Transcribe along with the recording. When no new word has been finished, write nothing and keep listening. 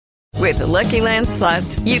With the Lucky Land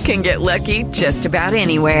Slots, you can get lucky just about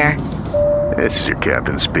anywhere. This is your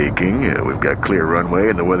captain speaking. We've got clear runway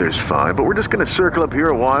and the weather's fine, but we're just going to circle up here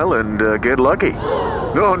a while and get lucky.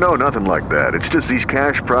 No, nothing like that. It's just these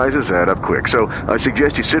cash prizes add up quick. So I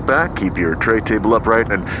suggest you sit back, keep your tray table upright,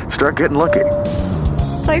 and start getting lucky.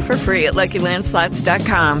 Play for free at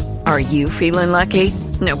LuckyLandSlots.com. Are you feeling lucky?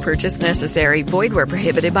 No purchase necessary. Void where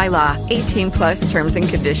prohibited by law. 18+ terms and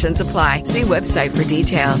conditions apply. See website for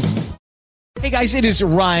details. Hey guys, it is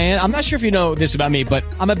Ryan. I'm not sure if you know this about me, but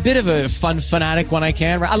I'm a bit of a fun fanatic when I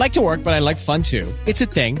can. I like to work, but I like fun too. It's a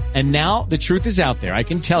thing. And now the truth is out there. I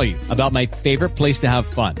can tell you about my favorite place to have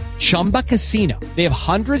fun. Chumba Casino. They have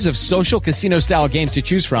hundreds of social casino style games to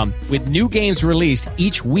choose from with new games released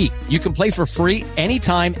each week. You can play for free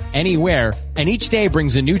anytime, anywhere. And each day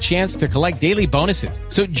brings a new chance to collect daily bonuses.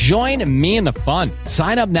 So join me in the fun.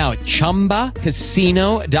 Sign up now at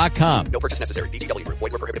ChumbaCasino.com. No purchase necessary. VGW. Void where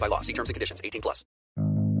prohibited by law. See terms and conditions. 18+. 2,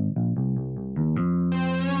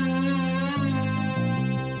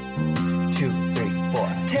 3, 4.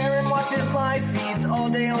 Taryn watches live feeds all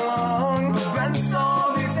day long. Brent's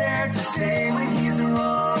always there to say when he's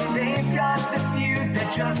wrong. They've got the feud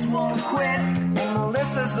that just won't quit. And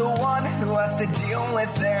Melissa's the one who has to deal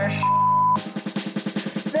with their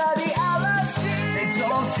Now the LFC. They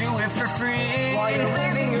don't do it for free. While you're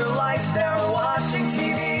living your life, they're watching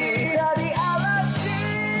TV. Now the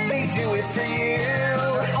LFC. They do it for you.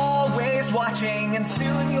 Always watching, and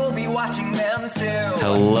soon you'll be watching them too.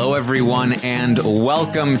 Hello, everyone, and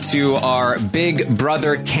welcome to our Big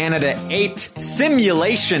Brother Canada 8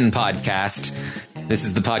 simulation podcast. This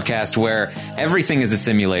is the podcast where everything is a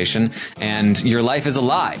simulation and your life is a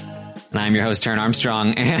lie. And I'm your host, Taryn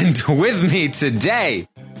Armstrong, and with me today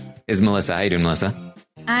is Melissa. How you doing, Melissa?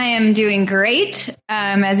 I am doing great.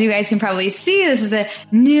 As you guys can probably see, this is a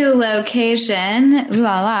new location. Ooh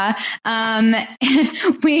la la.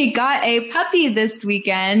 We got a puppy this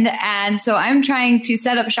weekend, and so I'm trying to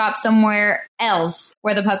set up shop somewhere else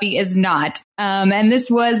where the puppy is not. And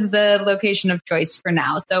this was the location of choice for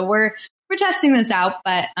now. So we're testing this out,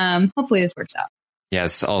 but hopefully this works out.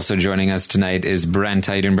 Yes, also joining us tonight is Brent.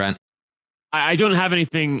 How you doing, Brent? I don't have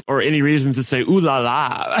anything or any reason to say ooh la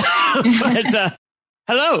la, but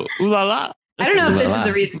hello, ooh la la. I don't know if this is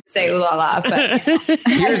a reason to say ooh la la, but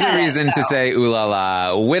here's a reason to say ooh la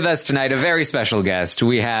la. With us tonight, a very special guest.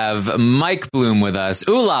 We have Mike Bloom with us.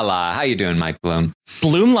 Ooh la la. How you doing, Mike Bloom?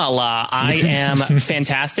 Bloom la la. I am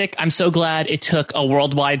fantastic. I'm so glad it took a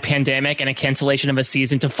worldwide pandemic and a cancellation of a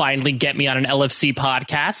season to finally get me on an LFC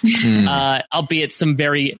podcast, albeit some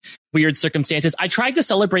very weird circumstances. I tried to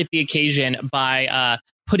celebrate the occasion by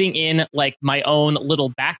putting in like my own little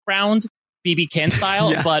background, BB Can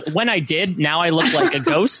style, but when I did, now I look like a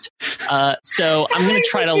ghost. So I'm going to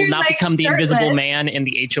try to not become the invisible man in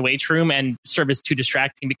the HOH room and serve as too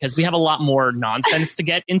distracting, because we have a lot more nonsense to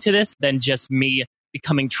get into this than just me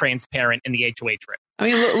becoming transparent in the HOH room. I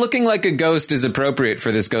mean, looking like a ghost is appropriate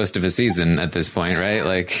for this ghost of a season at this point, right?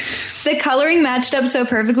 Like, the coloring matched up so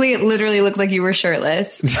perfectly, it literally looked like you were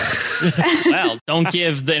shirtless. Well, don't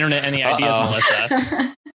give the internet any ideas,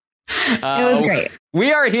 Melissa. It was great.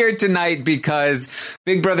 We are here tonight because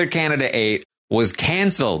Big Brother Canada 8 was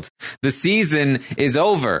canceled. The season is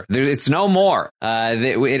over. It's no more.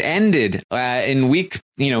 It ended in week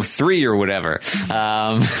 3 or whatever.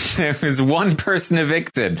 There was one person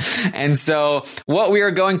evicted. And so what we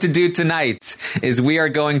are going to do tonight is we are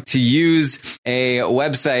going to use a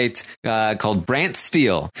website called Brant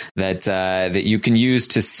Steel that you can use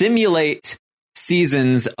to simulate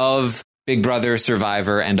seasons of Big Brother,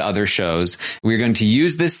 Survivor, and other shows. We're going to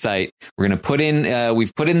use this site. We're going to put in,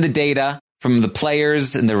 we've put in the data from the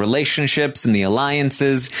players and the relationships and the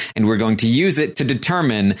alliances, and we're going to use it to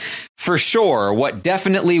determine for sure what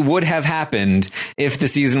definitely would have happened if the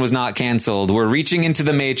season was not canceled. We're reaching into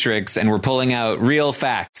the matrix and we're pulling out real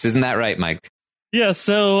facts. Isn't that right, Mike? Yeah,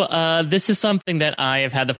 so this is something that I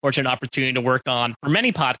have had the fortunate opportunity to work on for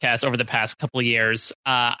many podcasts over the past couple of years.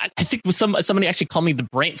 I think somebody actually called me the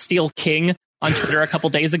Brant Steel King on Twitter a couple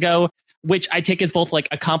days ago, which I take as both like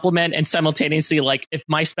a compliment and simultaneously like, if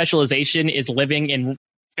my specialization is living in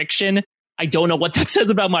fiction, I don't know what that says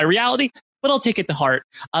about my reality, but I'll take it to heart.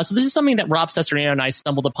 So this is something that Rob Cesternino and I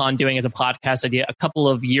stumbled upon doing as a podcast idea a couple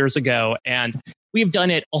of years ago, and we've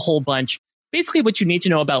done it a whole bunch. Basically, what you need to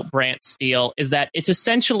know about Brant Steel is that it's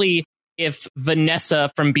essentially if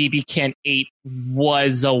Vanessa from BB Can 8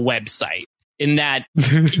 was a website, in that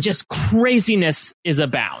just craziness is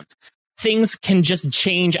abound. things can just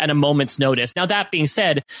change at a moment's notice. Now, that being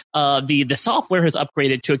said, the software has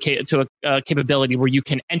upgraded to a capability where you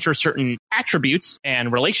can enter certain attributes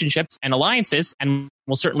and relationships and alliances, and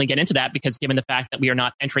we'll certainly get into that because given the fact that we are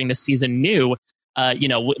not entering this season new,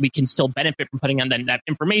 we can still benefit from putting on that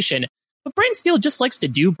information. But Brant Steele just likes to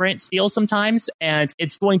do Brant Steele sometimes, and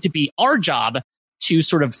it's going to be our job to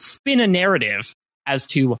sort of spin a narrative as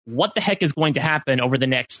to what the heck is going to happen over the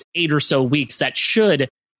next 8 or so weeks that should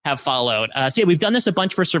have followed. So yeah, we've done this a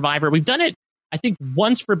bunch for Survivor. We've done it, I think,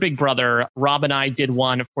 once for Big Brother. Rob and I did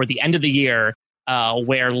one for the end of the year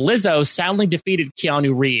where Lizzo soundly defeated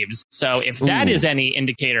Keanu Reeves. So if that is any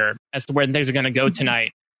indicator as to where things are going to go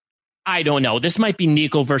tonight, I don't know. This might be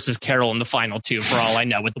Nico versus Carol in the final two, for all I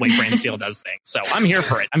know, with the way Brant Steele does things. So I'm here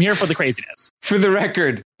for it. I'm here for the craziness. For the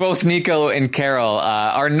record, both Nico and Carol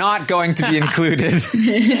are not going to be included.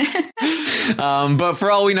 But for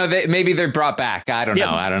all we know, maybe they're brought back. I don't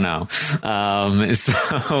know.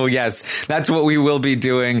 So yes, that's what we will be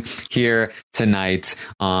doing here tonight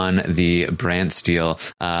on the Brant Steele.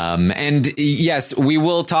 And yes, we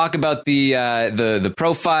will talk about the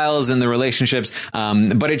profiles and the relationships.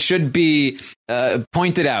 But it should be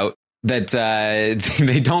pointed out that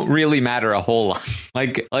they don't really matter a whole lot.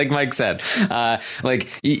 Like Mike said,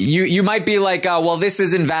 you might be like, well, this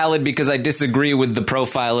is invalid because I disagree with the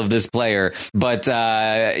profile of this player, but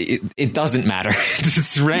it doesn't matter.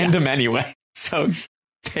 It's random anyway. So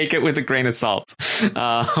take it with a grain of salt.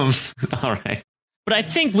 All right. But I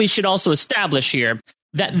think we should also establish here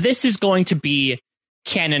that this is going to be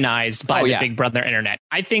canonized by the Big Brother internet.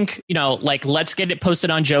 I think, let's get it posted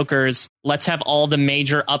on Jokers. Let's have all the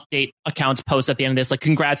major update accounts post at the end of this. Like,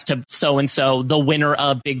 congrats to so-and-so, the winner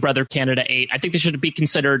of Big Brother Canada 8. I think this should be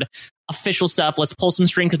considered official stuff. Let's pull some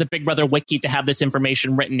strings to the Big Brother wiki to have this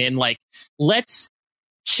information written in. Like, let's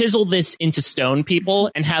chisel this into stone, people,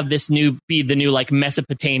 and have this be the new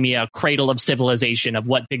Mesopotamia cradle of civilization of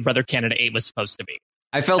what Big Brother Canada 8 was supposed to be.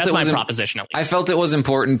 That's my proposition, at least. I felt it was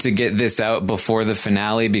important to get this out before the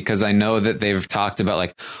finale because I know that they've talked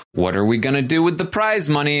about what are we going to do with the prize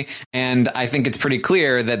money? And I think it's pretty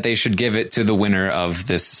clear that they should give it to the winner of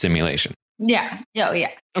this simulation. Yeah. Oh,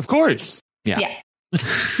 yeah. Of course. Yeah.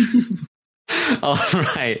 All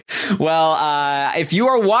right. Well, if you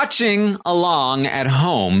are watching along at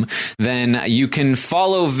home, then you can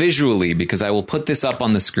follow visually because I will put this up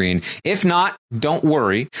on the screen. If not, don't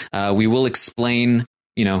worry. We will explain,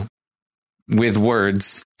 with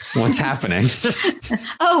words what's happening.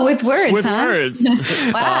 Oh, with words, With words.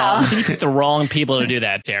 Wow. You picked the wrong people to do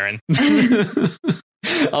that, Taryn.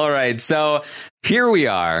 All right. So here we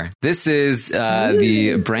are. This is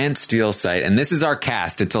the Brant Steele site, and this is our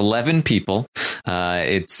cast. It's 11 people.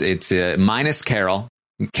 It's minus Carol.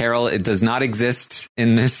 Carol, it does not exist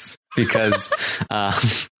in this because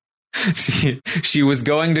she was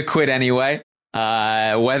going to quit anyway.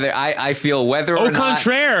 I feel whether or not. Au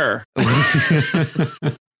contraire.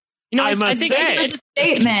 I must say. It's a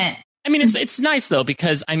statement. I mean, it's nice, though,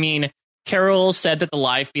 because, Carol said that the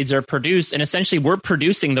live feeds are produced, and essentially we're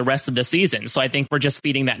producing the rest of the season. So I think we're just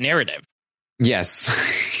feeding that narrative.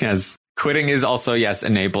 Yes. Yes. Quitting is also,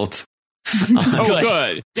 enabled.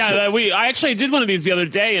 Good. Yeah, I actually did one of these the other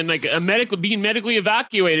day, and being medically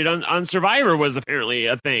evacuated on Survivor was apparently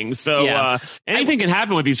a thing. So anything can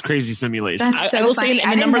happen with these crazy simulations. That's so I will funny. say,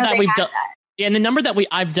 in the number that we've done, and the number that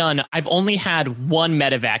I've done, I've only had one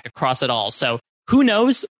medevac across it all. So who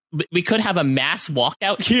knows? We could have a mass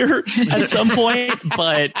walkout here at some point,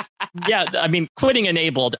 but quitting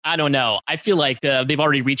enabled. I don't know. I feel like they've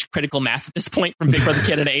already reached critical mass at this point from Big Brother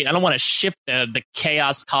Canada 8. I don't want to shift the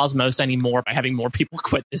chaos cosmos anymore by having more people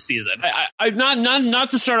quit this season. I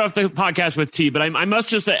not to start off the podcast with tea, but I must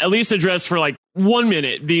just at least address for 1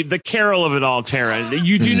 minute the Carol of it all, Taryn.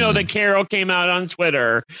 You do know that Carol came out on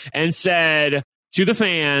Twitter and said to the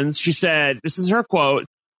fans, she said, this is her quote,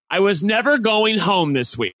 "I was never going home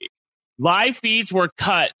this week. Live feeds were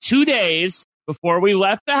cut 2 days before we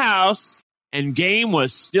left the house, and game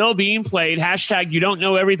was still being played. Hashtag you don't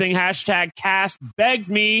know everything. Hashtag cast begged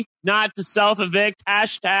me not to self-evict.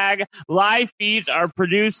 Hashtag live feeds are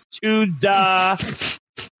produced to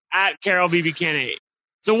at Carol B. Buchanan 8.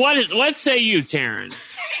 So what say you, Taryn?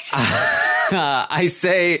 I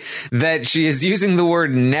say that she is using the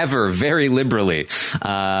word never very liberally,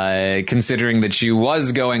 considering that she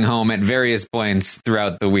was going home at various points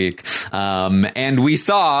throughout the week. And we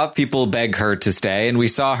saw people beg her to stay, and we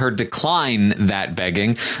saw her decline that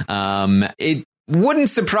begging. wouldn't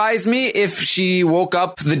surprise me if she woke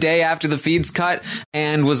up the day after the feed's cut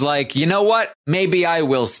and was like, you know what? Maybe I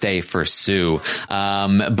will stay for Sue.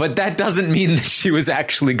 But that doesn't mean that she was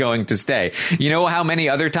actually going to stay. You know how many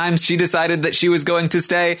other times she decided that she was going to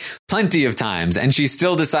stay? Plenty of times. And she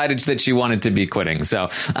still decided that she wanted to be quitting. So,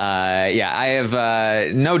 yeah, I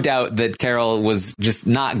have no doubt that Carol was just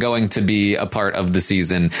not going to be a part of the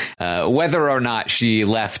season, whether or not she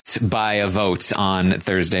left by a vote on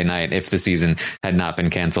Thursday night if the season had not been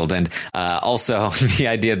canceled. And also the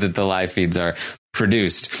idea that the live feeds are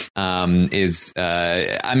produced is,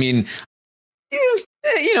 I mean,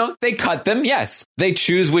 you know, they cut them. Yes. They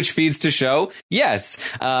choose which feeds to show. Yes.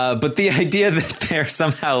 But the idea that they're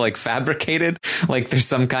somehow like fabricated, like there's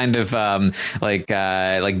some kind of, like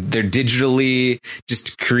they're digitally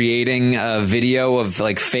just creating a video of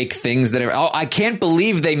like fake things that are, I can't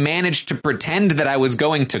believe they managed to pretend that I was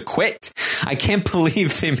going to quit. I can't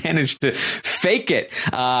believe they managed to fake it.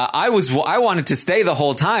 I wanted to stay the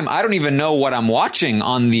whole time. I don't even know what I'm watching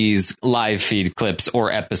on these live feed clips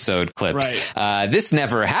or episode clips. Right. This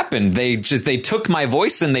never happened. They took my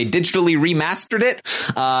voice and they digitally remastered it.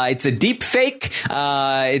 It's a deep fake.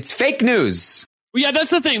 It's fake news. Well, yeah, that's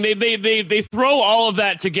the thing. They throw all of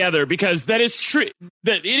that together because that is true.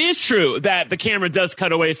 That it is true that the camera does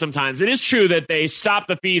cut away sometimes. It is true that they stop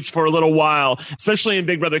the feeds for a little while, especially in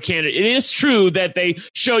Big Brother Canada. It is true that they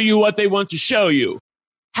show you what they want to show you.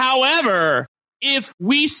 However, if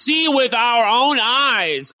we see with our own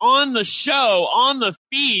eyes on the show, on the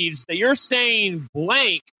feeds, that you're saying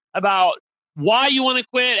blank about why you want to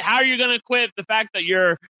quit, how you're going to quit, the fact that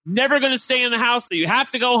you're never going to stay in the house, that you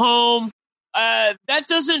have to go home, that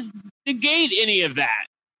doesn't negate any of that.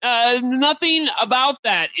 Nothing about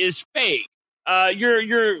that is fake.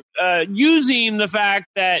 You're using the fact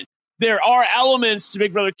that there are elements to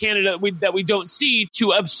Big Brother Canada that we don't see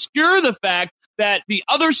to obscure the fact that the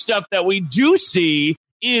other stuff that we do see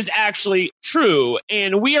is actually true.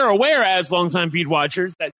 And we are aware as longtime feed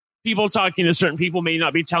watchers that people talking to certain people may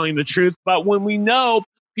not be telling the truth. But when we know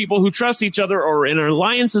people who trust each other or in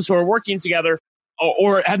alliances who are working together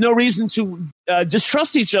or have no reason to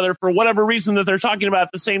distrust each other for whatever reason that they're talking about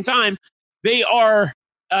at the same time, they are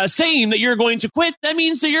saying that you're going to quit. That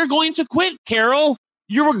means that you're going to quit, Carol.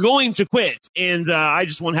 You're going to quit. And I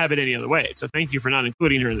just won't have it any other way. So thank you for not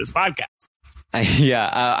including her in this podcast.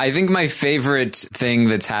 I think my favorite thing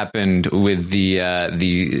that's happened with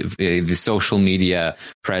the social media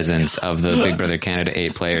presence of the Big Brother Canada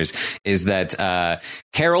 8 players is that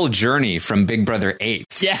Carol Journey from Big Brother 8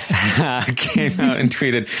 came out and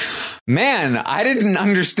tweeted, "Man, I didn't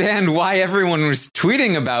understand why everyone was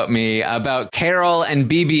tweeting about me, about Carol and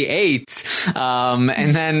BB8.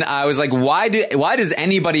 And then I was like, why does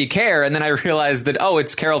anybody care? And then I realized that,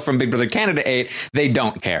 it's Carol from Big Brother Canada 8. They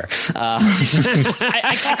don't care."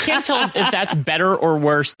 I can't tell if that's better or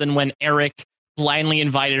worse than when Eric blindly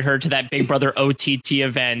invited her to that Big Brother OTT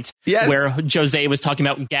event where Jose was talking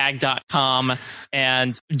about gag.com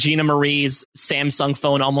and Gina Marie's Samsung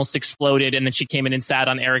phone almost exploded and then she came in and sat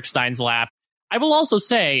on Eric Stein's lap. I will also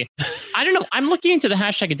say, I don't know, I'm looking into the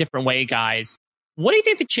hashtag a different way, guys. What do you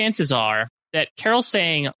think the chances are that Carol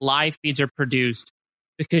saying live feeds are produced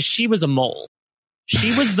because she was a mole?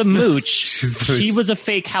 She was the mooch. She was a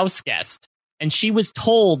fake house guest. And she was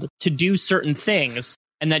told to do certain things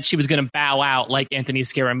and that she was going to bow out like Anthony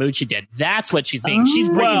Scaramucci did. That's what she's saying. She's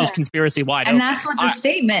breaking this conspiracy wide open. And that's what the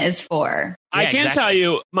statement is for. I can tell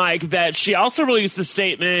you, Mike, that she also released a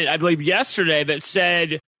statement, I believe yesterday, that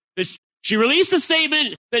said that she released a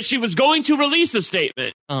statement that she was going to release a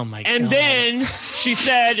statement. Oh, my God. And then she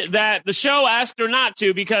said that the show asked her not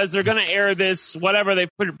to because they're going to air this, whatever they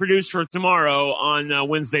produced for tomorrow on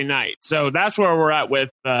Wednesday night. So that's where we're at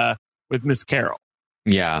with Miss Carol.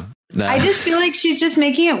 Yeah. I just feel like she's just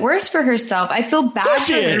making it worse for herself. I feel bad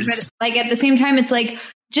for her, but like at the same time, it's like,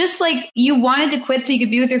 just like you wanted to quit so you could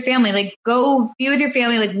be with your family, like go be with your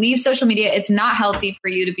family, like leave social media. It's not healthy for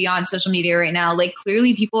you to be on social media right now. Like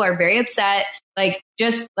clearly people are very upset.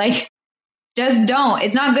 Just don't.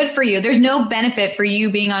 It's not good for you. There's no benefit for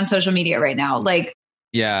you being on social media right now. Like,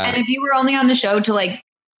 yeah. And if you were only on the show to like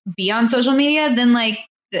be on social media, then like,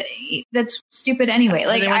 that's stupid anyway.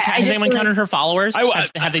 Like, has anyone counted her followers?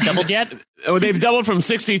 Have they doubled yet? They've doubled from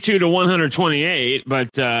 62 to 128,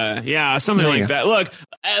 but something like that. Look,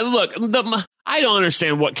 I don't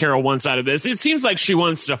understand what Carol wants out of this. It seems like she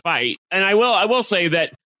wants to fight, and I will say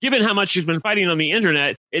that given how much she's been fighting on the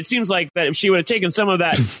internet, it seems like that if she would have taken some of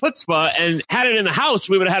that chutzpah and had it in the house,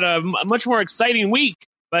 we would have had a much more exciting week.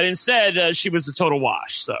 But instead, she was a total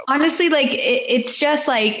wash. So honestly, like it's just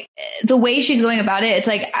like the way she's going about it. It's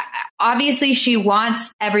like obviously she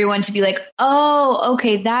wants everyone to be like, oh,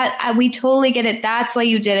 okay, that we totally get it. That's why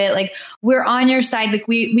you did it. Like, we're on your side. Like,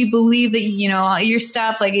 we believe that, you know, your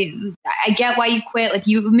stuff, like, I get why you quit. Like,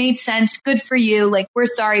 you made sense. Good for you. Like, we're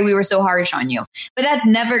sorry we were so harsh on you. But that's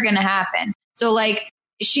never going to happen. So, like,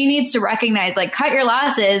 she needs to recognize, like, cut your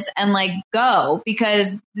losses and, like, go,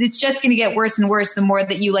 because it's just going to get worse and worse the more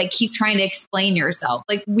that you, like, keep trying to explain yourself.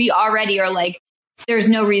 Like, we already are like, there's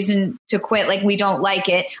no reason to quit. Like, we don't like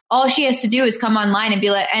it. All she has to do is come online and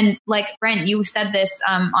be like, and like, Brent, you said this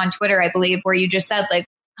on Twitter, I believe, where you just said, like,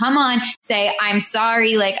 come on, say, I'm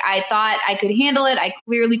sorry. Like, I thought I could handle it. I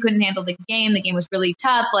clearly couldn't handle the game. The game was really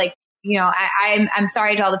tough. Like, you know, I'm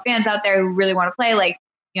sorry to all the fans out there who really want to play. Like,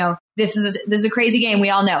 you know, this is a crazy game.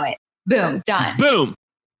 We all know it. Boom, done. Boom.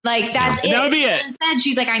 Like, that's it. That would be it. Instead,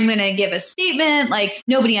 she's like, I'm going to give a statement. Like,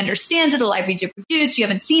 nobody understands it. The libraries are produced. You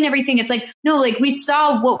haven't seen everything. It's like, no, like, we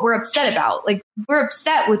saw what we're upset about. Like, we're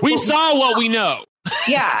upset with we saw what we know.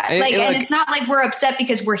 Yeah. And it's not like we're upset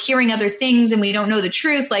because we're hearing other things and we don't know the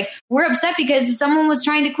truth. Like, we're upset because someone was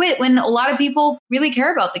trying to quit when a lot of people really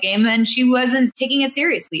care about the game and she wasn't taking it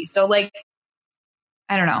seriously. So, like,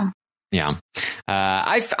 I don't know. Yeah.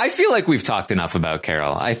 I feel like we've talked enough about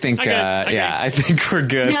Carol. I think, I think we're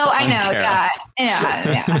good. No, I know.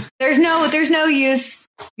 Yeah. There's no use,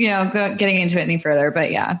 you know, getting into it any further,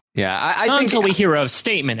 but yeah. Yeah. I think until we hear a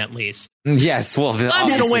statement, at least. Yes. Well, I'm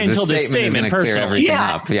going to wait until the statement is clear everything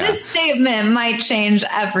up. Yeah. This statement might change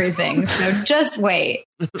everything. So just wait.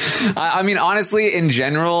 I mean, honestly, in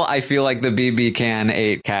general, I feel like the BB Can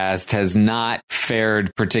 8 cast has not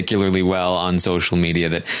fared particularly well on social media.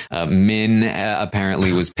 That Min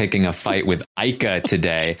apparently was picking a fight with Aika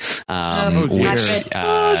today. She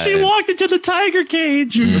walked into the tiger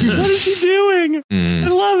cage. What is she doing? I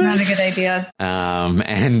love it. Not a good idea.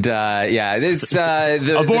 It's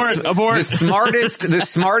abort. The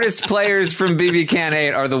smartest players from BB Can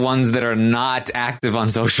 8 are the ones that are not active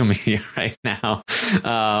on social media right now.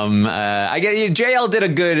 I get JL did a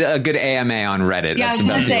good AMA on Reddit. Yeah, that's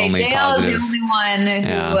I was going to say JL positive. is the only one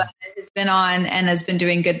who has been on and has been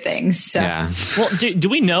doing good things. So. Yeah. Well, do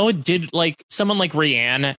we know? Did like someone like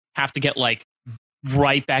Rianne have to get like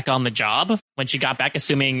right back on the job when she got back?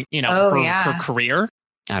 Assuming her career.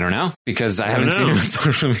 I don't know, because I haven't seen it on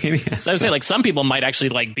social media. So I would say, like, some people might actually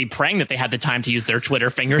like be praying that they had the time to use their Twitter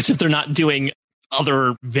fingers if they're not doing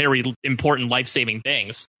other very important life-saving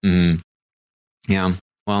things. Mm-hmm. Yeah.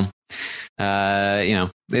 Well,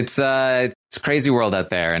 it's a crazy world out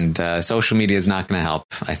there, and social media is not going to help,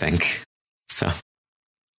 I think. So,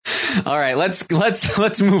 all right, let's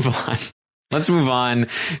move on. Let's move on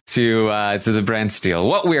to the Brent Steele,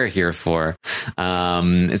 what we're here for.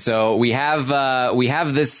 So we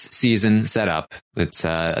have this season set up. It's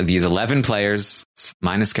these 11 players, it's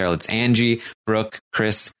minus Carol. It's Angie, Brooke,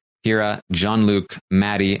 Chris, Hira, Jean-Luc,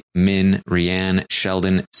 Maddie, Min, Rianne,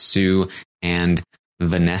 Sheldon, Sue, and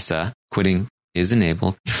Vanessa. Quitting is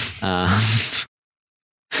enabled. I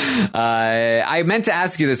meant to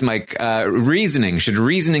ask you this, Mike. Reasoning. Should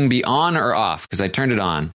reasoning be on or off? Because I turned it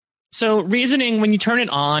on. So reasoning, when you turn it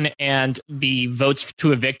on and the votes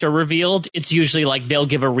to evict are revealed, it's usually like they'll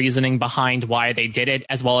give a reasoning behind why they did it,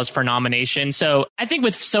 as well as for nomination. So I think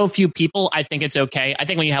with so few people, I think it's okay. I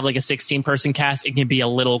think when you have like a 16-person cast, it can be a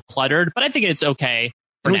little cluttered, but I think it's okay.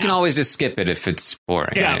 We can always just skip it if it's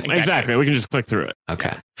boring. Yeah, right? exactly. We can just click through it.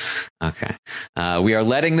 Okay. We are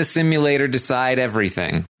letting the simulator decide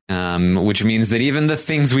everything. Which means that even the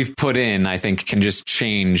things we've put in, I think, can just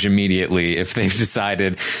change immediately if they've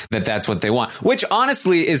decided that that's what they want, which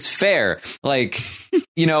honestly is fair. Like,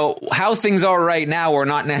 how things are right now are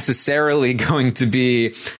not necessarily going to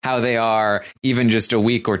be how they are even just a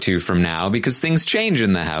week or two from now, because things change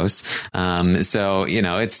in the house. So,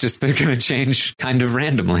 it's just they're going to change kind of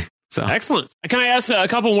randomly. So excellent. Can I ask a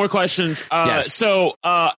couple more questions? Yes. So,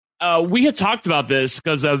 we had talked about this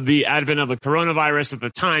because of the advent of the coronavirus at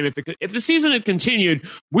the time. If the season had continued,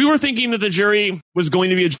 we were thinking that the jury was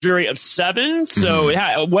going to be a jury of 7. So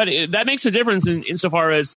that makes a difference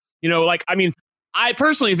insofar as, I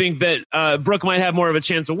personally think that Brooke might have more of a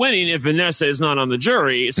chance of winning if Vanessa is not on the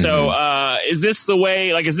jury. So is this the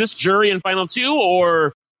way, is this jury in final 2,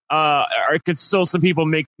 or could still some people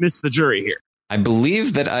miss the jury here? I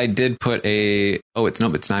believe that I did put it's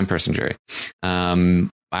 9-person jury.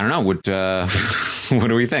 I don't know. What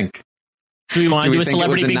do we think? Do we want to do a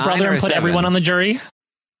Celebrity Big Brother and put everyone on the jury?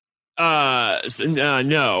 No. I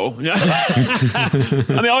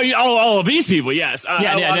mean, all of these people, yes.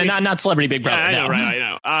 Not Celebrity Big Brother. I know, right? I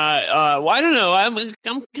know. Well, I don't know. I'm kind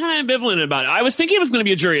of ambivalent about it. I was thinking it was going to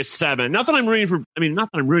be a jury of 7. Not that I'm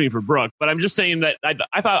rooting for Brooke, but I'm just saying that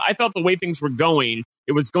I felt the way things were going,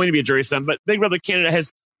 it was going to be a jury sum. But Big Brother Canada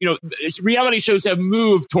has, reality shows have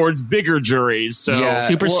moved towards bigger juries. So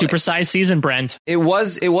supersized season, Brent. It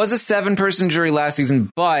was a 7-person jury last season,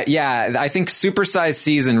 but yeah, I think supersized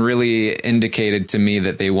season really indicated to me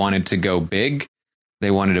that they wanted to go big. They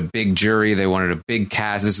wanted a big jury. They wanted a big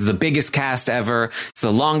cast. This was the biggest cast ever. It's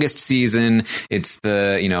the longest season. It's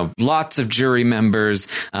lots of jury members.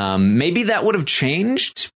 Maybe that would have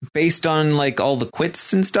changed based on like all the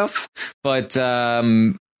quits and stuff. But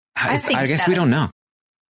I guess we don't know.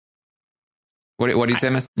 What do you say,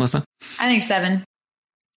 Melissa? I think 7.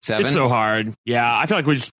 7? It's so hard. Yeah, I feel like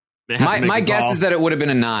we just my guess is that it would have been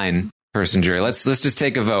a 9-person jury. Let's just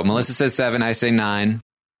take a vote. Melissa says 7. I say 9.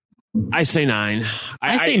 I say 9.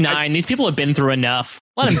 I say 9. These people have been through enough.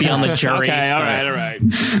 Let them be on the jury. Okay, all right.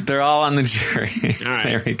 They're all on the jury. All right.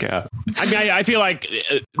 There we go. I feel like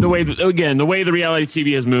the way the reality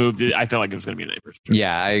TV has moved, I feel like it's going to be a 9-person jury.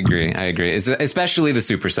 Yeah, I agree. Especially the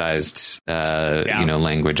supersized,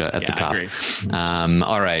 language at the top. I agree.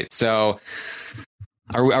 All right. So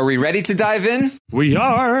are we ready to dive in? We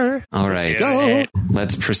are. All right.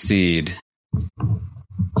 Let's proceed.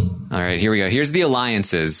 All right, here we go. Here's the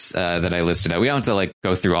alliances that I listed out. We don't have to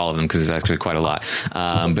go through all of them because it's actually quite a lot.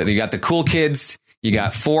 But you got the cool kids. You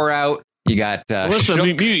got 4 Out. You got Melissa,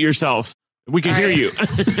 mute yourself. We can hear you.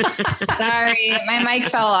 Sorry, my mic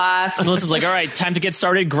fell off. Melissa's like, all right, time to get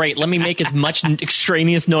started. Great. Let me make as much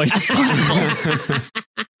extraneous noise as possible.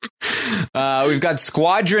 We've got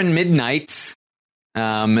Squadron Midnight.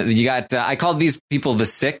 You got, I called these people the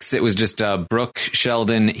 6. It was just, Brooke,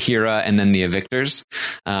 Sheldon, Hira, and then the Evictors.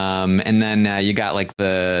 And then, you got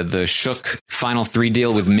the Shook final 3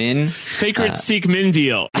 deal with Min. Sacred Seek Min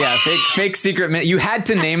deal. Yeah, fake secret Min. You had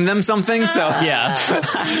to name them something, so. Yeah.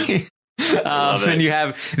 And you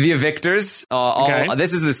have the Evictors. Okay.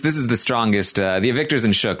 This is the strongest. The Evictors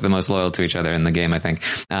and Shook, the most loyal to each other in the game, I think.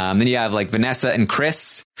 Then you have Vanessa and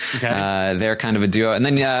Chris. Okay. They're kind of a duo. And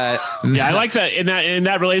then yeah, I like that. In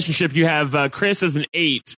that relationship, you have Chris as an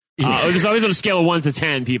 8. There's always on a scale of 1 to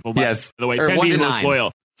 10 people. By the way, 10 being the most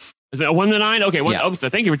loyal. Is it a 1 to 9? Okay,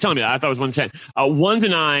 thank you for telling me that. I thought it was 1 to 10. 1 to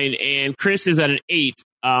 9, and Chris is at an 8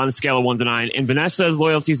 on a scale of 1 to 9, and Vanessa's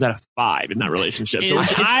loyalty is at a 5 in that relationship. So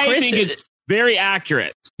I think it's very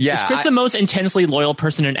accurate. Yeah, is Chris the most intensely loyal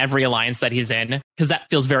person in every alliance that he's in? Because that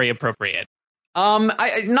feels very appropriate.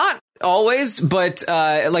 I not always, but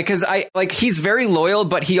because he's very loyal,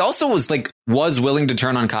 but he also was willing to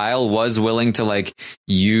turn on Kyle, was willing to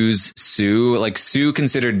use Sue. Sue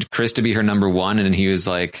considered Chris to be her number 1, and he was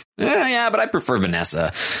like, yeah, but I prefer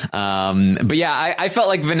Vanessa. But yeah, I felt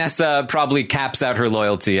like Vanessa probably caps out her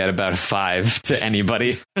loyalty at about a 5 to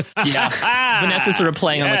anybody. Yeah, Vanessa's sort of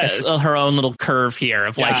playing on her own little curve here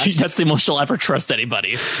of that's the most she'll ever trust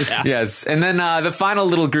anybody. Yeah. Yes, and then the final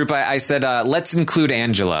little group I said let's include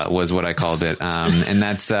Angela was what I called it, and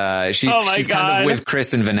that's she's kind of with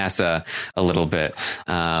Chris and Vanessa a little bit.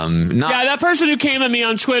 That person who came at me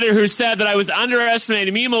on Twitter who said that I was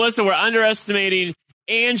underestimating, me and Melissa were underestimating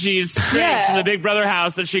Angie's strengths in the Big Brother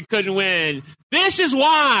house, that she couldn't win. This is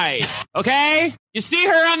why, okay? You see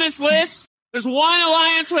her on this list? There's one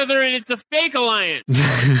alliance with her, and it's a fake alliance. We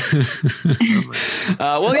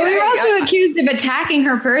were also accused of attacking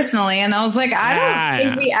her personally, and I was like, I don't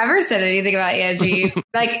think we ever said anything about Angie.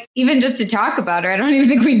 Even just to talk about her, I don't even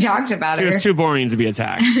think we talked about her. She was too boring to be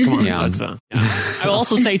attacked. Come on. I will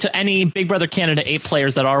also say to any Big Brother Canada 8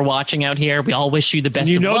 players that are watching out here, we all wish you the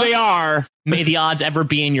best of luck. They are. May the odds ever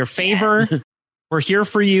be in your favor. Yeah. We're here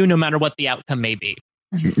for you, no matter what the outcome may be.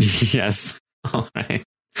 Yes. All right.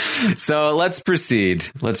 So let's proceed.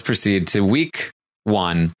 Let's proceed to week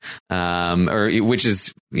 1, which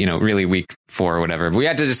is really week 4 or whatever. We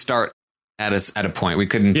had to just start at a point. We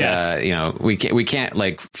couldn't, we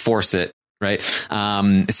can't force it, right?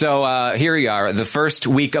 So here we are, the first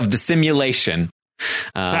week of the simulation.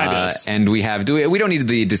 And we don't need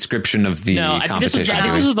the description of the competition. I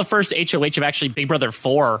think this was the first HOH of actually Big Brother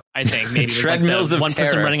 4, I think. Maybe treadmills of one terror.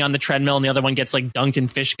 Person running on the treadmill and the other one gets dunked in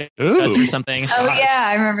fish guts or something. Oh yeah,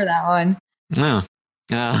 I remember that one. Oh.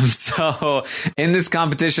 So in this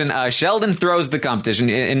competition, Sheldon throws the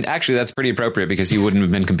competition, and actually that's pretty appropriate because he wouldn't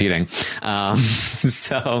have been competing. Then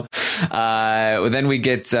we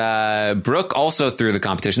get Brooke also threw the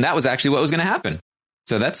competition. That was actually what was going to happen.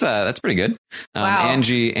 So that's pretty good. Wow.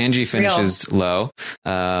 Angie finishes low.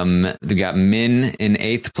 We got Min in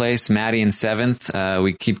 8th place, Maddie in 7th.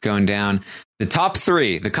 We keep going down. The top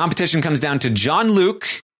 3. The competition comes down to John Luke,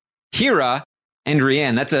 Hira, and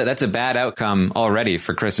Rianne. That's a bad outcome already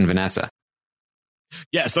for Chris and Vanessa.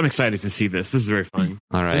 Yes, I'm excited to see this. This is very fun.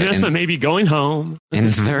 All right. Vanessa may be going home. In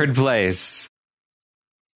 3rd place,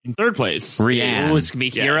 in third place. Rianne. Ooh, it's gonna be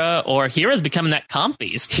Hira, or Hira's becoming that comp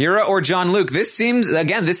beast. Hira or John Luke. This seems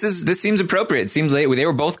appropriate. It seems they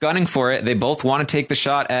were both gunning for it. They both want to take the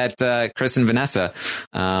shot at Chris and Vanessa.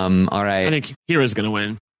 All right. I think Hira's going to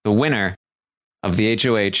win. The winner of the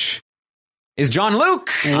HOH is John Luke.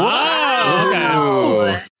 Wow.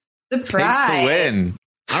 Okay. Surprise. Takes the win.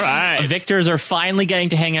 All right. Victors are finally getting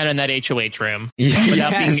to hang out in that HOH room Yes.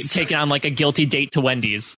 without being taken on like a guilty date to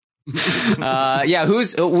Wendy's. That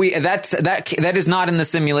is not in the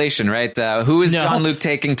simulation, right? Who is No. John Luke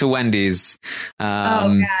taking to Wendy's? Oh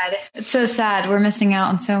God, it's so sad. We're missing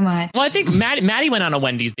out on so much. Well, I think Maddie went on a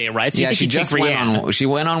Wendy's day, right? So you Yeah, think she he'd just take went Rianne. on. She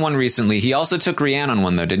went on one recently. He also took Rianne on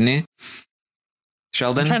one though, didn't he?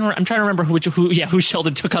 Sheldon. I'm trying to remember who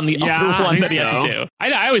Sheldon took on the other I one think that he had so. to do.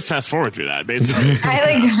 I always fast forward through that, basically.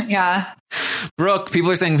 Yeah. Brooke. People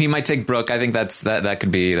are saying he might take Brooke. I think that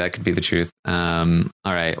could be the truth. All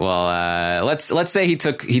right. Well, let's say he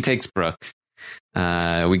takes Brooke.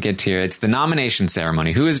 We get here. It's the nomination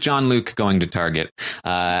ceremony. Who is John Luke going to target?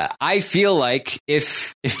 I feel like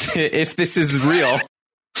if this is real,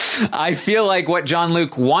 I feel like what John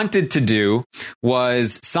Luke wanted to do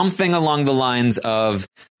was something along the lines of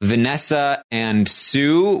Vanessa and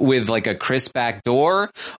Sue with like a Chris backdoor,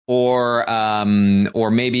 or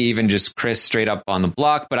maybe even just Chris straight up on the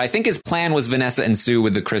block. But I think his plan was Vanessa and Sue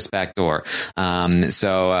with the Chris backdoor.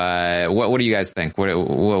 So what do you guys think? What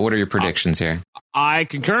are your predictions here? I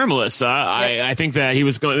concur, Melissa. I think that he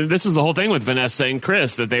was going. This is the whole thing with Vanessa and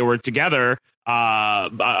Chris, that they were together.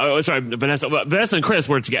 Vanessa and Chris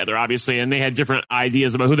were together, obviously, and they had different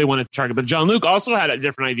ideas about who they wanted to target. But John Luke also had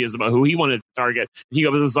different ideas about who he wanted to target. He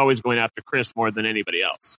was always going after Chris more than anybody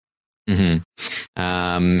else.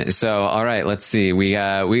 Mm-hmm. So, all right, let's see. We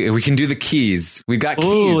can do the keys. We've got keys.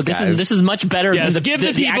 Ooh, this is much better Yes, than give the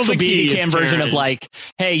the people actual the BB keys, Cam version Taryn. of like,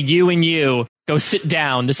 hey, you and you go sit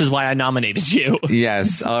down. This is why I nominated you.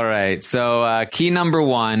 Yes. All right. So, key number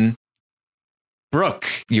 1, Brooke,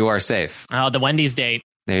 you are safe. Oh, the Wendy's date.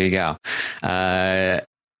 There you go.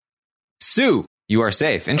 Sue, you are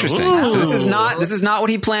safe. Interesting. Ooh. So this is not what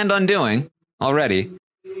he planned on doing already.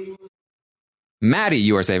 Maddie,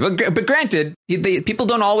 you are safe. But granted, people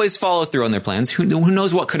don't always follow through on their plans. Who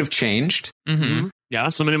knows what could have changed? Mm-hmm. Yeah,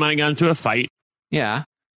 somebody might have gotten into a fight. Yeah.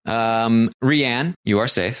 Rianne, you are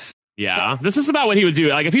safe. Yeah, this is about what he would do.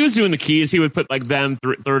 Like if he was doing the keys, he would put like them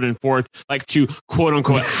third and fourth, like to quote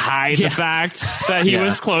unquote hide the fact that he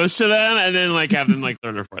was close to them, and then like have them like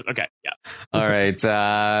third or fourth. Okay, yeah. All right,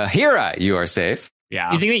 Hira, you are safe.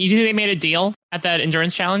 Yeah. You think they made a deal at that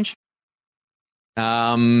endurance challenge? Who?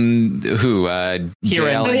 Hira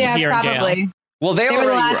JL? Oh yeah, Here in jail. probably. Well, They were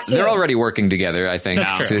the last two. they're already working together, I think,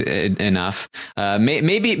 That's true. enough.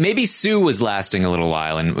 Maybe Sue was lasting a little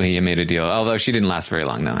while and he made a deal, although she didn't last very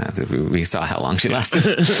long. No, we saw how long she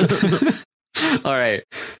lasted. All right.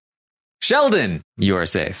 Sheldon, you are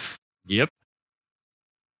safe. Yep.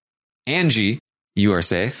 Angie, you are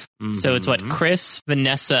safe. So it's what, Chris,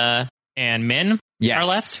 Vanessa, and Min Yes. are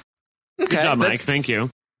left? Okay. Good job, Mike. that's- Thank you.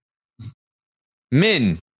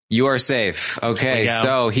 Min, you are safe. There Okay, we go.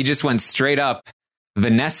 so he just went straight up.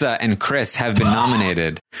 Vanessa and Chris have been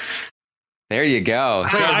nominated. There you go.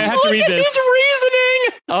 So, I have to read this.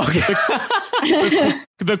 okay.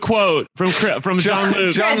 The quote from John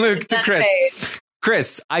Luke. John Luke to Chris.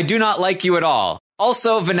 Chris, I do not like you at all.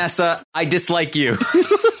 Also, Vanessa, I dislike you.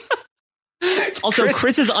 Also,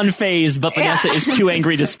 Chris is unfazed, but Vanessa is too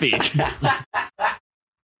angry to speak.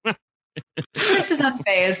 Chris is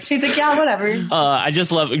unfazed. He's like, yeah, whatever. I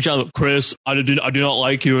just love Chris. I do not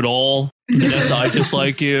like you at all. Vanessa, I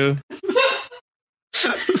dislike you.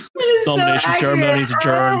 Nomination ceremony is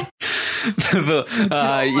adjourned.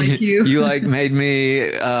 You like made me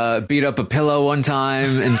beat up a pillow one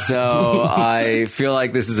time, and so I feel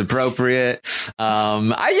like this is appropriate.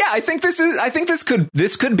 I think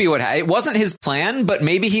this could be what it wasn't his plan, but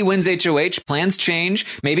maybe he wins HOH. Plans change.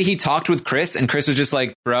 Maybe he talked with Chris, and Chris was just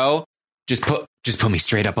like, "Bro, just put me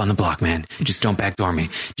straight up on the block, man. Just don't backdoor me.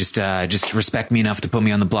 Just respect me enough to put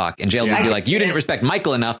me on the block." And Jail will be like, "You didn't respect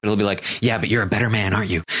Michael enough," but he'll be like, "Yeah, but you're a better man,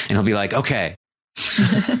 aren't you?" And he'll be like, "Okay."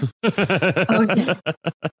 Okay.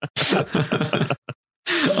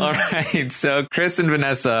 All right, so Chris and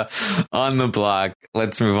Vanessa on the block.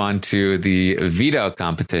 Let's move on to the veto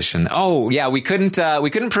competition. Oh yeah, we couldn't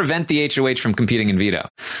prevent the HOH from competing in veto.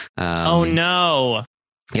 Oh no!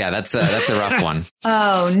 Yeah, that's a rough one.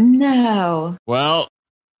 Oh no. Well,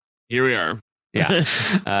 here we are. Yeah.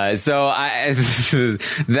 So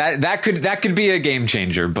that could be a game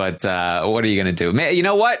changer, but what are you going to do? You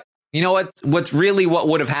know what? What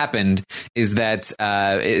would have happened is that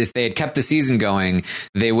if they had kept the season going,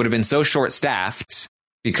 they would have been so short-staffed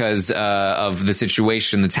because of the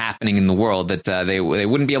situation that's happening in the world, that they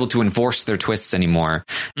wouldn't be able to enforce their twists anymore.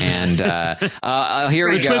 And here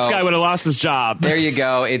we the go. twist guy would have lost his job. There you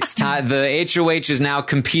go. It's time. The HOH is now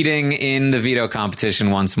competing in the veto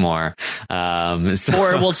competition once more. Or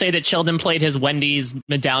we'll say that Sheldon played his Wendy's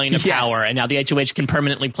medallion of power, and now the HOH can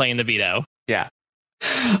permanently play in the veto. Yeah.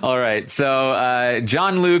 All right. So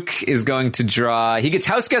John Luke is going to draw. He gets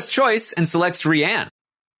house guest choice and selects Rianne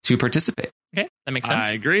to participate. Okay, that makes sense.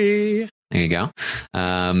 I agree. There you go.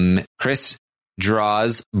 Chris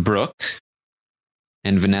draws Brooke,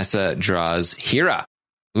 and Vanessa draws Hira.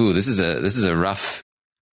 Ooh, this is a rough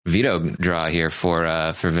veto draw here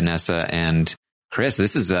for Vanessa and Chris.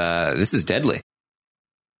 This is deadly.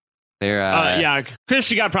 They're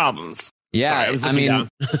Chris, you got problems. Yeah, Sorry, I mean,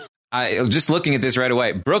 just looking at this right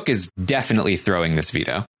away, Brooke is definitely throwing this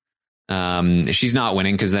veto. She's not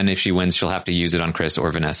winning, because then if she wins, she'll have to use it on Chris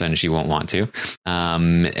or Vanessa, and she won't want to.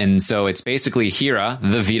 And so it's basically Hira,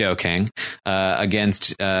 the veto king,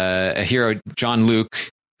 against a hero, John Luke,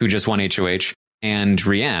 who just won HOH, and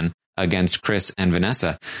Rianne against Chris and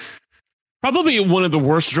Vanessa. Probably one of the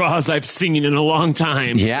worst draws I've seen in a long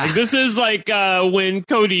time. Yeah. Like, this is like when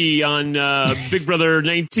Cody on Big Brother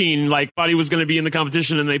 19 thought he was going to be in the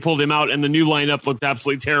competition, and they pulled him out, and the new lineup looked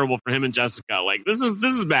absolutely terrible for him and Jessica. Like, this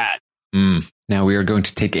is bad. Now we are going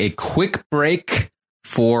to take a quick break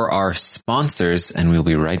for our sponsors, and we'll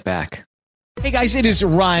be right back. Hey guys, it is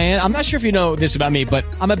Ryan. I'm not sure if you know this about me, but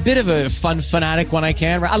I'm a bit of a fun fanatic when I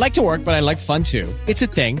can. I like to work, but I like fun too. It's a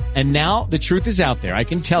thing. And now the truth is out there. I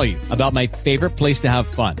can tell you about my favorite place to have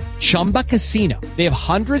fun. Chumba Casino. They have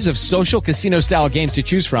hundreds of social casino style games to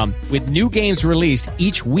choose from, with new games released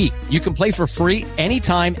each week. You can play for free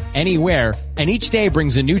anytime, anywhere. And each day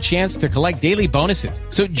brings a new chance to collect daily bonuses.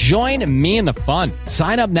 So join me in the fun.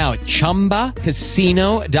 Sign up now at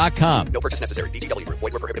ChumbaCasino.com. No purchase necessary. VGW. Void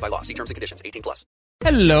where prohibited by law. See terms and conditions. 18+.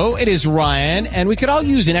 Hello, it is Ryan, and we could all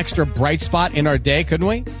use an extra bright spot in our day, couldn't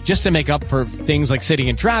we? Just to make up for things like sitting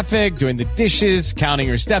in traffic, doing the dishes, counting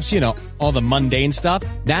your steps, all the mundane stuff.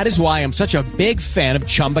 That is why I'm such a big fan of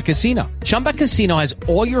Chumba Casino. Chumba Casino has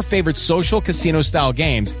all your favorite social casino-style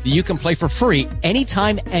games that you can play for free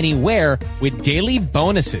anytime, anywhere, with daily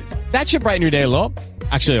bonuses. That should brighten your day a little.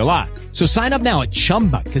 Actually, a lot. So sign up now at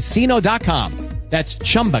ChumbaCasino.com. That's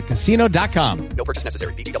ChumbaCasino.com. No purchase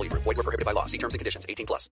necessary. VGW. Void where prohibited by law. See terms and conditions.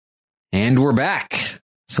 18+. And we're back.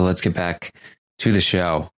 So let's get back to the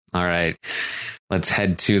show. All right. Let's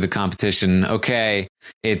head to the competition. Okay.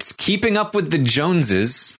 It's Keeping Up with the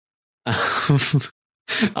Joneses. That's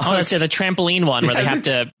the trampoline one where they have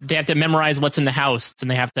to memorize what's in the house,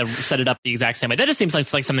 and they have to set it up the exact same way. That just seems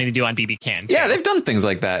like something to do on BB Can. Yeah, they've done things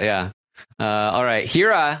like that. Yeah. All right.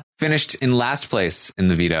 Hira finished in last place in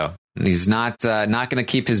the veto. He's not going to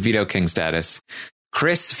keep his veto king status.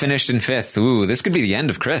 Chris finished in 5th. Ooh, this could be the end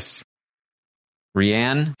of Chris.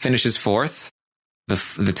 Rianne finishes 4th.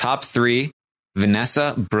 The top 3,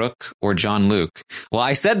 Vanessa, Brooke, or John Luke. Well,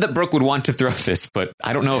 I said that Brooke would want to throw this, but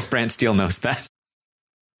I don't know if Brant Steele knows that.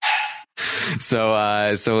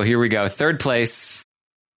 So here we go. 3rd place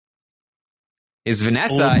is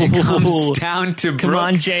Vanessa. It comes down to Brooke. Come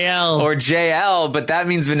on, JL. Or JL, but that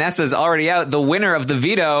means Vanessa's already out. The winner of the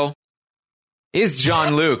veto is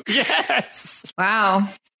John Luke. Yes. Wow.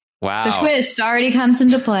 Wow. The twist already comes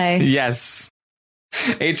into play. Yes.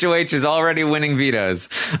 HOH is already winning vetoes.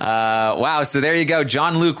 Wow. So there you go.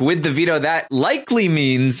 John Luke with the veto. That likely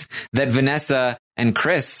means that Vanessa and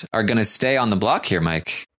Chris are going to stay on the block here,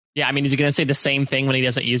 Mike. Yeah. I mean, is he going to say the same thing when he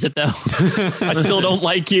doesn't use it, though? I still don't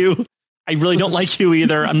like you. I really don't like you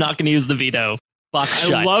either. I'm not going to use the veto. Box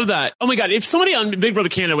shut. I love that. Oh my God. If somebody on Big Brother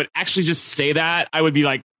Canada would actually just say that, I would be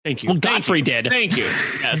like, thank you. Well, Godfrey did. Thank you.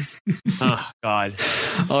 Yes. Oh, God.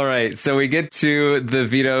 All right. So we get to the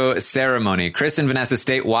veto ceremony. Chris and Vanessa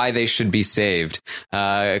state why they should be saved.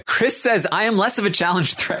 Chris says, I am less of a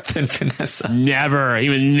challenge threat than Vanessa. Never. He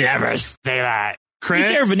would never say that.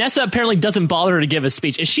 Chris? Fair, Vanessa apparently doesn't bother to give a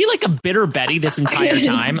speech. Is she like a bitter Betty this entire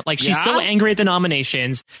time? Like, she's so angry at the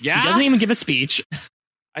nominations. Yeah. She doesn't even give a speech.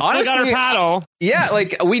 Honestly, got her paddle. Yeah,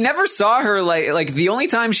 like we never saw her like the only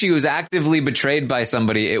time she was actively betrayed by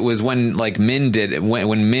somebody, it was when like Min did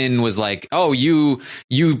when Min was like, "Oh, you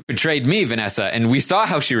betrayed me, Vanessa," and we saw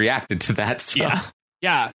how she reacted to that. So.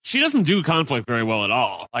 Yeah, she doesn't do conflict very well at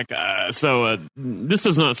all. Like, so this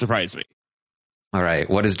does not surprise me. All right,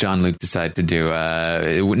 what does John Luke decide to do?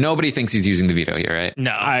 Nobody thinks he's using the veto here, right?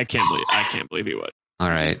 No, I can't believe he would. All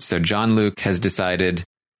right, so John Luke has decided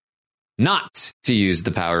not to use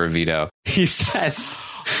the power of veto. He says,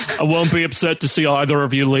 I won't be upset to see either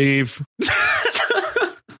of you leave.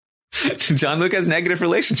 John Luke has negative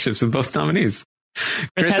relationships with both nominees.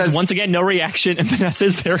 Chris has once again no reaction, and Vanessa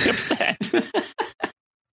is very upset.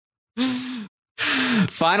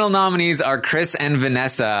 Final nominees are Chris and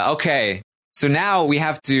Vanessa. Okay. So now we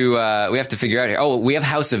have to figure out here. Oh, we have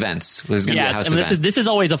house events. There's going to be a house event. This is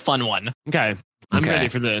always a fun one. Okay. I'm ready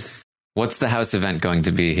for this. What's the house event going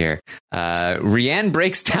to be here? Rianne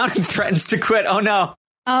breaks down and threatens to quit. Oh, no.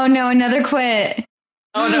 Oh, no. Another quit.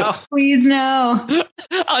 Oh, no. Please, no.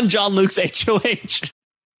 On John Luke's HOH.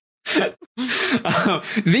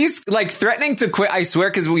 These like threatening to quit, I swear,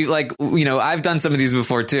 because we like, you know, I've done some of these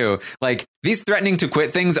before too. Like these threatening to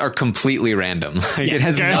quit things are completely random. Like it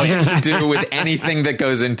has nothing to do with anything that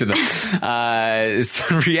goes into them.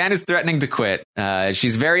 So Rianne is threatening to quit.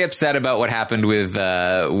 She's very upset about what happened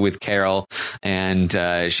with Carol, and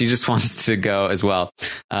she just wants to go as well.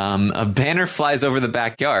 A banner flies over the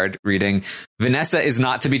backyard reading, "Vanessa is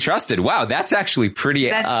not to be trusted." Wow, that's actually pretty.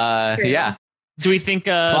 Yeah. Do we think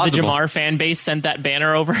the Jamar fan base sent that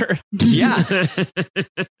banner over? Yeah.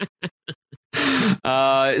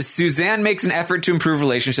 Suzanne makes an effort to improve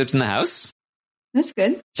relationships in the house. That's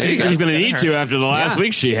good. She's going to need to after the last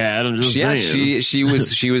week she had. I'm just saying.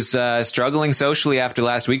 She was struggling socially after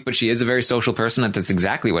last week, but she is a very social person. That's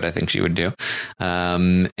exactly what I think she would do.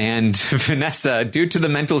 And Vanessa, due to the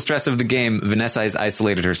mental stress of the game, Vanessa has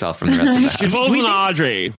isolated herself from the rest of the house. She pulls an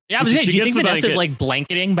Audrey. Yeah, I was saying, do you think Vanessa's like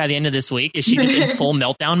blanketing by the end of this week? Is she just in full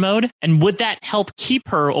meltdown mode? And would that help keep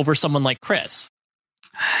her over someone like Chris?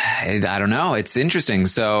 I don't know. It's interesting.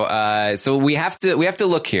 So we have to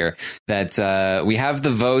look here that we have the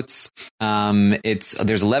votes.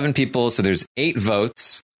 There's 11 people, so there's 8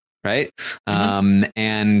 votes, right? Mm-hmm.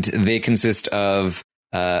 And they consist of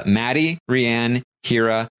Maddie, Rianne,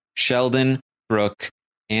 Hira, Sheldon, Brooke,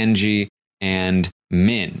 Angie, and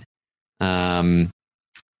Min.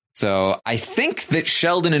 So I think that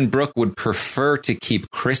Sheldon and Brooke would prefer to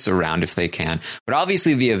keep Chris around if they can. But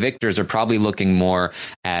obviously the evictors are probably looking more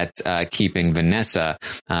at keeping Vanessa.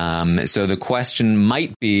 So the question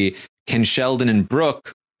might be, can Sheldon and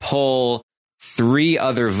Brooke pull 3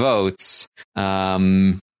 other votes? I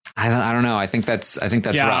don't know. I think that's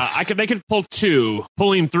rough. They could pull 2.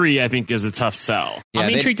 Pulling 3, I think, is a tough sell. Yeah,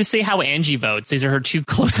 I'm intrigued to see how Angie votes. These are her 2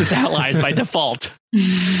 closest allies by default.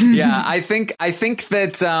 Yeah, I think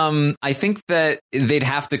that they'd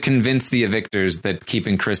have to convince the evictors that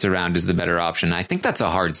keeping Chris around is the better option. I think that's a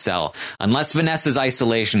hard sell, unless Vanessa's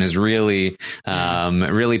isolation has really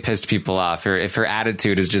pissed people off. If her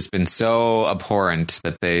attitude has just been so abhorrent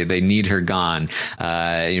that they need her gone.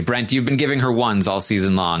 Brent, you've been giving her ones all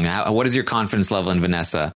season long. What is your confidence level in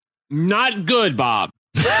Vanessa? Not good, Bob.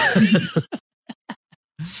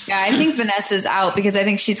 Yeah, I think Vanessa's out because I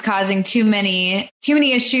think she's causing too many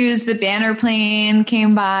issues. The banner plane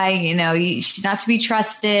came by, you know, she's not to be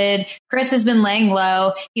trusted. Chris has been laying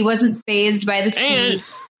low. He wasn't fazed by the And speed.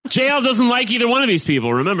 JL doesn't like either one of these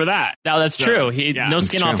people. Remember that. No, that's true. No That's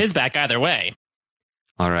skin true. off his back either way.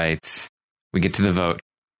 All right. We get to the vote.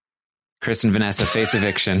 Chris and Vanessa face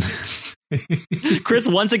eviction. Chris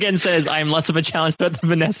once again says, "I am less of a challenge threat than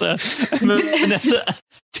Vanessa." Vanessa,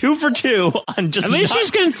 2 for 2 on just. At least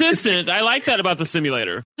she's consistent. I like that about the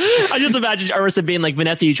simulator. I just imagine Arisa being like,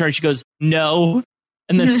 "Vanessa, you turn." She goes, "No,"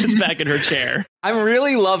 and then sits back in her chair. I'm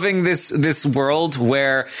really loving this world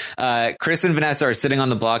where Chris and Vanessa are sitting on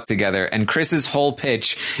the block together, and Chris's whole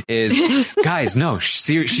pitch is, guys, no,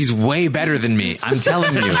 she's way better than me. I'm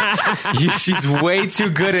telling you. She's way too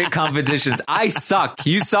good at competitions. I suck.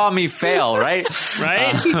 You saw me fail, right?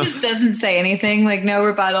 Right? She just doesn't say anything, like no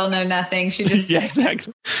rebuttal, no nothing. She just Yeah,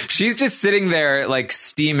 exactly. She's just sitting there like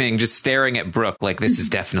steaming, just staring at Brooke like, this is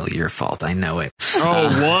definitely your fault. I know it. Oh,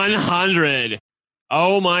 100.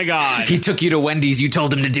 Oh my God. He took you to Wendy's. You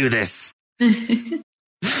told him to do this. All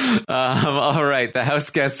right. The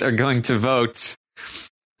house guests are going to vote.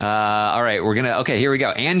 All right. Okay, here we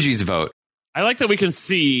go. Angie's vote. I like that we can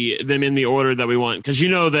see them in the order that we want, because you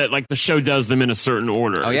know that like the show does them in a certain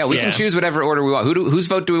order. Oh, yeah. We can choose whatever order we want. whose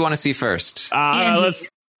vote do we want to see first?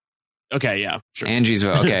 Okay, yeah, sure. Angie's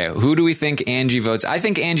vote. Okay, who do we think Angie votes? I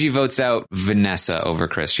think Angie votes out Vanessa over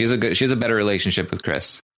Chris. She has a better relationship with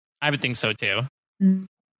Chris. I would think so too.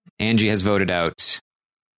 Angie has voted out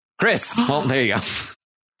Chris. Well, there you go.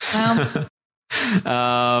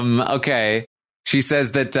 Okay. She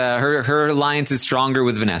says that her alliance is stronger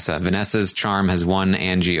with Vanessa. Vanessa's charm has won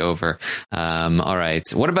Angie over. All right.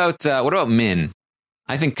 What about Min?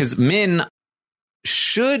 I think because Min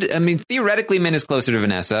theoretically Min is closer to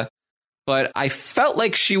Vanessa, but I felt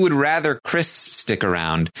like she would rather Chris stick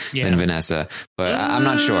around than Vanessa, but I'm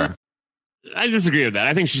not sure. I disagree with that.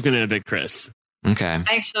 I think she's going to evict Chris. Okay.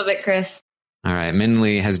 I she'll evict Chris. All right. Min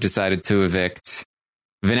Lee has decided to evict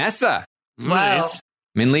Vanessa. Wow.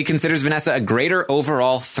 Min Lee considers Vanessa a greater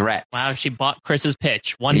overall threat. Wow, she bought Chris's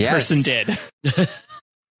pitch. One Yes. person did.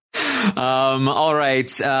 All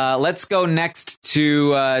right. Let's go next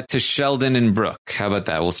to Sheldon and Brooke. How about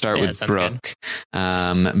that? We'll start with sounds Brooke.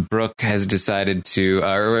 Brooke has decided to,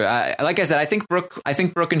 like I said, I think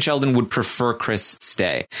Brooke and Sheldon would prefer Chris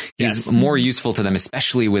stay. He's more useful to them,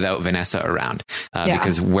 especially without Vanessa around,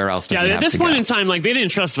 because where else does he have at this to point go? in time, like they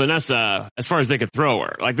didn't trust Vanessa as far as they could throw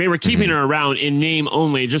her. Like they were keeping her around in name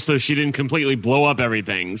only, just so she didn't completely blow up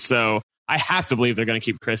everything. So I have to believe they're going to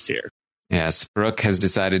keep Chris here. Yes, Brooke has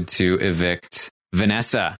decided to evict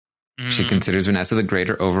Vanessa. She considers Vanessa the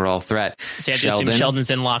greater overall threat. So I have to assume Sheldon's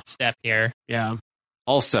in lockstep here. Yeah.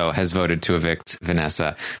 Also has voted to evict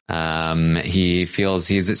Vanessa. He feels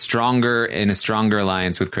he's in a stronger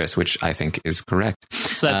alliance with Chris, which I think is correct.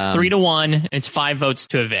 So that's 3-1. And it's 5 votes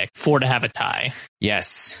to evict, 4 to have a tie.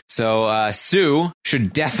 Yes. So Sue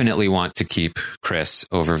should definitely want to keep Chris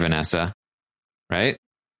over Vanessa, right?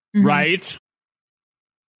 Right.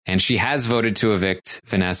 And she has voted to evict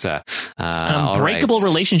Vanessa. An unbreakable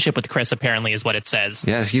relationship with Chris, apparently, is what it says.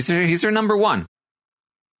 Yes, he's her number one.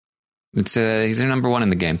 He's her number one in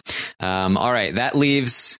the game. All right, that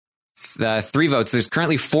leaves 3 votes. There's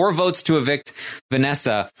currently 4 votes to evict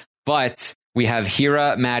Vanessa, but we have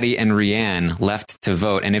Hira, Maddie, and Rianne left to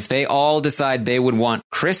vote. And if they all decide they would want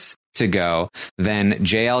Chris to go, then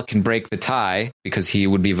JL can break the tie because he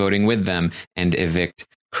would be voting with them and evict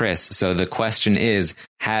Chris. So the question is,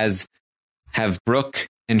 have Brooke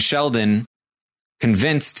and Sheldon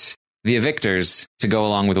convinced the evictors to go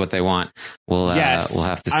along with what they want? We'll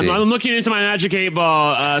have to see. I'm looking into my Magic 8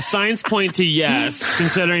 Ball. Signs point to yes,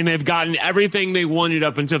 considering they've gotten everything they wanted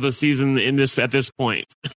up until the season at this point.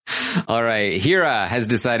 All right. Hira has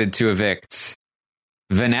decided to evict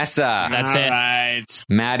Vanessa. That's it. Right.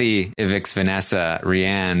 Maddie evicts Vanessa.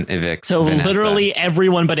 Rianne evicts So Vanessa. literally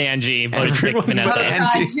everyone but Angie voted to evict Vanessa.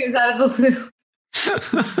 God, she was out of the loop.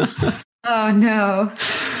 Oh, no.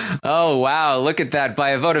 Oh, wow. Look at that. By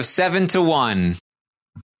a vote of 7-1.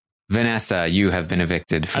 Vanessa, you have been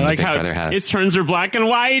evicted from I like the Big how Brother house. it turns are black and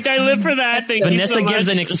white. I live for that. Thank Vanessa you so gives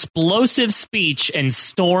much. an explosive speech and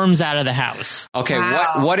storms out of the house. Okay,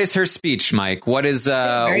 Wow. what is her speech, Mike? What is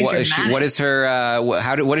very what is her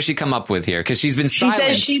what does she come up with here? Because she's been She silent.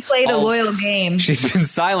 says she played a loyal game. She's been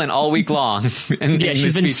silent all week long. Yeah,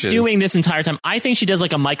 she's been stewing this entire time. I think she does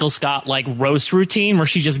like a Michael Scott like roast routine where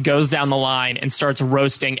she just goes down the line and starts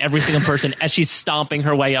roasting every single person as she's stomping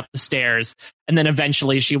her way up the stairs. And then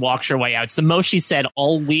eventually she walks her way out. It's the most she said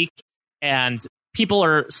all week. And people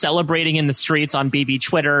are celebrating in the streets on BB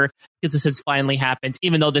Twitter because this has finally happened,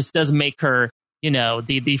 even though this does make her,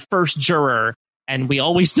 the first juror. And we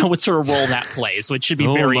always know what sort of role that plays. So it should be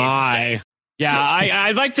very interesting. Yeah,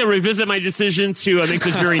 I'd like to revisit my decision to make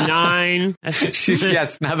the jury 9. She's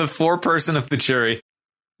now the 4-person of the jury.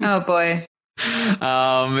 Oh, boy.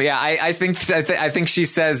 I think she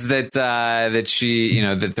says that she,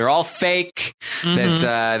 that they're all fake,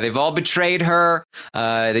 that they've all betrayed her,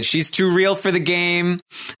 that she's too real for the game,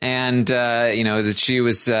 and that she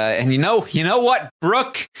was, and you know what,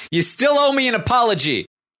 Brooke, you still owe me an apology.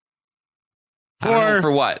 I don't know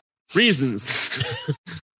for what reasons.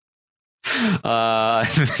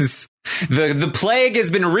 The plague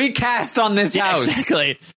has been recast on this house.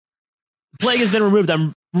 Exactly. Plague has been removed.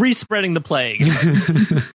 I'm respreading the plague.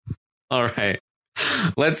 All right.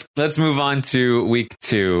 Let's move on to week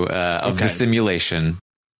 2 of the simulation.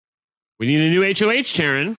 We need a new HOH,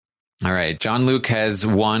 Taryn. All right. John Luke has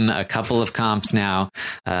won a couple of comps now.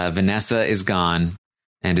 Vanessa is gone.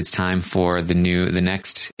 And it's time for the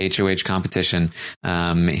next HOH competition.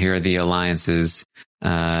 Here are the alliances.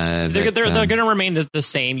 They're going to remain the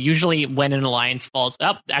same. Usually when an alliance falls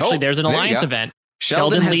up, there's an alliance event.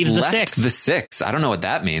 Sheldon leaves the 6. The 6. I don't know what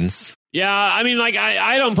that means. Yeah, I mean, like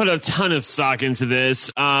I don't put a ton of stock into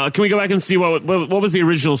this. Can we go back and see what was the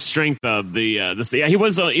original strength of the? Yeah, he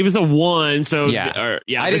was a 1. So I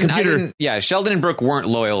didn't. Yeah, Sheldon and Brooke weren't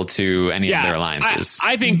loyal to any of their alliances.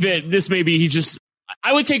 I think that this maybe he just.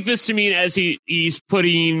 I would take this to mean as he's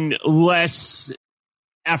putting less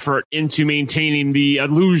effort into maintaining the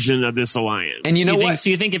illusion of this alliance. And you know what? So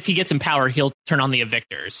you think if he gets in power, he'll turn on the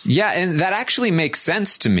evictors? Yeah, and that actually makes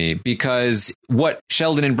sense to me because what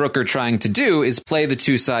Sheldon and Brooke are trying to do is play the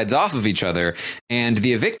two sides off of each other. And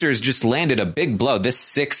the evictors just landed a big blow. This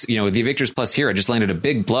 6, the evictors plus Hira just landed a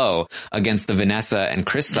big blow against the Vanessa and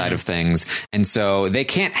Chris side of things. And so they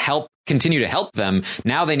can't continue to help them.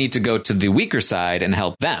 Now they need to go to the weaker side and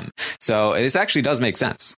help them. So this actually does make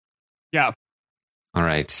sense. Yeah. All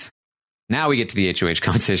right. Now we get to the HOH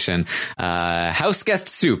competition. House guest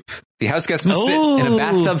soup. The house guest must sit in a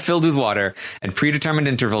bathtub filled with water at predetermined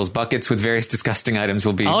intervals. Buckets with various disgusting items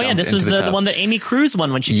will be dumped into the tub. This was the one that Amy Cruz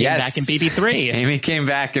won when she came back in BB3. Amy came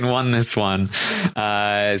back and won this one.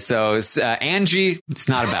 So Angie, it's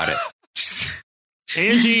not about it.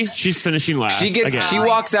 Angie, she's finishing last. She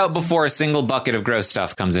walks out before a single bucket of gross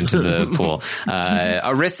stuff comes into the pool.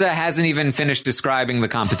 Arissa hasn't even finished describing the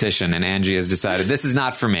competition, and Angie has decided this is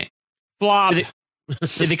not for me. Flop.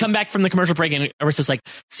 They come back from the commercial break, and Arissa's like,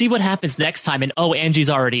 see what happens next time. And Angie's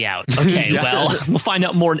already out. Okay, well, we'll find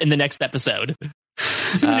out more in the next episode.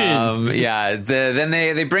 Then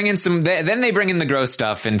they bring in they bring in the gross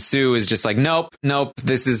stuff, and Sue is just like, nope,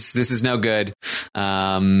 this is no good.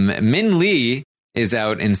 Min Lee is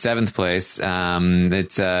out in 7th place.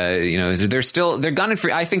 They're gunning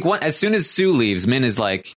for. I think as soon as Sue leaves, Min is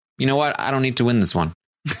like, you know what? I don't need to win this one.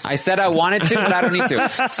 I said I wanted to, but I don't need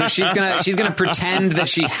to. So she's gonna pretend that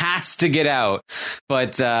she has to get out,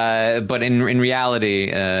 but in reality,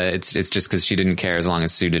 it's just because she didn't care as long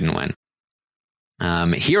as Sue didn't win.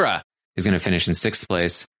 Hira is gonna finish in 6th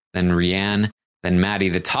place, then Rianne, then Maddie.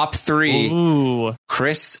 The top 3,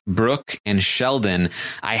 Chris, Brooke, and Sheldon.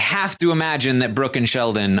 I have to imagine that Brooke and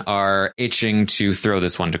Sheldon are itching to throw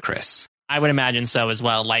this one to Chris. I would imagine so as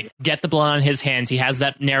well. Like, get the blood on his hands. He has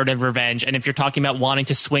that narrative revenge. And if you're talking about wanting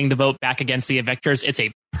to swing the vote back against the evictors, it's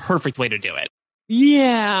a perfect way to do it.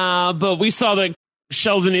 Yeah, but we saw that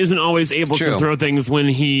Sheldon isn't always able to throw things when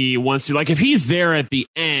he wants to. Like, if he's there at the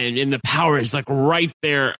end and the power is like right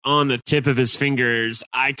there on the tip of his fingers,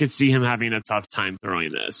 I could see him having a tough time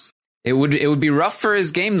throwing this. It would be rough for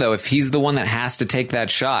his game, though, if he's the one that has to take that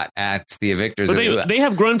shot at the evictors. But they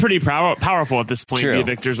have grown pretty powerful at this point, the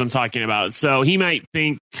evictors I'm talking about. So he might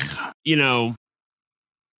think, let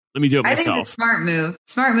me do it myself. I think the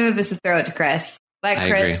smart move is to throw it to Chris. Let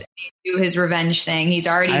Chris do his revenge thing. He's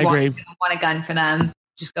already won a gun for them.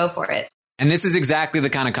 Just go for it. And this is exactly the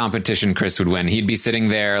kind of competition Chris would win. He'd be sitting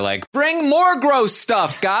there like, bring more gross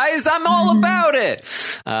stuff, guys. I'm all about it.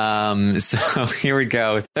 So here we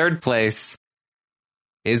go. 3rd place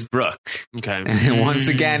is Brooke. Okay. And once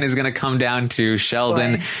again is going to come down to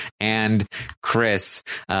Sheldon and Chris.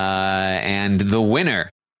 And the winner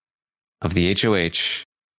of the HOH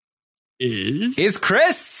is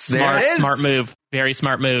Chris. Smart move. Very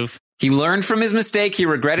smart move. He learned from his mistake. He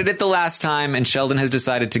regretted it the last time, and Sheldon has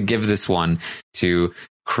decided to give this one to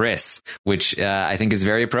Chris, which I think is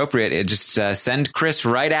very appropriate. It just send Chris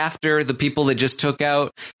right after the people that just took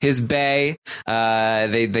out his bae.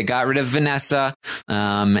 They got rid of Vanessa,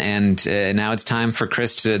 and now it's time for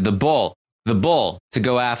Chris to the bull to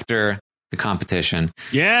go after the competition.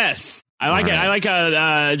 Yes. I like it. I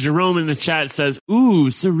like Jerome in the chat says, "Ooh,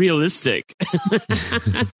 surrealistic."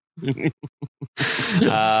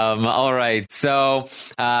 All right. So,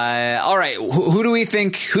 all right. Who do we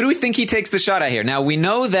think he takes the shot at here? Now, we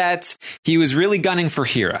know that he was really gunning for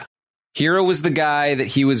Hira. Hira was the guy that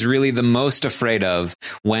he was really the most afraid of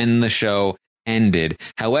when the show ended.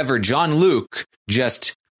 However, John Luke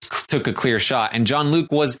just took a clear shot, and John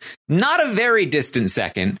Luke was not a very distant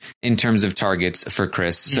second in terms of targets for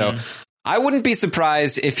Chris. So I wouldn't be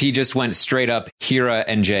surprised if he just went straight up Hira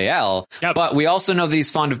and JL, but we also know that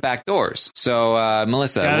he's fond of backdoors. So,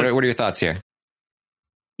 Melissa, what are your thoughts here?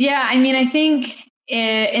 Yeah, I mean, I think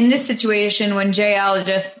in this situation, when JL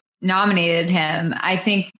just nominated him, I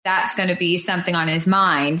think that's going to be something on his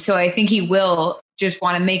mind. So I think he will just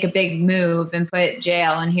want to make a big move and put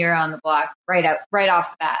JL and Hira on the block right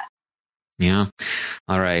off the bat. Yeah.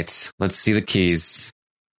 All right. Let's see the keys.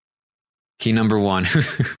 Key number 1.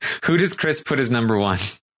 Who does Chris put as number 1?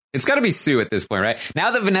 It's got to be Sue at this point, right? Now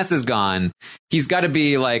that Vanessa's gone, he's got to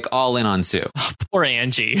be like all in on Sue. Oh, poor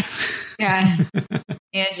Angie. Yeah.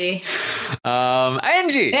 Angie.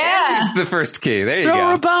 Angie. Yeah. Angie's the first key. There you go. Throw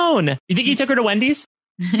her a bone. You think he took her to Wendy's?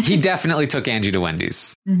 He definitely took Angie to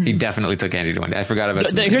Wendy's. He definitely took Angie to Wendy's. I forgot about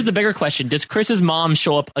that. Here's the bigger question. Does Chris's mom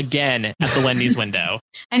show up again at the Wendy's window?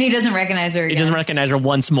 And he doesn't recognize her again. He doesn't recognize her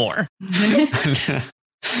once more.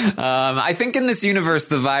 I think in this universe,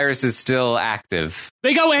 the virus is still active.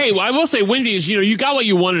 Hey, I will say, Wendy's, you got what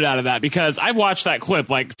you wanted out of that, because I've watched that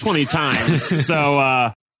clip like 20 times.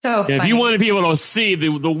 So, if you want to be able to see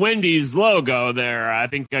the Wendy's logo there, I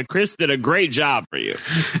think Chris did a great job for you.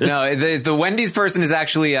 No, the Wendy's person is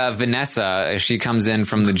actually Vanessa. She comes in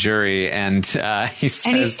from the jury, and he says,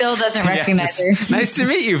 and he still doesn't recognize her. Nice to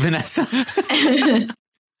meet you, Vanessa.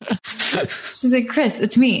 She's like, Chris,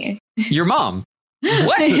 it's me. Your mom.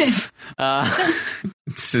 What? It's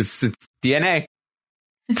DNA.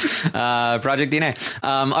 Project DNA.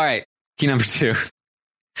 All right. Key number 2.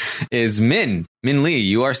 is Min Lee.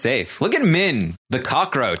 You are safe. Look at Min, the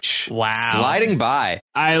cockroach. Wow. Sliding by.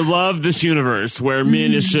 I love this universe where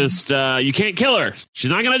Min is just, you can't kill her. She's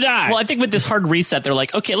not going to die. Well, I think with this hard reset, they're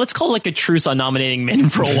like, okay, let's call like a truce on nominating Min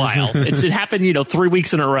for a while. It happened, 3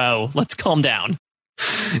 weeks in a row. Let's calm down.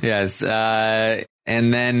 Yes.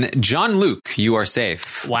 And then John Luke, you are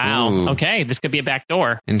safe. Wow. Ooh, Okay, this could be a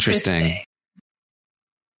backdoor. interesting.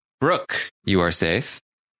 Brooke, you are safe.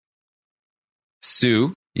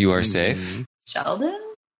 Sue, you are safe. Sheldon?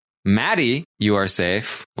 Maddie, you are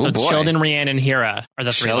safe. So Oh it's boy. Sheldon, Rhiann, and Hira are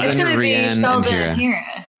the three. Sheldon, It's going to be Rhiann, and Sheldon Hira. and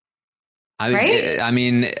Hira. I Right?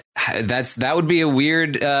 mean, that would be a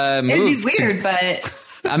weird move. It'd be weird, but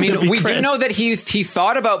I mean, It'd be we do Chris. know that he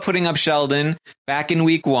thought about putting up Sheldon back in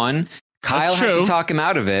week 1. Kyle That's had to true. talk him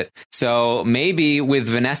out of it. So maybe with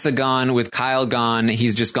Vanessa gone, with Kyle gone,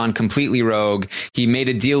 he's just gone completely rogue. He made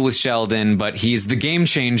a deal with Sheldon, but he's the game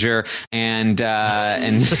changer, and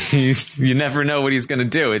you never know what he's going to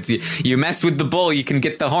do. It's you mess with the bull, you can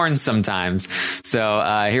get the horn sometimes.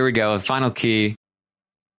 So here we go. Final key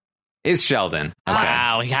is Sheldon. Okay.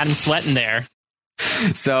 Wow, he had him sweating there.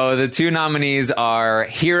 So the 2 nominees are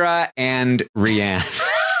Hira and Rhiann.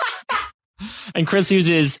 And Chris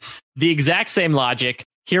uses the exact same logic.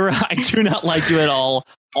 Hira, I do not like you at all.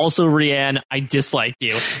 Also, Rhiann, I dislike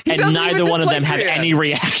you. And doesn't neither even one of them dislike had Rhiann. any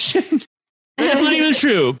reaction. That's not even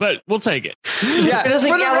true, but we'll take it. Yeah, it was for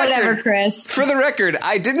like, the yeah, whatever, record- Chris. For the record,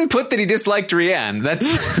 I didn't put that he disliked Rhiann. That's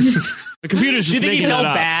The computer's Do just you think he making felt that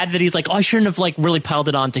up. bad that he's like, oh, I shouldn't have really piled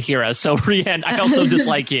it on to Hira. So Rhiann, I also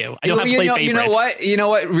dislike you. I don't have play favorites. You know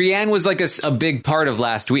what? Rhiann was like a big part of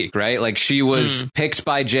last week, right? Like she was picked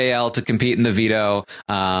by JL to compete in the veto.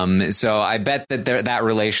 So I bet that that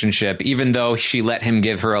relationship, even though she let him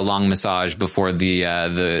give her a long massage before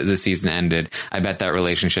the season ended, I bet that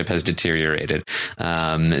relationship has deteriorated.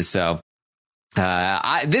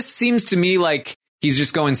 This seems to me like he's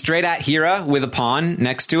just going straight at Hira with a pawn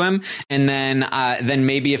next to him, and then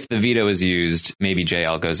maybe if the veto is used, maybe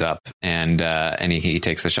JL goes up and he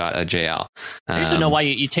takes the shot at JL. I used to know why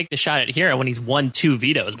you take the shot at Hira when he's won 2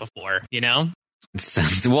 vetoes before,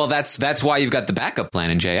 Well, that's why you've got the backup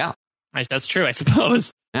plan in JL. Right, that's true, I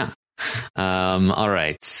suppose. Yeah. All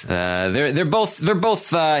right. They're both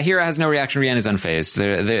Hira has no reaction. Rhiann is unfazed.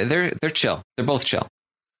 They're chill. They're both chill.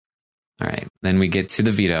 All right. Then we get to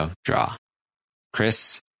the veto draw.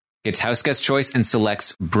 Chris gets house guest choice and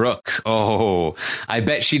selects Brooke. Oh, I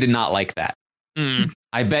bet she did not like that.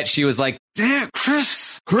 I bet she was like, damn,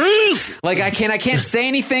 Chris. Like I can't say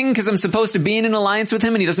anything because I'm supposed to be in an alliance with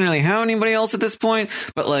him and he doesn't really have anybody else at this point.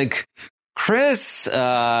 But like, Chris,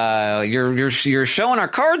 you're showing our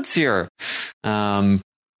cards here. All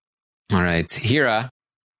right. Hira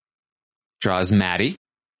draws Maddie.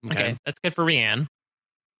 Okay, that's good for Rhiann.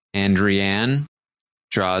 And Rhiann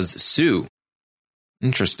draws Sue.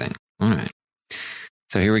 Interesting. All right.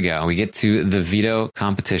 So here we go. We get to the veto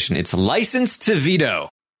competition. It's licensed to veto.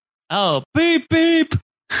 Oh, beep, beep.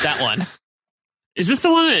 That one. Is this the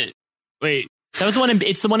one that... Wait. That was the one.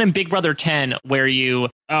 It's the one in Big Brother 10 where you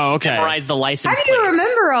memorize the license How do you plates.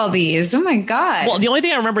 remember all these? Oh my God. Well, the only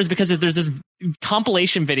thing I remember is because there's this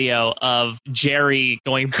compilation video of Jerry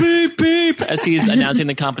going beep, beep as he's announcing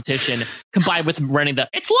the competition, combined with running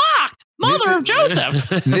it's locked! Mother of Joseph!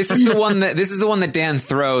 This is the one that Dan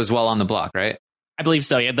throws while on the block, right? I believe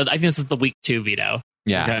so, yeah. I think this is the week 2 veto.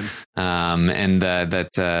 Yeah. Okay. And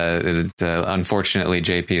unfortunately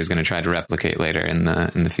JP is going to try to replicate later in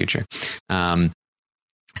the future.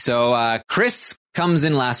 So Chris comes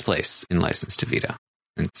in last place in license to veto.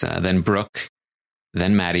 It's then Brooke,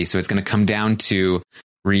 then Maddie. So it's going to come down to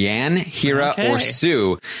Rhiann, Hira, or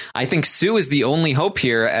Sue. I think Sue is the only hope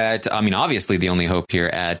here obviously the only hope here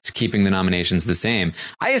at keeping the nominations the same.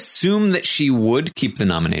 I assume that she would keep the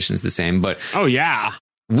nominations the same, but oh yeah.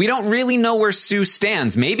 We don't really know where Sue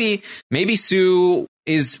stands. Maybe Sue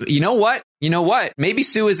is, you know what? Maybe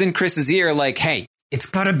Sue is in Chris's ear like, hey, it's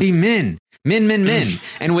gotta be Min.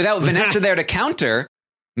 And without Vanessa there to counter,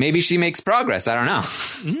 maybe she makes progress. I don't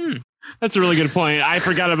know. That's a really good point. I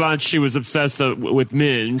forgot about she was obsessed with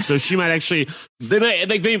Min, so she might actually they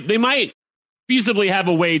might feasibly have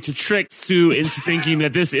a way to trick Sue into thinking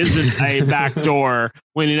that this isn't a backdoor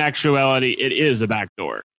when in actuality it is a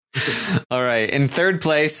backdoor. All right. In third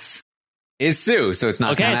place is Sue, so it's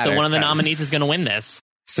not okay. gonna So matter. one of the nominees is going to win this.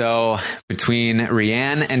 So between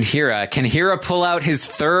Rhiann and Hira, can Hira pull out his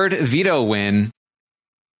 3rd veto win?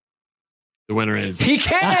 The winner is he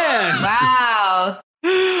can. Wow.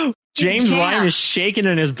 James Ryan is shaking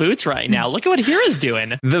in his boots right now. Look at what Hira's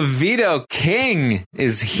doing. The veto king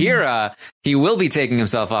is Hira. He will be taking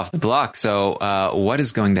himself off the block. So what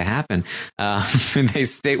is going to happen? They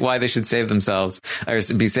state why they should save themselves or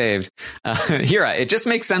be saved. Hira, it just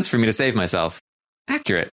makes sense for me to save myself.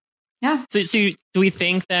 Accurate. Yeah. So do we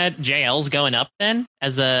think that JL's going up then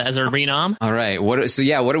as a renom? All right. What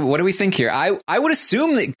do we think here? I would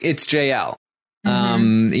assume that it's JL.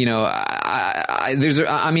 You know,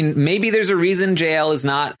 maybe there's a reason JL is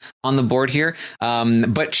not on the board here.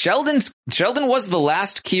 But Sheldon was the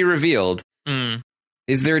last key revealed.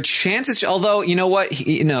 Is there a chance it's, although, you know what,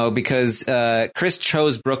 because Chris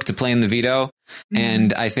chose Brooke to play in the veto,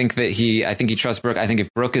 and I think he trusts Brooke. I think if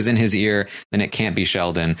Brooke is in his ear, then it can't be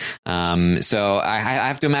Sheldon. So I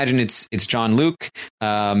have to imagine it's John Luke.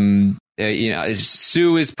 Sue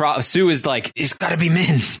is like, it's got to be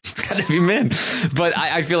Min. It's got to be Min. But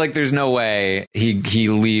I feel like there's no way he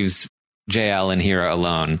leaves JL and Hira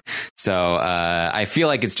alone. So I feel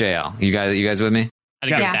like it's JL. You guys with me?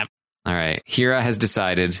 I'd agree with that. All right. Hira has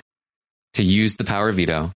decided to use the power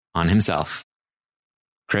veto on himself.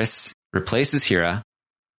 Chris replaces Hira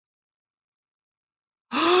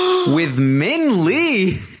with Min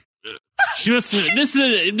Lee.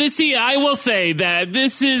 I will say that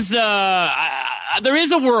this is there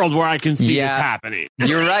is a world where I can see this happening.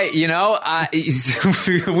 You're right. You know,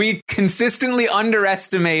 we consistently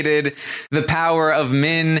underestimated the power of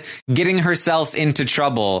Min getting herself into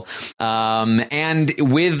trouble. And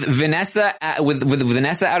with Vanessa, with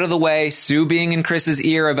Vanessa out of the way, Sue being in Chris's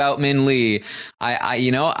ear about Min Lee,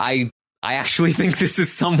 I actually think this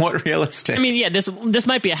is somewhat realistic. I mean, yeah, this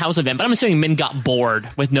might be a house event, but I'm assuming Min got bored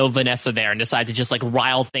with no Vanessa there and decided to just like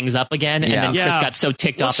rile things up again. And then Chris got so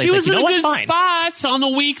ticked off. She was in a good spot on the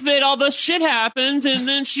week that all this shit happened, and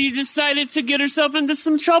then she decided to get herself into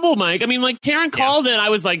some trouble, Mike. I mean, like Taryn called it. I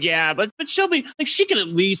was like, yeah, but she'll be like, she can at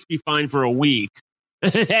least be fine for a week.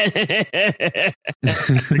 The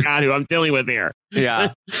God who I'm dealing with here.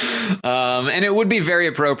 Yeah. And it would be very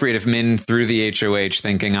appropriate if Min threw the HOH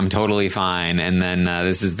thinking I'm totally fine, and then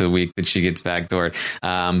this is the week that she gets backdoored.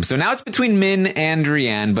 So now it's between Min and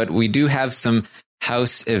Rianne, but we do have some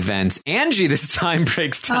house events. Angie this time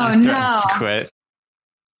breaks down and threatens to quit.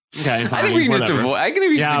 Okay, fine. I think we can just avoid. I think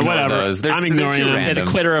we just ignore those. I'm ignoring them. The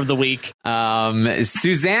quitter of the week.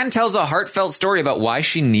 Suzanne tells a heartfelt story about why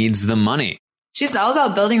she needs the money. She's all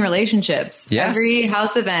about building relationships. Yes. Every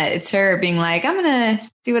house event, it's her being like, I'm going to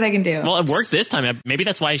see what I can do. Well, it worked this time. Maybe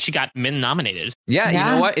that's why she got Min nominated. Yeah, you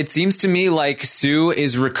know what? It seems to me like Sue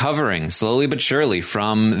is recovering slowly but surely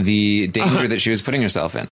from the danger that she was putting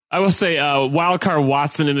herself in. I will say, Wildcard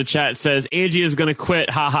Watson in the chat says Angie is going to quit,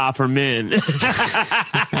 haha, for Min.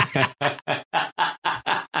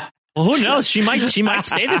 Well, who knows? She might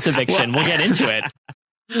stay this eviction. We'll get into it.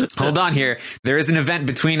 Hold on here. There is an event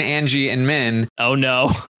between Angie and Min. Oh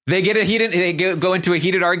no! They go into a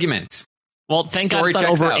heated argument. Well, thank God it's not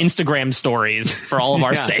over Instagram stories for all of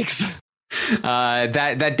our sakes.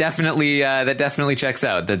 That definitely checks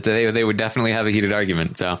out. That they would definitely have a heated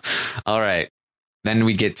argument. So, all right. Then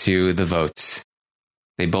we get to the votes.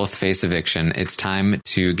 They both face eviction. It's time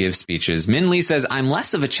to give speeches. Min Lee says, I'm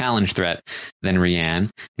less of a challenge threat than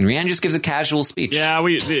Rianne. And Rianne just gives a casual speech. Yeah,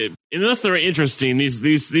 unless they're interesting,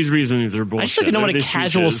 these reasonings are bullshit. I just like to know what a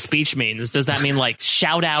casual speech means. Does that mean like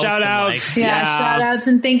shout outs? Shout outs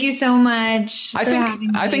and thank you so much.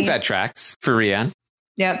 I think that tracks for Rianne.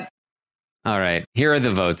 Yep. All right. Here are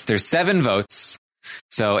the votes. There's 7 votes.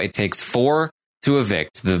 So it takes 4 to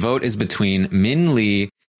evict. The vote is between Min Lee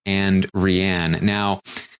and Rianne. Now,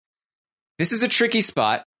 this is a tricky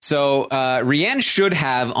spot. So Rianne should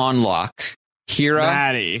have on lock Hira,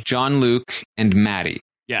 Maddie, John Luke, and Maddie.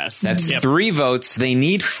 Yes. That's 3 votes. They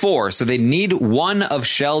need 4. So they need one of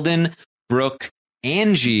Sheldon, Brooke,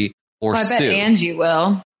 Angie, or Sue. I bet Angie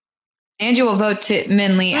will. Angie will vote to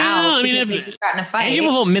Min Lee out. I mean, if they've gotten a fight. Angie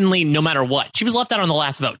will vote Min Lee no matter what. She was left out on the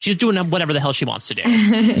last vote. She's doing whatever the hell she wants to do.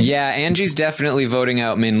 Yeah, Angie's definitely voting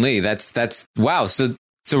out Min Lee. That's wow. So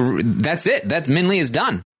that's it. That's Min Lee is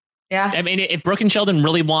done. Yeah. I mean, if Brooke and Sheldon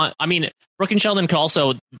really want, Brooke and Sheldon could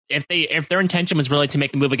also, if their intention was really to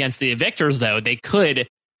make a move against the evictors, though, they could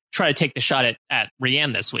try to take the shot at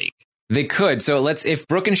Rianne this week. They could. So if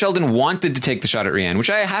Brooke and Sheldon wanted to take the shot at Rianne, which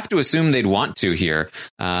I have to assume they'd want to here,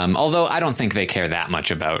 although I don't think they care that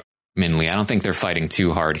much about Min Lee. I don't think they're fighting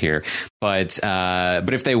too hard here. But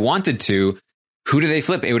if they wanted to, who do they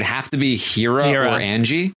flip? It would have to be Hira. Or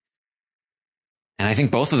Angie. And I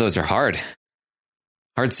think both of those are hard.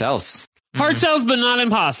 Hard sells. Hard sells, but not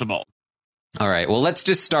impossible. All right. Well, let's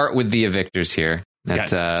just start with the evictors here.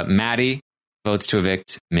 Maddie votes to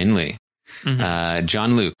evict Min Lee.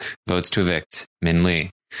 John Luke votes to evict Min Lee.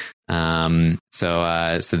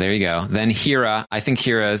 So there you go. Then Hira, I think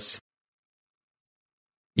Hira's,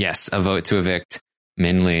 yes, a vote to evict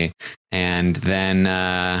Min Lee. And then,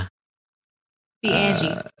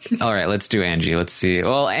 Angie. All right, let's do Angie. Let's see.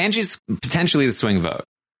 Well, Angie's potentially the swing vote.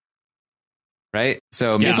 Right?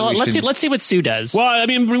 So, maybe so let's see what Sue does. Well, I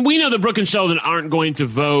mean, we know that Brooke and Sheldon aren't going to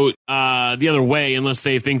vote the other way unless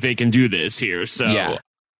they think they can do this here. So,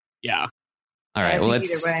 yeah. All right. Well,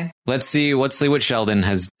 let's see what Sheldon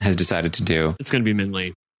has decided to do. It's going to be Min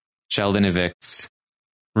Lee. Sheldon evicts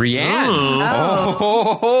Rianne.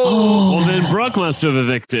 Well, then Brooke must have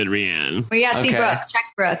evicted Rianne. Well, yeah, see Brooke. Check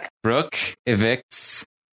Brooke. Brooke evicts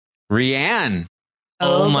Rianne.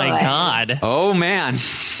 Oh my God. Oh, man.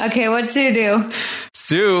 Okay, what'd Sue do?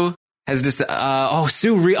 Sue has decided.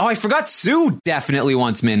 I forgot Sue definitely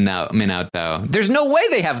wants Min out, though. There's no way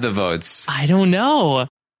they have the votes. I don't know.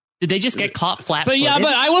 Did they just get caught flat? But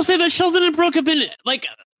I will say that Sheldon and Brooke have been,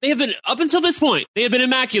 they have been, up until this point, they have been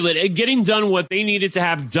immaculate at getting done what they needed to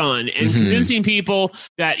have done and convincing people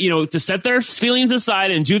that, to set their feelings aside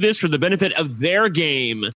and do this for the benefit of their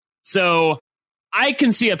game. So I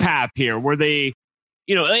can see a path here where they,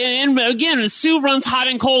 and again, Sue runs hot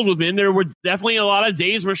and cold with Min. There were definitely a lot of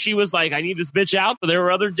days where she was like, I need this bitch out. But there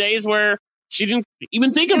were other days where she didn't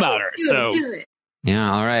even think about her. Do it.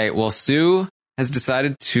 Yeah. All right. Well, Sue has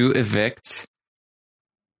decided to evict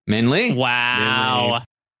Min Lee. Wow.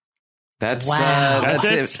 That's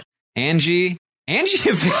it. Angie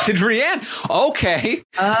evicted Rianne. Okay.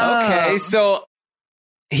 Okay. So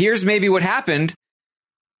here's maybe what happened.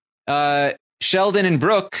 Sheldon and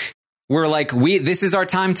Brooke were like, this is our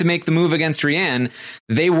time to make the move against Rianne.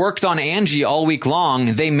 They worked on Angie all week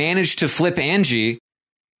long. They managed to flip Angie,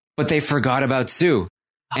 but they forgot about Sue.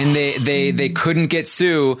 And they couldn't get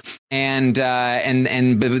Sue, and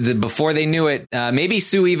before they knew it, maybe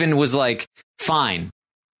Sue even was like, fine,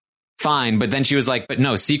 but then she was like, but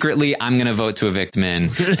no, secretly I'm gonna vote to evict Min,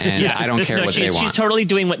 and I don't care what they want. She's totally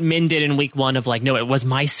doing what Min did in week 1 of like, no, it was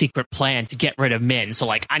my secret plan to get rid of Min, so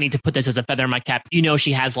like I need to put this as a feather in my cap.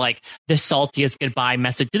 She has like the saltiest goodbye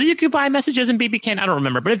message. Do they do goodbye messages in BB Can? I don't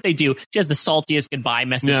remember, but if they do, she has the saltiest goodbye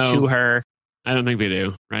message to her. I don't think they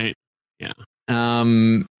do, right? Yeah.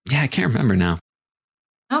 I can't remember now.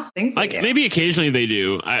 I don't think they do. Maybe occasionally they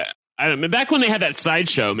do. I don't. Back when they had that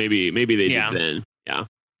sideshow, maybe they did then. Yeah.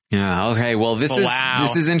 Yeah. Okay. Well, this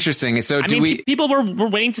is interesting. So people were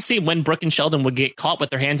waiting to see when Brooke and Sheldon would get caught with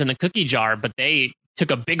their hands in the cookie jar, but they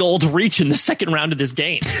took a big old reach in the second round of this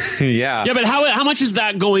game. Yeah. Yeah, but how much is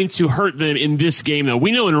that going to hurt them in this game? Though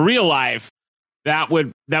we know in real life that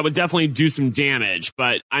would definitely do some damage,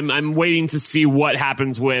 but I'm waiting to see what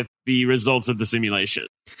happens with the results of the simulation.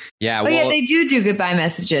 Yeah. Well, they do goodbye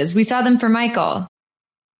messages. We saw them for Michael.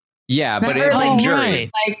 Yeah, remember, but in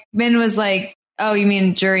jury. Like Min was like, "Oh, you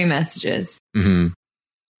mean jury messages?" Mm-hmm.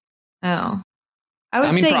 Oh,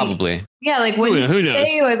 I mean, probably. Yeah, like who knows?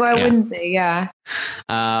 Say, like, why wouldn't they? Yeah.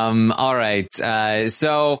 All right.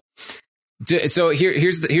 So here's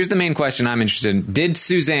the main question I'm interested in. Did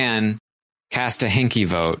Suzanne cast a hinky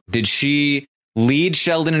vote? Did she lead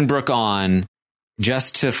Sheldon and Brooke on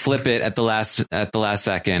just to flip it at the last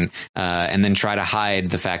second, and then try to hide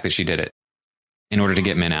the fact that she did it in order to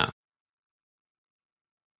get Min out?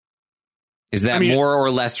 Is that more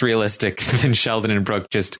or less realistic than Sheldon and Brooke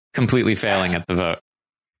just completely failing at the vote?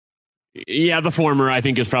 Yeah, the former I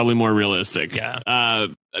think is probably more realistic. Yeah,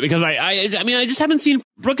 because I just haven't seen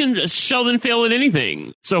Brooke and Sheldon fail at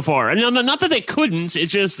anything so far. And not that they couldn't.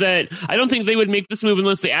 It's just that I don't think they would make this move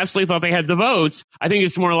unless they absolutely thought they had the votes. I think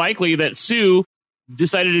it's more likely that Sue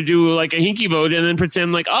decided to do like a hinky vote and then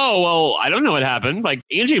pretend like, oh well, I don't know what happened. Like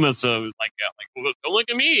Angie must have like don't look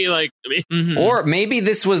at me. Like, or maybe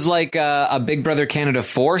this was like a Big Brother Canada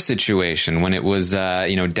 4 situation when it was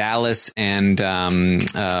Dallas and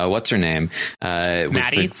what's her name was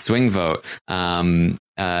Maddie? the swing vote. The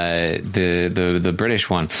British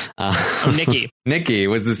one. Nikki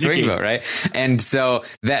was the swing vote, right? And so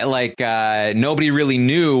that nobody really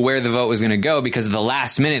knew where the vote was going to go because at the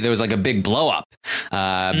last minute there was like a big blow up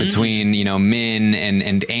between Min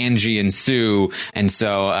and Angie and Sue, and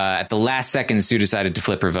so at the last second Sue decided to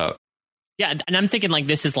flip her vote. Yeah, and I'm thinking like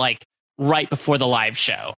this is like right before the live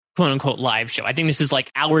show. "Quote unquote" live show. I think this is like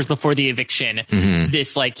hours before the eviction. Mm-hmm.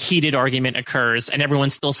 This like heated argument occurs and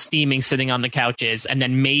everyone's still steaming, sitting on the couches. And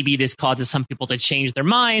then maybe this causes some people to change their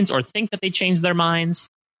minds or think that they changed their minds.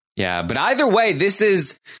 Yeah, but either way, this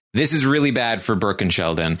is really bad for Brooke and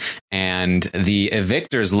Sheldon, and the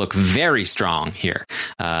evictors look very strong here.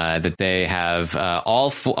 That they have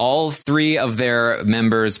all three of their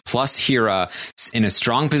members plus Hira in a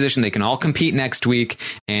strong position. They can all compete next week,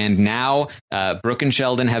 and now Brooke and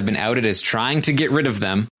Sheldon have been outed as trying to get rid of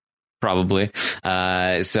them, probably.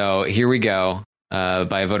 So here we go.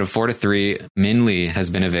 By a vote of 4-3, Min Lee has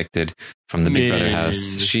been evicted from the Big Brother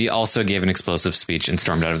house. She also gave an explosive speech and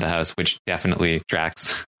stormed out of the house, which definitely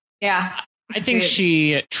tracks. Yeah. I think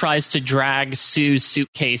she tries to drag Sue's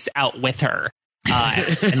suitcase out with her.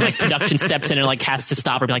 And like production steps in and like has to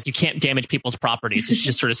stop her, be like, you can't damage people's property. So she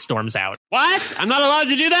just sort of storms out. What? I'm not allowed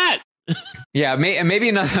to do that. Yeah, maybe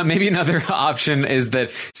another option is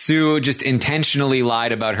that Sue just intentionally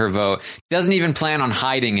lied about her vote. Doesn't even plan on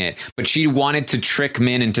hiding it, but she wanted to trick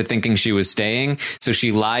Min into thinking she was staying. So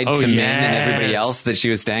she lied to Min and everybody else that she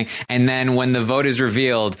was staying. And then when the vote is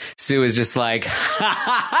revealed, Sue is just like, ha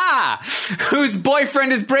ha ha! Whose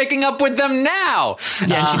boyfriend is breaking up with them now?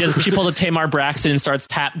 Yeah, and she pulls a Tamar Braxton and starts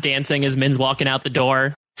tap dancing as Min's walking out the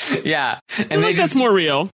door. Yeah, and that's more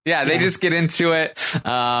real. Yeah, they just get into it,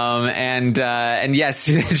 and yes,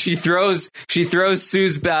 she throws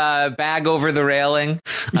Sue's bag over the railing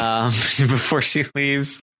before she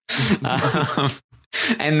leaves,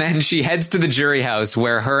 and then she heads to the jury house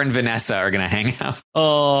where her and Vanessa are going to hang out.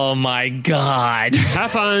 Oh my god!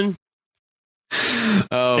 Have fun.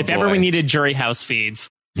 Oh, if ever we needed jury house feeds.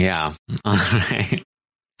 Yeah. All right.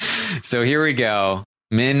 So here we go.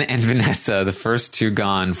 Min and Vanessa, the first two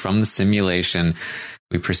gone from the simulation.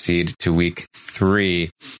 We proceed to week 3.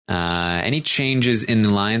 Any changes in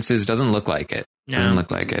alliances? Doesn't look like it. No. Doesn't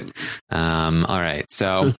look like it. All right.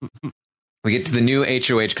 So we get to the new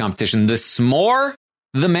HOH competition. The more,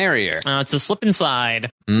 the merrier. It's a slip and slide.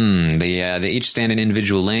 They each stand in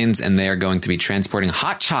individual lanes, and they are going to be transporting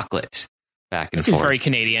hot chocolate back and forth. This is very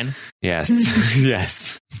Canadian. Yes.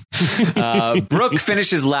 Yes. Brooke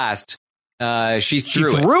finishes last. She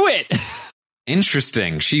threw it.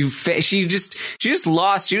 Interesting. She just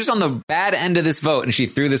lost. She was on the bad end of this vote, and she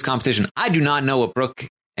threw this competition. I do not know what Brooke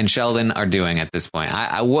and Sheldon are doing at this point.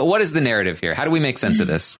 What is the narrative here? How do we make sense of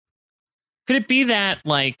this? Could it be that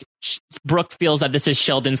like Brooke feels that this is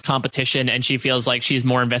Sheldon's competition, and she feels like she's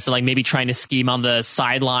more invested, like maybe trying to scheme on the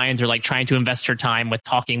sidelines, or like trying to invest her time with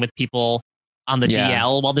talking with people on the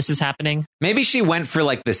DL while this is happening? Maybe she went for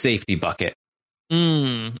like the safety bucket.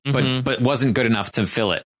 But wasn't good enough to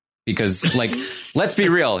fill it, because like, let's be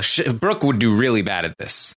real, Brooke would do really bad at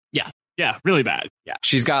this. Yeah, really bad. Yeah,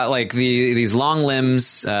 she's got like these long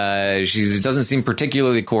limbs. She doesn't seem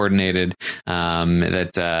particularly coordinated.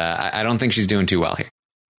 I don't think she's doing too well here.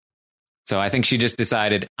 So I think she just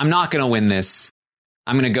decided, I'm not going to win this.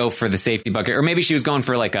 I'm going to go for the safety bucket, or maybe she was going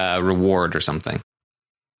for like a reward or something.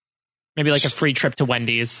 Maybe like a free trip to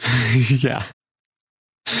Wendy's. Yeah.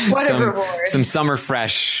 Some summer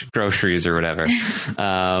fresh groceries or whatever. Get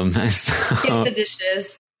the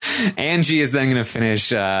dishes. Angie is then going to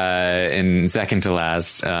finish in second to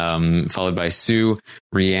last, followed by Sue,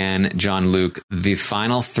 Rianne, John Luke. The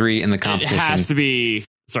final 3 in the competition. It has to be.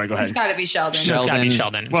 Sorry, go ahead. It's got to be Sheldon. It's got to be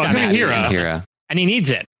Sheldon. Well, it could be Hira. And he needs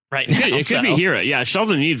it right now. It could be Hira. Yeah,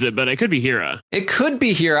 Sheldon needs it, but it could be Hira. It could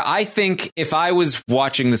be Hira. I think if I was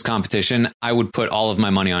watching this competition, I would put all of my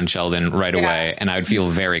money on Sheldon right away, and I would feel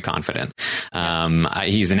very confident.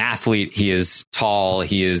 He's an athlete. He is tall.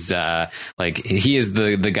 He is he is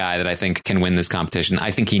the guy that I think can win this competition.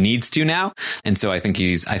 I think he needs to now, and so I think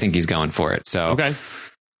he's going for it. So okay,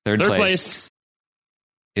 third place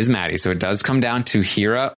is Maddie. So it does come down to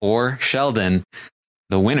Hira or Sheldon.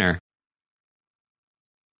 The winner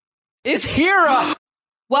is Hira.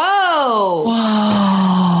 Whoa.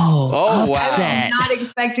 Oh, wow. I'm not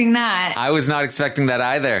expecting that. I was not expecting that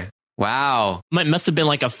either. Wow. It must have been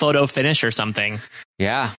like a photo finish or something.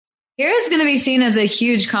 Yeah. Hira's going to be seen as a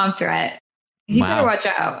huge comp threat. You better watch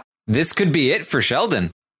out. This could be it for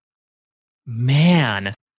Sheldon.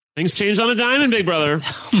 Man. Things change on a dime in Big Brother.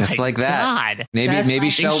 Just like that. God. Maybe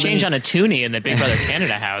Sheldon... Things change on a toonie in the Big Brother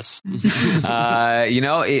Canada house.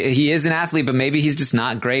 He is an athlete, but maybe he's just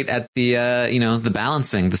not great at the, the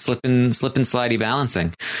balancing, the slip and slidey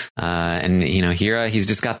balancing. Hira, he's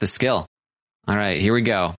just got the skill. All right, here we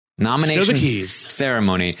go. Nomination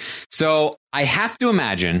ceremony. So I have to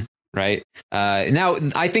imagine, right? Now,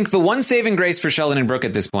 I think the one saving grace for Sheldon and Brooke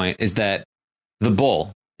at this point is that the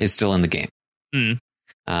bull is still in the game.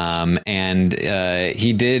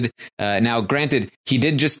 He did, now granted, he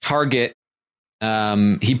did just target,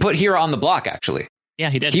 he put Hira on the block, actually.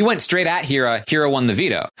 Yeah, he did. He went straight at Hira. Hira won the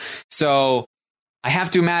veto. So I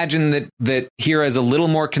have to imagine that Hira is a little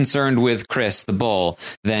more concerned with Chris, the bull,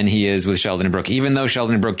 than he is with Sheldon and Brooke, even though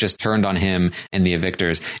Sheldon and Brooke just turned on him and the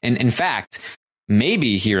Evictors. And in fact,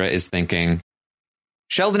 maybe Hira is thinking,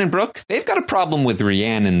 Sheldon and Brooke, they've got a problem with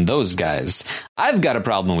Rhiannon and those guys. I've got a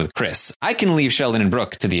problem with Chris. I can leave Sheldon and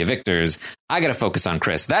Brooke to the Evictors. I got to focus on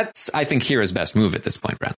Chris. That's, I think, Hira's best move at this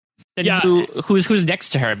point, Brent. Then who's next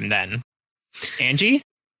to her then? Angie?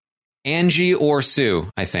 Angie or Sue,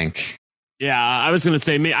 I think. Yeah, I was going to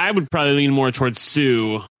say, I would probably lean more towards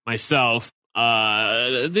Sue myself.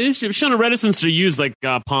 They've shown a reticence to use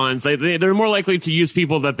pawns. They're more likely to use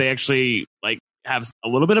people that they actually have a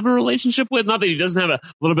little bit of a relationship with. Not that he doesn't have a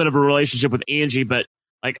little bit of a relationship with Angie, but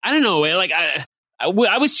I don't know.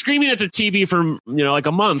 I was screaming at the TV for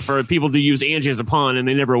a month for people to use Angie as a pawn, and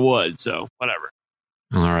they never would. So whatever.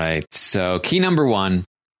 All right. So key number 1,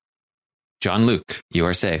 Jean-Luc, you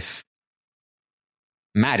are safe.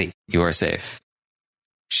 Maddie, you are safe.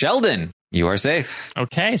 Sheldon, you are safe.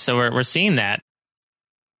 Okay, so we're seeing that.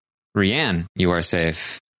 Rhiannon, you are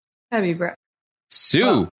safe. That'd be Brooke.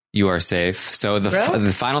 Sue, you are safe. So the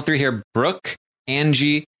final 3 here: Brooke,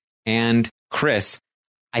 Angie, and Chris.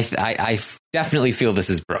 I definitely feel this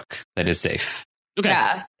is Brooke that is safe. Okay.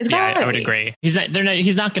 Yeah, I would agree. He's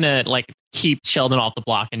not gonna keep Sheldon off the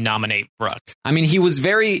block and nominate Brooke. I mean, he was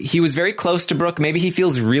very close to Brooke. Maybe he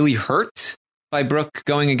feels really hurt by Brooke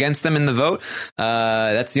going against them in the vote.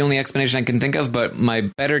 That's the only explanation I can think of, but my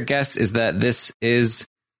better guess is that this is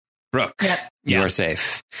Brooke. Yep. You are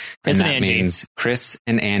safe. Chris and that and Angie. means Chris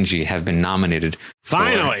and Angie have been nominated for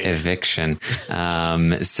eviction. So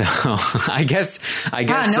I guess Wow,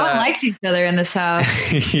 no one likes each other in this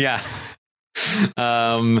house. Yeah.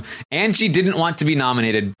 Angie didn't want to be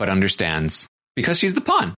nominated, but understands because she's the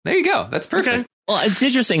pawn. There you go. That's perfect. Okay. Well, it's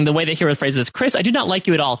interesting the way that Hira phrases this. Chris, I do not like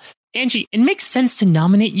you at all. Angie, it makes sense to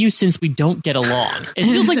nominate you since we don't get along. It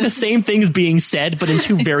feels like the same things being said, but in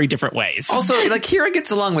 2 very different ways. Also, Hira gets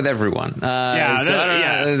along with everyone.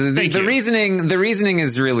 The reasoning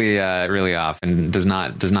is really off and does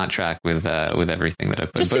not track with everything that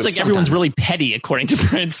I've put. Just seems like everyone's really petty, according to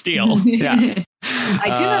Brent Steele. Yeah,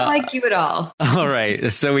 I do not like you at all. All right,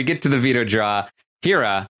 so we get to the veto draw.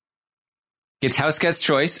 Hira gets house guest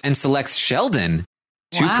choice and selects Sheldon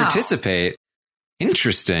to participate.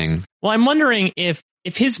 Interesting. Well, I'm wondering if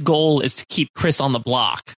his goal is to keep Chris on the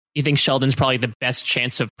block, you think Sheldon's probably the best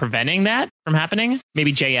chance of preventing that from happening?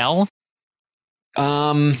 Maybe JL?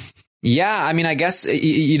 Yeah, I mean, I guess,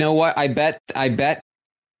 you know what? I bet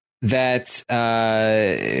that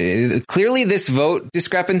clearly this vote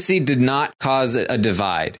discrepancy did not cause a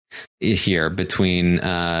divide here between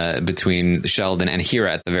Sheldon and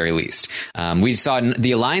Hira at the very least. We saw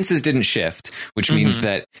the alliances didn't shift, which means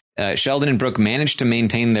that Sheldon and Brooke managed to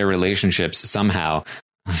maintain their relationships somehow.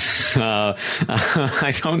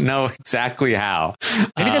 I don't know exactly how.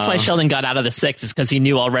 Maybe that's why Sheldon got out of the 6 is because he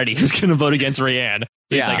knew already he was going to vote against Rhiannon.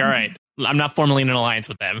 He's like, all right, I'm not formally in an alliance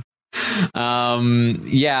with them.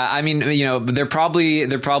 Yeah, I mean, they're probably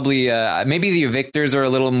maybe the Evictors are a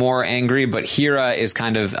little more angry, but Hira is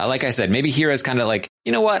kind of, like I said, maybe Hira is kind of like,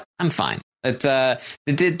 you know what, I'm fine. They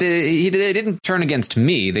didn't turn against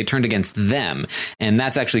me. They turned against them. And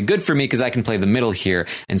that's actually good for me because I can play the middle here.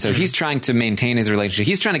 And so he's trying to maintain his relationship.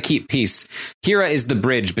 He's trying to keep peace. Hira is the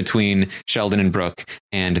bridge between Sheldon and Brooke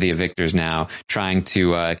and the Evictors now, trying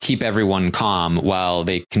to keep everyone calm while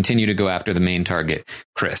they continue to go after the main target,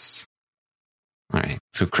 Chris. All right.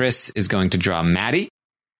 So Chris is going to draw Maddie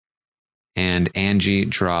and Angie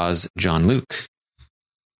draws Jean-Luc. I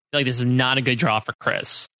feel like this is not a good draw for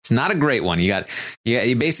Chris. It's not a great one. You have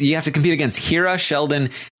to compete against Hira, Sheldon,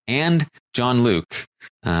 and Jean-Luc.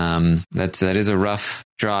 That is a rough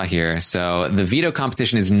draw here. So the veto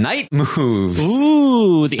competition is night moves.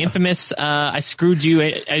 Ooh, the infamous I screwed you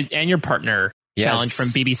and your partner challenge from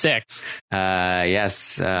BB6.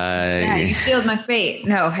 Yes. Yeah, you sealed my fate.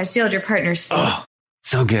 No, I sealed your partner's fate. Oh,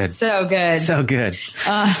 so good. So good. So good.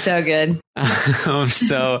 Oh, so good.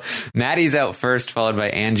 So Maddie's out first, followed by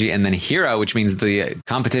Angie, and then Hira, which means the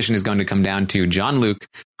competition is going to come down to Jean-Luc,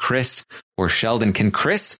 Chris, or Sheldon. Can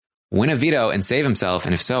Chris win a veto and save himself?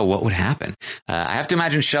 And if so, what would happen? I have to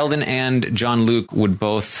imagine Sheldon and Jean-Luc would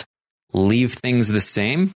both leave things the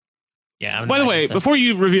same. Yeah. By the way, before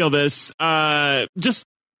you reveal this, just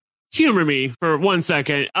humor me for 1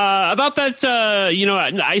 second about that.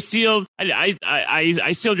 I sealed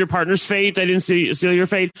your partner's fate. I didn't seal your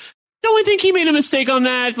fate. Don't we think he made a mistake on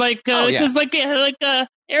that? Because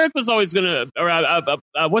Eric was always gonna,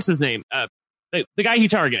 what's his name? The guy he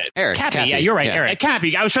targeted, Eric. Cappy. Yeah, you're right, yeah. Eric.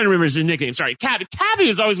 Cappy. I was trying to remember his nickname. Sorry, Cappy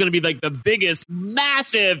was always going to be like the biggest,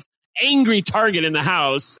 massive angry target in the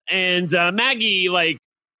house, and Maggie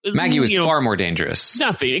Maggie was far more dangerous.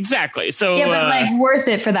 Nothing, exactly. So yeah, but like worth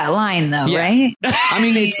it for that line, though, Yeah. right? I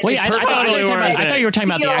mean, it's Wait, I thought you were talking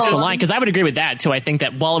about the actual Feels- line, because I would agree with that too. I think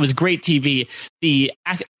that while it was great TV, the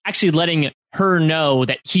actually letting her know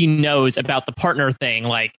that he knows about the partner thing,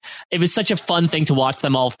 like it was such a fun thing to watch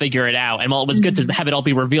them all figure it out. And while it was good to have it all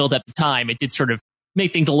be revealed at the time, it did sort of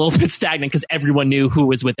make things a little bit stagnant because everyone knew who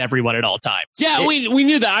was with everyone at all times. Yeah, we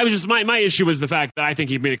knew that. I was just my issue was the fact that I think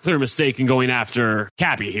he made a clear mistake in going after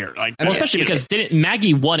Cappy here. Like, Well, especially because didn't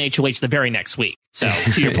Maggie won HOH the very next week? So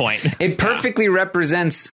to your point, It perfectly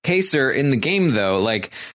represents Kaser in the game, though.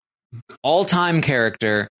 Like, all-time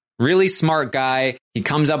character, really smart guy. He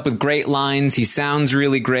comes up with great lines. He sounds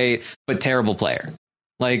really great, but terrible player.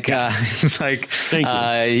 Like, it's like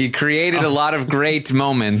he created a lot of great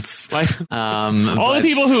moments. all the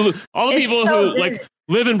people who like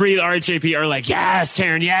live and breathe RHAP are like, yes,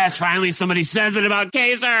 Taryn, yes, finally somebody says it about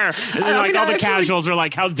Kaser. And then I mean, all the I feel casuals are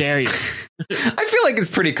like, how dare you? I feel like it's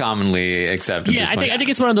pretty commonly accepted. yeah, I think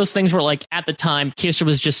it's one of those things where, like, at the time, Kaser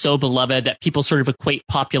was just so beloved that people sort of equate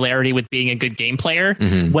popularity with being a good game player,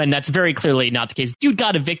 when that's very clearly not the case. Dude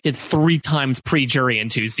got evicted 3 times pre-jury in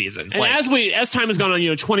 2 seasons. And as time has gone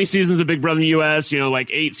on, 20 seasons of Big Brother US, like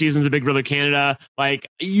 8 seasons of Big Brother Canada, like,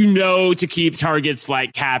 to keep targets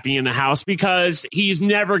like Cappy in the house because he's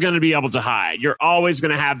never going to be able to hide. You're always going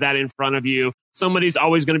to have that in front of you. Somebody's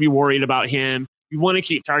always going to be worried about him. You want to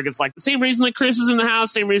keep targets like the same reason like Chris is in the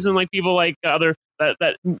house, same reason like people like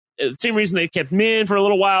same reason they kept Min for a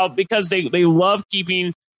little while, because they love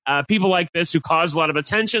keeping people like this who cause a lot of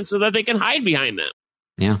attention so that they can hide behind them.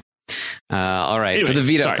 Yeah. All right. Anyway, so the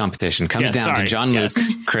veto sorry. competition comes down to sorry. John Luke,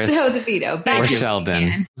 Chris, So the veto. Back or to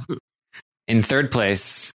Sheldon. In third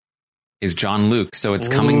place is John Luke. So it's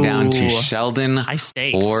coming down to Ooh. Sheldon high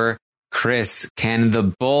stakes. or Chris. Can the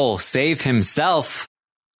bull save himself?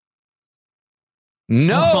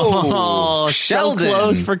 No, Oh, Sheldon. so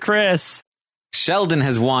close for Chris. Sheldon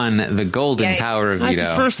has won the golden Yikes. power of That's veto.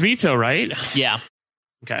 his first veto, right? Yeah.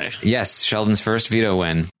 Okay. Yes, Sheldon's first veto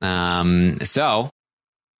win.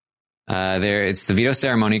 It's the veto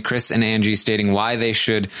ceremony. Chris and Angie stating why they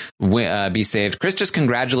should be saved. Chris just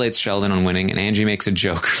congratulates Sheldon on winning, and Angie makes a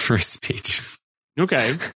joke for his speech.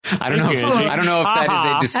 Okay. I don't know if that is a I don't know if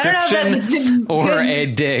that's description good. or a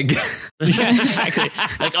dig. Yeah, exactly.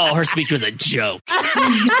 Like, oh, her speech was a joke.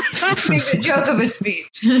 It's a joke of a speech.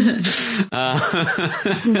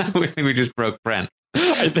 We think we just broke Brent.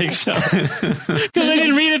 I think so. Because I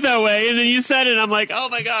didn't read it that way, and then you said it, I'm like, oh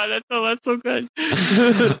my god, that's so good.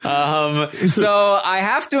 So I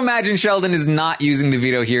have to imagine Sheldon is not using the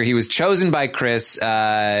veto here. He was chosen by Chris.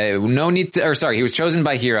 He was chosen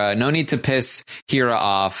by Hira. No need to piss Hira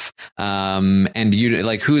off. And you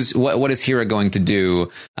like, what is Hira going to do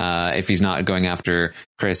if he's not going after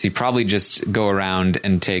Chris? He probably just go around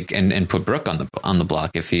and take and put Brooke on the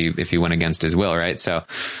block if he went against his will, right? So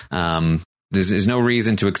there's no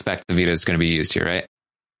reason to expect the veto is going to be used here, right?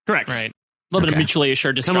 Correct. Right. A little bit of mutually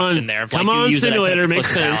assured destruction there. Come on, simulator, makes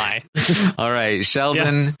sense. Ally. All right,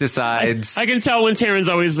 Sheldon decides. I can tell when Taryn's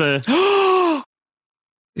always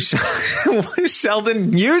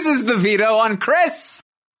Sheldon uses the veto on Chris.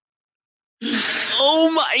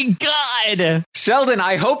 Oh my god! Sheldon,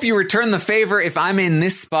 I hope you return the favor. If I'm in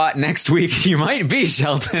this spot next week, you might be,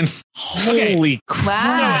 Sheldon. Holy crap!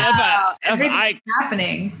 Wow. So if Everything's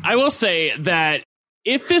happening. I will say that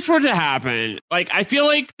if this were to happen, like, I feel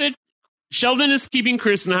like that Sheldon is keeping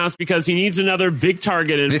Chris in the house because he needs another big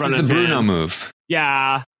target in This front is of the him. Bruno move.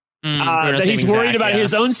 Yeah. Bruno That he's saving worried Zach, about yeah.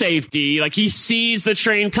 his own safety. Like, he sees the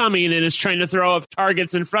train coming and is trying to throw up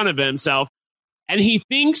targets in front of himself. And he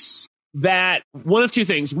thinks that one of two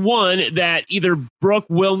things. One, that either Brooke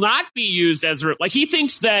will not be used as like, he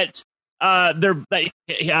thinks that who's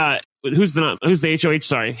the HOH?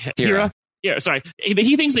 Sorry, Hira. Yeah, sorry.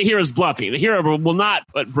 He thinks that Hira's bluffing. The Hira will not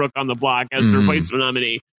put Brooke on the block as the replacement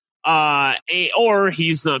nominee. Or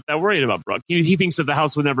he's not that worried about Brooke. He thinks that the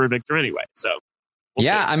house would never evict her anyway. So we'll see.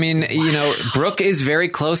 I mean, Brooke is very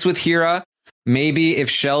close with Hira. Maybe if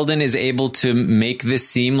Sheldon is able to make this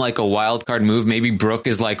seem like a wild card move, maybe Brooke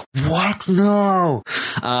is like, what? No.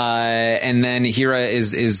 And then Hira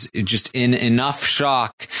is just in enough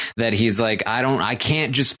shock that he's like, I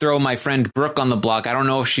can't just throw my friend Brooke on the block. I don't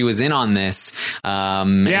know if she was in on this.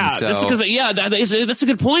 That's a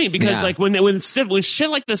good point, because like when shit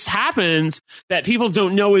like this happens that people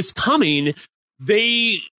don't know is coming,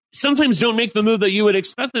 they sometimes don't make the move that you would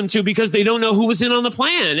expect them to because they don't know who was in on the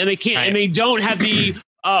plan, and they can't, and they don't have the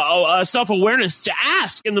self-awareness to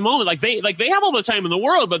ask in the moment. Like they have all the time in the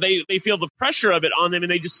world, but they feel the pressure of it on them,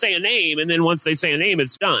 and they just say a name, and then once they say a name,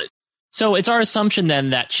 it's done. So it's our assumption then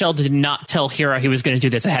that Sheldon did not tell Hira he was going to do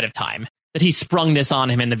this ahead of time, that he sprung this on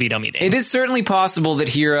him in the veto meeting. It is certainly possible that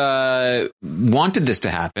Hira wanted this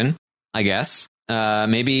to happen, I guess.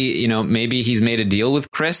 Maybe he's made a deal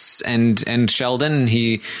with Chris and Sheldon, and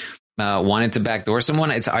he wanted to backdoor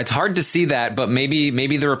someone. It's hard to see that, but maybe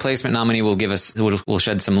the replacement nominee will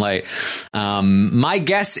shed some light. My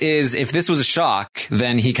guess is if this was a shock,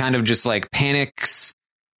 then he kind of just like panics,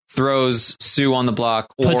 throws Sue on the block,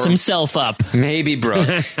 or puts himself up. Maybe Brooke.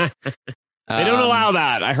 They don't allow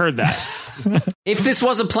that. I heard that. If this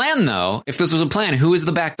was a plan, who is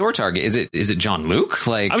the backdoor target? Is it John Luke?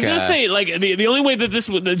 Like, I was going to say, like, the only way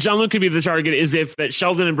that John Luke could be the target is if that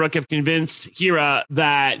Sheldon and Brooke have convinced Hira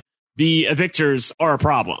that the evictors are a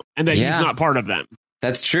problem and that he's not part of them.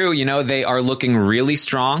 That's true. They are looking really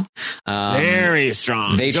strong. Very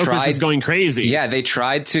strong. Joker's is going crazy. Yeah, they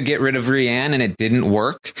tried to get rid of Rianne and it didn't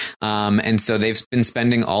work. And so they've been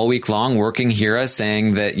spending all week long working Hira,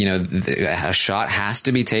 saying that, a shot has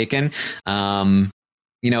to be taken.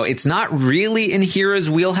 It's not really in Hira's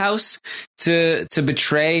wheelhouse to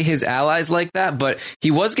betray his allies like that, but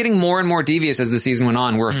he was getting more and more devious as the season went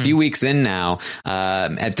on. We're a few weeks in now.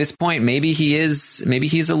 At this point, maybe he's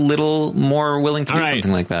a little more willing to do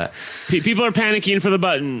something like that. People are panicking for the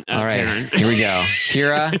button. All right, Taryn. Here we go.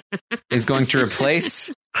 Hira is going to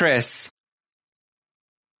replace Chris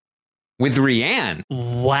with Rianne.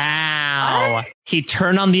 Wow. What? He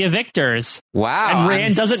turned on the evictors. Wow. And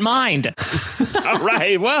Rianne doesn't mind. All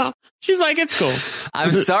right. Well, she's like, it's cool.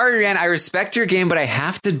 I'm sorry, Rianne. I respect your game, but I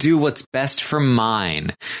have to do what's best for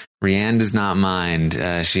mine. Rianne does not mind.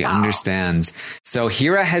 She understands. So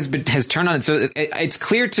Hira has turned on it. So it's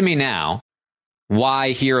clear to me now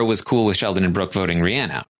why Hira was cool with Sheldon and Brooke voting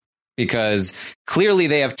Rianne out. Because clearly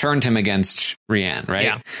they have turned him against Rianne, right?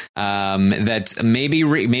 Yeah. That maybe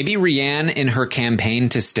Rianne in her campaign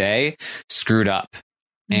to stay screwed up.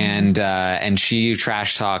 And she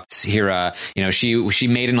trash talked Hira. She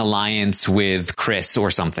made an alliance with Chris or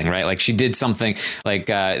something, right? Like she did something like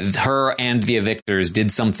her and the evictors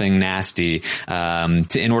did something nasty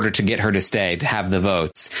in order to get her to stay, to have the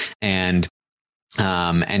votes. And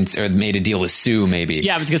made a deal with Sue, maybe.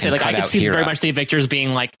 Yeah, I was gonna say, like, I could see Hira. very much the evictors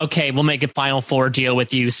being like, okay, we'll make a Final Four deal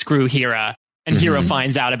with you, screw Hira. And Hira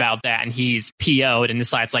finds out about that and he's PO'd and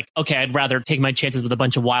decides, like, okay, I'd rather take my chances with a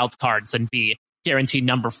bunch of wild cards than be guaranteed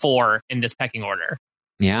number 4 in this pecking order.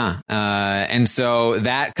 Yeah. And so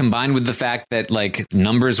that combined with the fact that, like,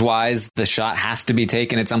 numbers wise, the shot has to be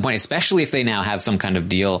taken at some point, especially if they now have some kind of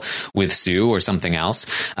deal with Sue or something else,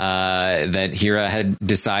 that Hira had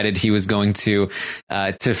decided he was going to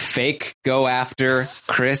fake go after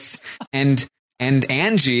Chris and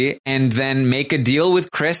Angie and then make a deal with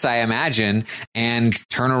Chris, I imagine, and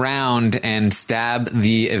turn around and stab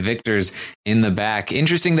the evictors in the back.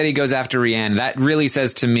 Interesting that he goes after Rianne. That really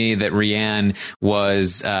says to me that Rianne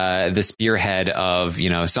was the spearhead of,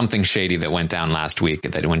 something shady that went down last week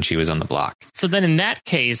that when she was on the block. So then in that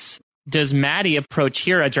case, does Maddie approach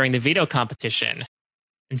Hira during the veto competition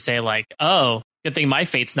and say, like, oh, good thing my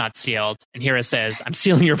fate's not sealed? And Hira says, I'm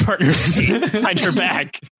sealing your partner's fate behind her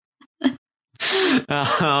back.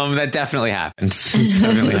 That definitely happened.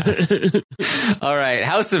 All right.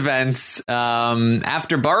 House events.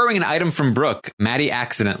 After borrowing an item from Brooke, Maddie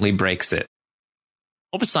accidentally breaks it.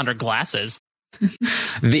 Hope it's under glasses.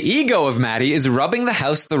 The ego of Maddie is rubbing the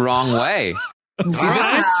house the wrong way. See,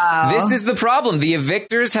 this is the problem. The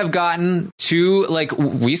evictors have gotten to, like,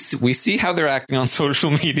 we see how they're acting on social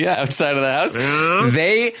media outside of the house.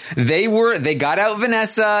 They got out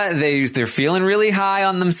Vanessa. They're feeling really high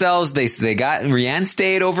on themselves. They got Rianne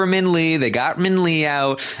stayed over Min Lee. They got Min Lee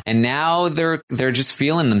out, and now they're just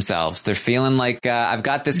feeling themselves. They're feeling like I've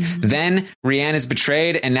got this. Then Rianne is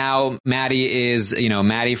betrayed, and now Maddie is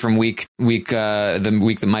Maddie from the week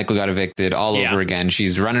that Michael got evicted all over again.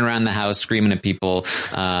 She's running around the house screaming at people.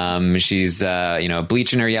 She's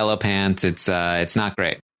bleaching her yellow pants. It's not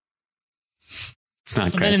great. It's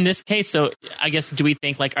not great. Then in this case, so I guess, do we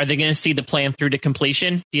think, like, are they going to see the plan through to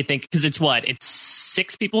completion? Do you think, because it's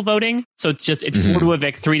 6 people voting, so it's 4 to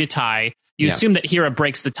evict, 3 to tie. You assume that Hira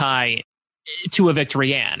breaks the tie to evict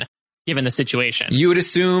Rianne, given the situation. You would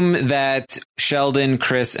assume that Sheldon,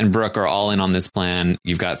 Chris, and Brooke are all in on this plan.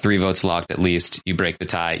 You've got 3 votes locked at least. You break the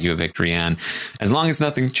tie, you evict Rianne. As long as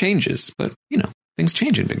nothing changes. But, things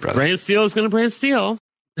change in Big Brother. Brand Steel is going to brand Steel.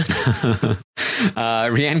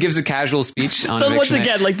 Rianne gives a casual speech on So eviction once night.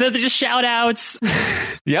 again, like they're just shout outs.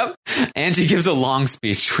 Yep. Angie gives a long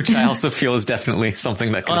speech, which I also feel is definitely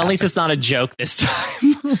something that can Well, at happen. least it's not a joke this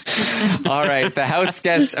time. All right, the house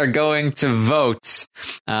guests are going to vote.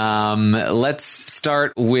 Let's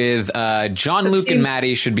start with John, Luke, and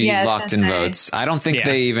Maddie should be Yes, locked in that's right. votes. I don't think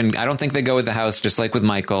they go with the house, just like with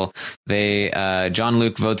Michael. John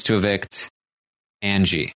Luke votes to evict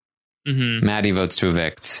Angie. Mm-hmm. Maddie votes to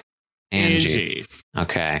evict Angie.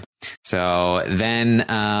 Okay. So then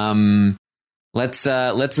let's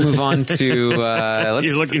move on to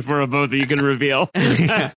You're looking for a vote that you can reveal.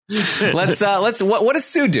 what does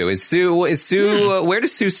Sue do? Is Sue where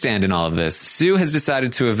does Sue stand in all of this? Sue has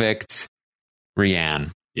decided to evict Rianne.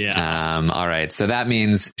 Yeah. All right. So that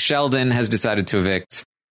means Sheldon has decided to evict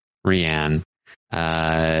Rianne.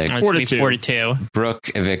 42. Brooke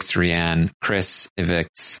evicts Rianne. Chris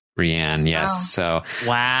evicts Rianne. Yes. So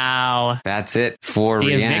Wow. that's it for The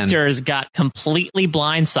Rianne. evictors got completely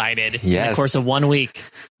blindsided in Yes. the course of 1 week.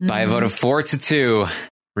 By a vote of 4-2,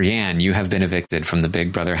 Rianne, you have been evicted from the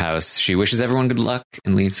Big Brother house. She wishes everyone good luck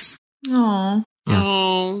and leaves. Aw.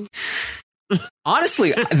 Oh.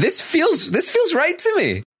 Honestly, this feels right to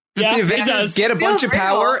me. Yeah, The it evictors does. get a bunch of Feels real.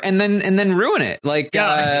 power and then ruin it. Like,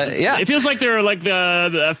 yeah. It feels like they're like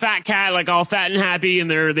the fat cat, like all fat and happy,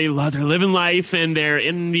 and they're living life, and they're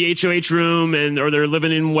in the HOH room, or they're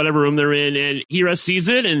living in whatever room they're in. And Hira sees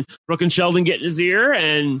it, and Brooke and Sheldon get in his ear,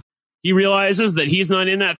 and he realizes that he's not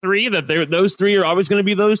in that three. That those three are always going to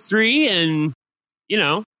be those three, and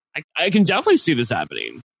I can definitely see this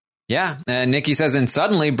happening. Yeah. Nikki says, and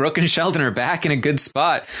suddenly Brooke and Sheldon are back in a good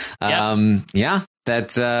spot. Yeah.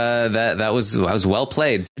 That was well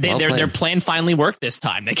played. Their plan finally worked this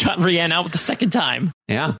time. They got Rianne out the second time.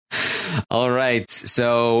 Yeah. All right.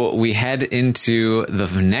 So we head into the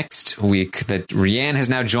next week that Rianne has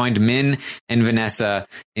now joined Min and Vanessa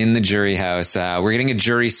in the jury house. We're getting a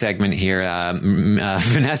jury segment here.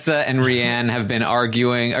 Vanessa and Rianne have been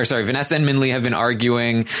arguing, Vanessa and Minley have been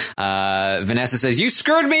arguing. Vanessa says, "You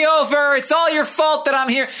screwed me over. It's all your fault that I'm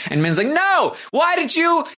here." And Min's like, "No, why did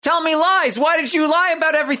you tell me lies? Why did you lie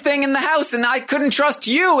about everything in the house? And I couldn't trust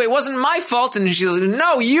you. It wasn't my fault." And she's like,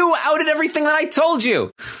 "No, you outed everything that I told you."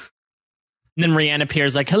 And then Rianne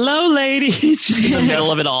appears like, "Hello, ladies." She's in the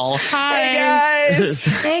middle of it all. Hi. Hey guys.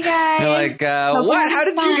 Hey guys. They're like, what?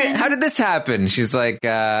 How did this happen? She's like,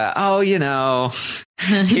 Hira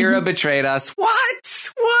betrayed us.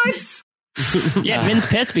 What? Yeah, Min's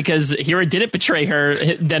pissed because Hira didn't betray her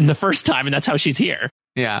then the first time, and that's how she's here.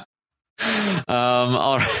 Yeah.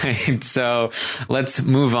 All right. So let's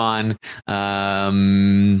move on.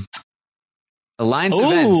 Alliance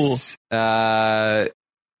events.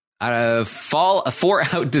 4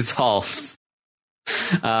 out dissolves.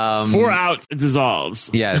 4 out dissolves.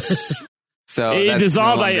 Yes. So It that's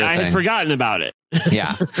dissolved. no longer a I had thing. forgotten about it.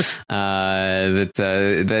 Yeah. I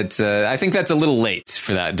think that's a little late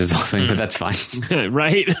for that dissolving, but that's fine.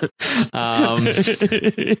 Right?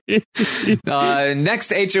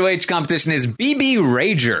 Next HOH competition is BB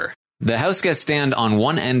Rager. The house guests stand on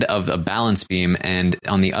one end of a balance beam, and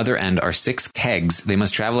on the other end are 6 kegs. They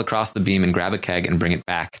must travel across the beam and grab a keg and bring it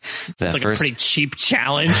back. The Like first a pretty cheap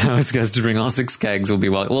challenge. house guest to bring all 6 kegs will be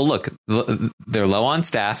well. Look, they're low on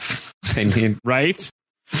staff. They need Right?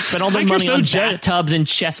 Spend all their Mike, you're money so on ju- bathtubs and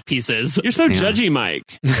chess pieces. You're so Yeah. judgy, Mike.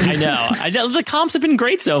 I know. The comps have been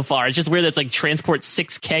great so far. It's just weird that it's like transport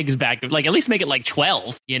 6 kegs back. Like at least make it like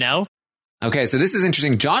 12, you know? Okay, so this is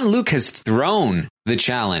interesting. John Luke has thrown the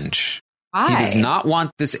challenge. Why? He does not want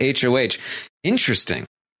this HOH. Interesting.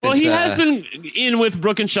 Well, It's, he has been in with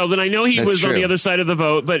Brooke and Sheldon. I know he That's was on true. the other side of the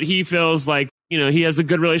vote, but he feels like, he has a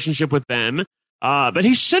good relationship with them. But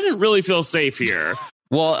he shouldn't really feel safe here.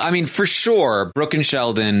 Well, I mean, for sure, Brooke and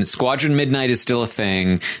Sheldon, Squadron Midnight is still a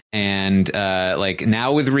thing. And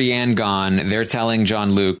now with Rianne gone, they're telling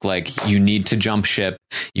John Luke, you need to jump ship.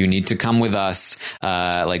 You need to come with us.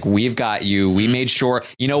 We've got you. We made sure.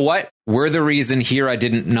 You know what? We're the reason Hira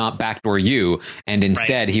didn't not backdoor you. And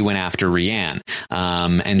instead, he went after Rianne.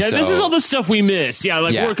 This is all the stuff we miss. Yeah,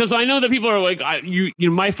 Yeah. because I know that people are like,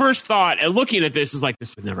 my first thought at looking at this is like,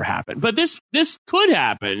 this would never happen. But this could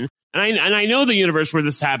happen. And I know the universe where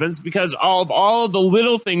this happens because all the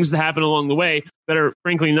little things that happen along the way that are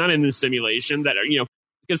frankly not in this simulation that are,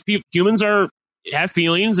 because humans have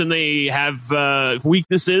feelings and they have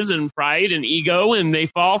weaknesses and pride and ego, and they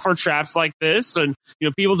fall for traps like this. And,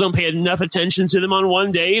 people don't pay enough attention to them on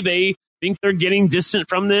one day. They think they're getting distant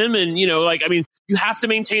from them. And, you have to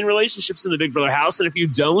maintain relationships in the Big Brother house. And if you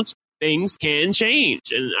don't, things can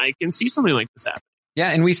change. And I can see something like this happen.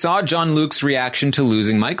 Yeah, and we saw John Luke's reaction to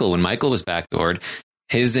losing Michael when Michael was backdoored.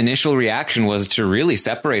 his initial reaction was to really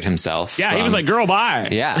separate himself. Yeah, he was like, girl, bye.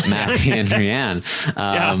 Yeah, Maddie and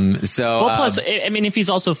Rianne. So, well, plus, I mean, if he's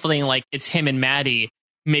also feeling like it's him and Maddie,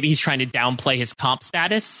 maybe he's trying to downplay his comp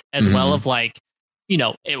status as well of like, you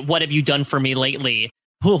know, what have you done for me lately?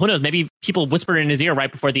 Who knows? Maybe people whispered in his ear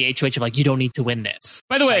right before the HOH of like, you don't need to win this.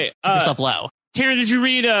 By the way, keep yourself low. Taryn, did you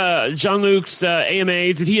read Jean-Luc's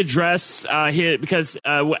AMA? Did he address because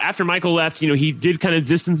after Michael left, you know, he did kind of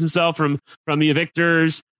distance himself from the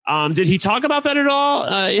evictors. Did he talk about that at all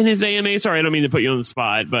in his AMA? Sorry, I don't mean to put you on the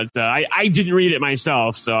spot, but I didn't read it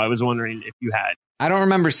myself, so I was wondering if you had. I don't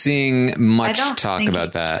remember seeing much talk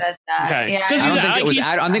about that. Okay. Yeah.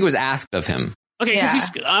 I don't think it was asked of him. Okay,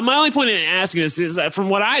 because my only point in asking this is that from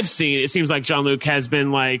what I've seen, it seems like Jean-Luc has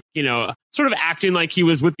been like, you know, sort of acting like he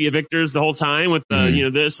was with the evictors the whole time with the, you know,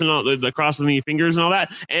 this and all the crossing the fingers and all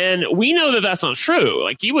that. And we know that that's not true.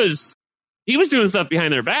 Like he was doing stuff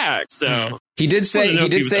behind their back. So he did say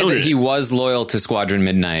that he was loyal to Squadron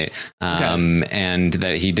Midnight, and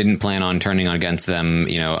that he didn't plan on turning against them,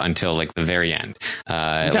 you know, until like the very end.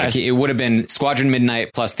 Like it would have been Squadron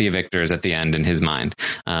Midnight plus the evictors at the end in his mind.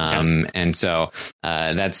 And so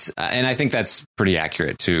that's and I think that's pretty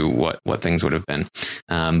accurate to what things would have been.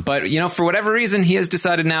 But you know, for whatever reason, he has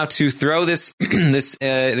decided now to throw this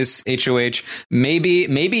this HOH.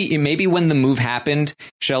 Maybe when the move happened,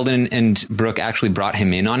 Sheldon and Brooke actually brought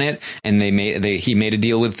him in on it, and he made a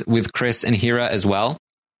deal with Chris and Hira as well.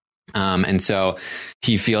 And so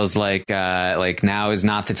he feels like now is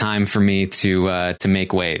not the time for me to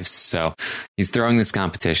make waves. So he's throwing this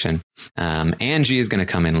competition. Angie is going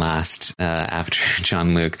to come in last after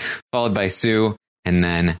Jean-Luc, followed by Sue, and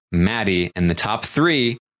then Maddie, and the top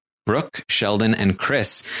three. Brooke, Sheldon, and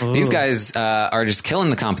Chris. Ooh. These guys are just killing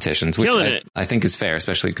the competitions, which I think is fair,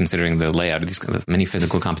 especially considering the layout of these many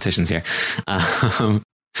physical competitions here. Come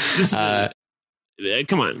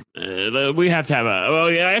on, we have to have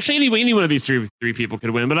actually any one of these three people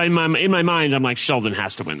could win, but in my mind I'm like, Sheldon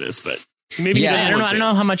has to win this, but maybe I don't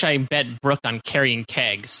know how much I bet Brooke on carrying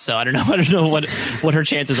kegs, so I don't know what her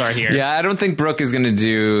chances are here. Yeah, I don't think Brooke is going to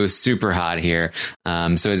do super hot here,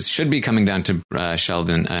 so it should be coming down to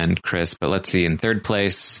Sheldon and Chris, but let's see, in third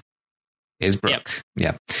place is Brooke.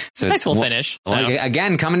 Yep. So it's full finish. So.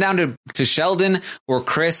 Again, coming down to Sheldon or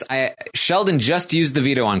Chris. Sheldon just used the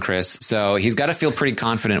veto on Chris, so he's got to feel pretty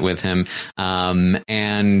confident with him.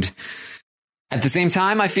 And at the same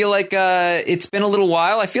time, I feel like it's been a little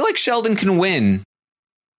while. I feel like Sheldon can win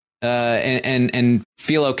and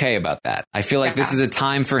feel okay about that. I feel like this is a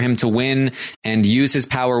time for him to win and use his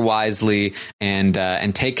power wisely and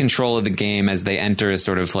take control of the game as they enter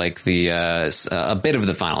sort of like a bit of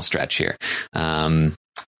the final stretch here.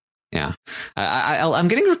 Yeah. I'm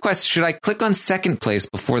getting requests. Should I click on second place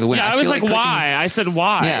before the winner? Yeah, I was like, why? I said,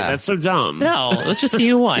 why? Yeah. That's so dumb. No, let's just see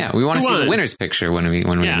who won. Yeah, we want to see the winner's picture when we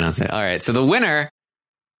announce it. All right. So the winner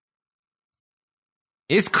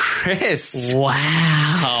is Chris.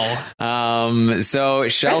 Wow. So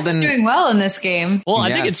Sheldon Chris is doing well in this game. Well,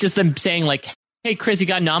 I think it's just them saying like, hey, Chris, you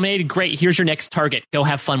got nominated. Great. Here's your next target. Go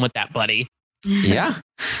have fun with that, buddy. Yeah.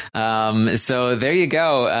 So there you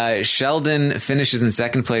go. Sheldon finishes in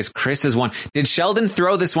second place. Chris has won. Did Sheldon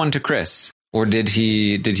throw this one to Chris, or did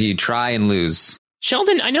he try and lose?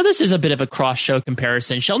 Sheldon, I know this is a bit of a cross-show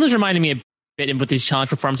comparison. Sheldon's reminding me a bit with these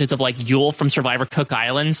challenge performances of like Yul from Survivor Cook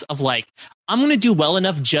Islands of like, I'm going to do well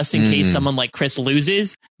enough just in case someone like Chris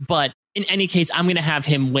loses, but in any case, I'm going to have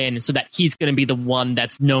him win so that he's going to be the one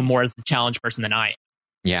that's known more as the challenge person than I am.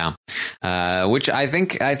 Yeah. Which I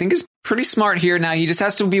think is pretty smart here. Now he just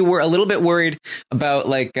has to be a little bit worried about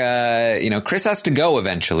like, Chris has to go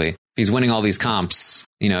eventually. If he's winning all these comps,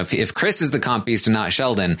 if Chris is the comp beast and not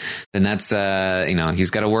Sheldon, then that's,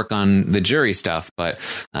 he's got to work on the jury stuff. But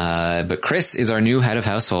Chris is our new head of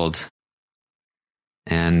household.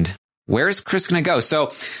 And where is Chris going to go?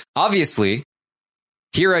 So obviously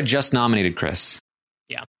Hira just nominated Chris.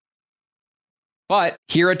 Yeah. But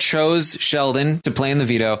Hira chose Sheldon to play in the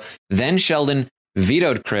veto. Then Sheldon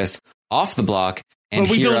vetoed Chris off the block, and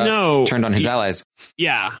Hira turned on his allies.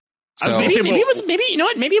 Yeah. So maybe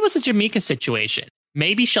it was a Jamaica situation.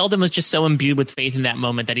 Maybe Sheldon was just so imbued with faith in that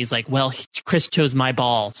moment that he's like, well, Chris chose my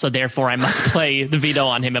ball, so therefore I must play the veto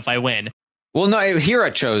on him if I win. Well, no,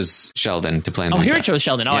 Hira chose Sheldon to play in the veto. Hira chose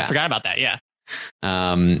Sheldon. Oh, yeah. I forgot about that. Yeah.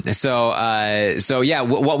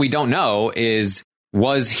 What we don't know is,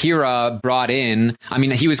 was Hira brought in? I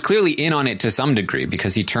mean, he was clearly in on it to some degree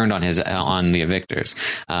because he turned on the evictors.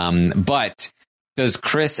 But does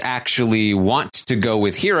Chris actually want to go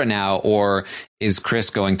with Hira now, or is Chris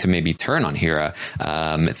going to maybe turn on Hira,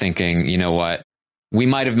 thinking, you know what? we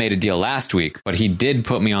might have made a deal last week, but he did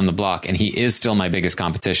put me on the block, and he is still my biggest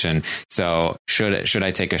competition. So should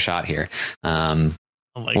I take a shot here? What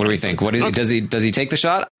do we think? Does he take the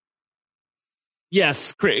shot?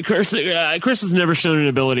 Yes, Chris has never shown an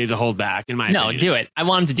ability to hold back. In my opinion. Do it. I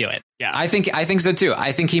want him to do it. Yeah, I think so too.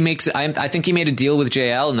 I think he made a deal with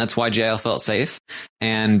JL, and that's why JL felt safe.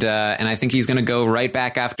 And I think he's going to go right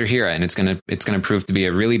back after Hira, and it's going to prove to be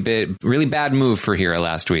a really bad move for Hira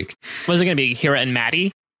last week. Was it going to be Hira and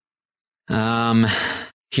Maddie?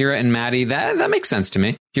 Hira and Maddie, that makes sense to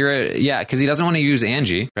me. Hira, yeah, because he doesn't want to use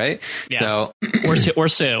Angie, right? Yeah. So or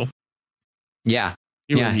Sue. Yeah.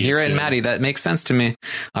 Yeah, Hira and Maddie, that makes sense to me.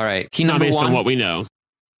 All right, key number based 1. on what we know.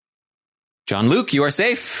 Jean-Luc, you are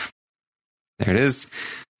safe. There it is.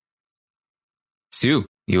 Sue,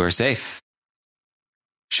 you are safe.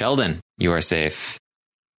 Sheldon, you are safe.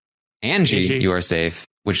 Angie, you are safe.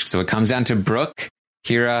 So it comes down to Brooke,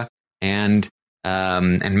 Hira, and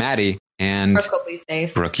Maddie. And Brooke will be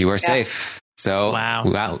safe. Brooke, you are safe. So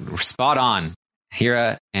wow, spot on.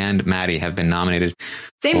 Hira and Maddie have been nominated.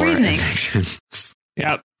 Same reasoning.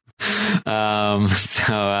 Yep.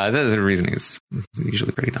 The reasoning is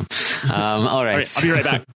usually pretty dumb. All right. I'll be right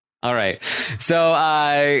back. All right.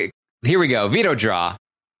 So here we go. Veto draw.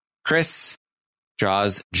 Chris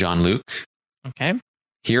draws Jean-Luc. Okay.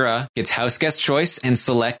 Hira gets house guest choice and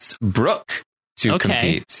selects Brooke to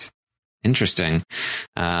compete. Interesting.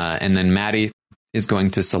 And then Maddie is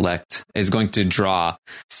going to draw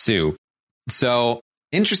Sue. So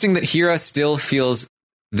interesting that Hira still feels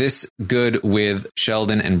this good with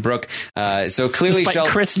Sheldon and Brooke. So clearly,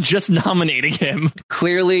 Chris just nominating him.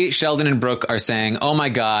 Clearly, Sheldon and Brooke are saying, "Oh my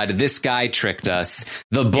God, this guy tricked us.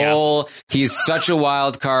 The bull. He's such a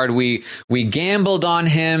wild card. We gambled on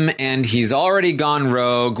him, and he's already gone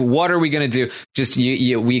rogue. What are we gonna do? Just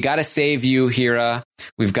we got to save you, Hira.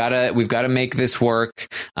 We've got to make this work."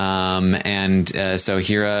 So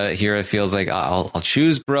Hira feels like I'll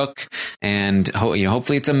choose Brooke, and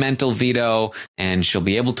hopefully it's a mental veto, and she'll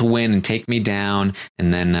be able to win and take me down,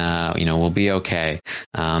 and then we'll be okay.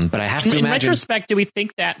 But I have to imagine. In retrospect, do we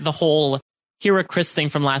think that the whole Hira Chris thing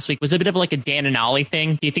from last week was a bit of like a Dan and Ollie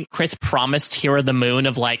thing? Do you think Chris promised Hira the moon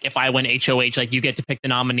of like, if I win HOH, like you get to pick the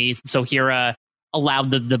nominees? So Hira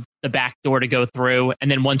allowed the back door to go through,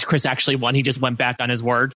 and then once Chris actually won, he just went back on his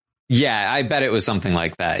word. Yeah, I bet it was something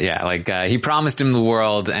like that. Yeah, like he promised him the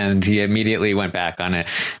world, and he immediately went back on it.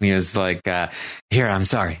 And he was like, "Here, I'm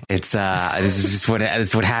sorry. It's this is just what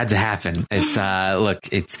had to happen. It's look,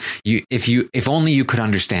 it's you. If only you could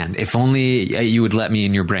understand. If only you would let me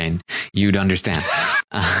in your brain, you'd understand."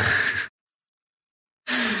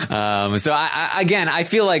 So I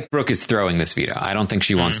feel like Brooke is throwing this veto. I don't think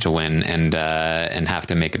she wants to win and have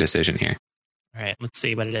to make a decision here. All right, let's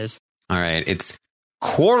see what it is. All right, it's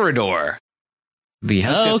Corridor. The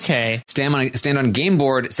house guests stand on a game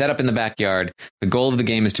board set up in the backyard. The goal of the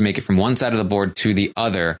game is to make it from one side of the board to the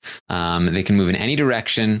other. They can move in any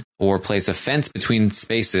direction or place a fence between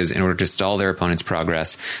spaces in order to stall their opponent's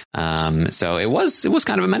progress. So it was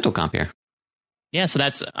kind of a mental comp here. Yeah, so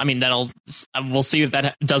we'll see if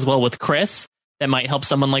that does well with Chris. That might help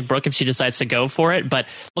someone like Brooke if she decides to go for it. But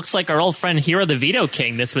looks like our old friend Hira the Veto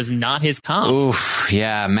King, this was not his comp. Oof,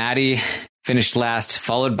 yeah, Maddie finished last,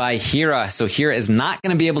 followed by Hira. So Hira is not going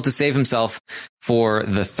to be able to save himself for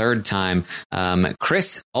the third time.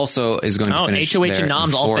 Chris also is going to finish. HOH and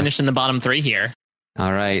Noms all finished in the bottom 3 here.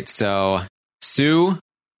 All right, so Sue,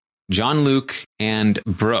 Jean-Luc, and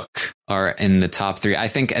Brooke are in the top 3. I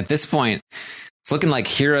think at this point, it's looking like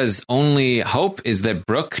Hira's only hope is that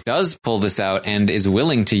Brooke does pull this out and is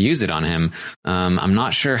willing to use it on him. I'm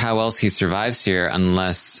not sure how else he survives here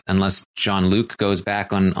unless Jean-Luc goes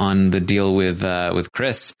back on the deal with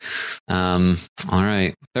Chris. All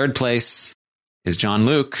right. Third place is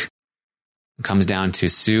Jean-Luc. It comes down to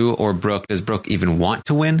Sue or Brooke. Does Brooke even want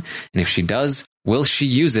to win? And if she does, will she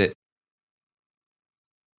use it?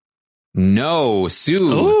 No,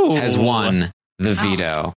 Sue has won the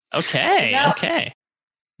veto. Okay.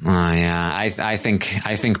 Oh yeah, I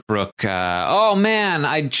think Brooke. Oh man,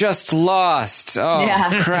 I just lost.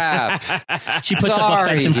 Oh crap! She puts up a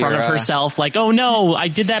fence in front of herself, like, oh no, I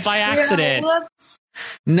did that by accident.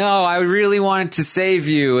 No, I really wanted to save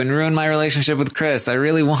you and ruin my relationship with Chris. I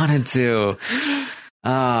really wanted to.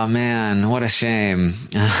 Oh man, what a shame.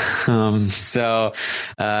 So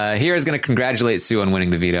here is going to congratulate Sue on winning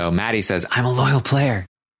the veto. Maddie says, "I'm a loyal player.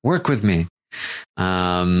 Work with me."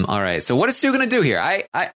 All right. So what is Sue going to do here? I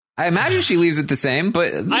imagine she leaves it the same,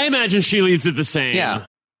 but I imagine she leaves it the same. Yeah.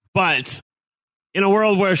 But in a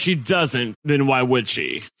world where she doesn't, then why would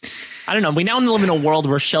she? I don't know. We now live in a world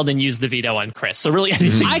where Sheldon used the veto on Chris, so really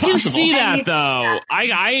anything's I can possible. see that though.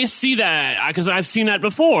 I see that because I've seen that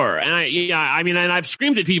before, and and I've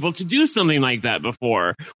screamed at people to do something like that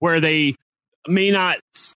before, where they may not.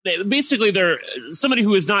 Basically, they're somebody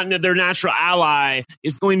who is not their natural ally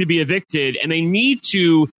is going to be evicted, and they need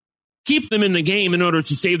to keep them in the game in order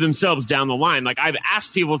to save themselves down the line. Like I've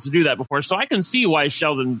asked people to do that before, so I can see why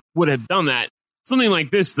Sheldon would have done that. Something like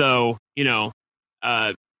this, though,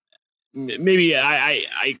 maybe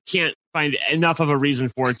I can't find enough of a reason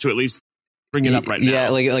for it to at least bring it up right now. Yeah,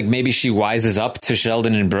 like maybe she wises up to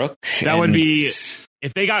Sheldon and Brooke. That would be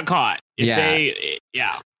if they got caught.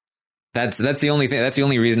 That's the only thing. That's the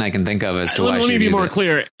only reason I can think of as to why. Let me be more it.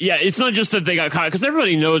 clear. Yeah, it's not just that they got caught because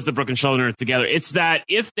everybody knows that Brooke and Sheldon are together. It's that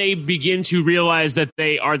if they begin to realize that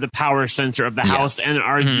they are the power center of the house and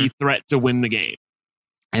are the threat to win the game.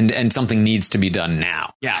 And something needs to be done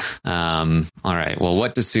now. Yeah. All right. Well,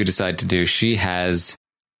 what does Sue decide to do? She has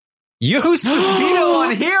used the veto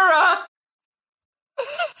on Hera.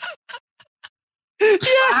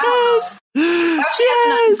 Yes. She has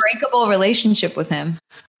an unbreakable relationship with him.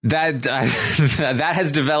 That that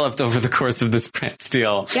has developed over the course of this Brand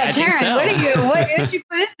Steel. Yeah, Taryn, what did you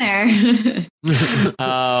put in there? He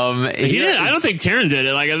didn't. I don't think Taryn did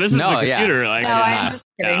it. Like this is the computer. Like, no, I'm just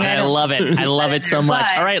kidding. I love it. I love it so much.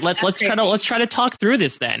 All right, let's try to talk through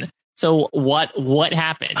this then. So what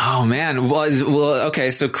happened? Oh man, well, okay.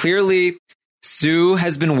 So clearly, Sue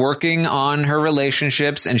has been working on her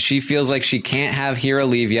relationships and she feels like she can't have Hera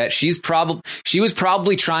leave yet. She was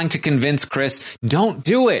probably trying to convince Chris, don't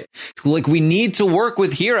do it. Like, we need to work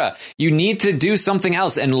with Hera. You need to do something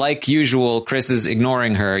else. And like usual, Chris is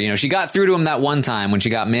ignoring her. You know, she got through to him that one time when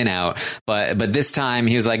she got Min out. But this time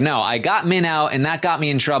he was like, no, I got Min out and that got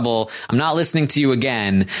me in trouble. I'm not listening to you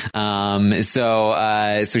again.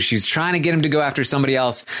 So she's trying to get him to go after somebody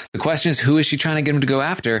else. The question is, who is she trying to get him to go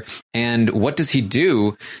after? And what does he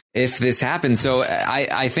do if this happens? So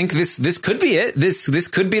I think this could be it. This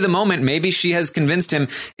could be the moment. Maybe she has convinced him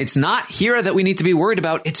it's not Hera that we need to be worried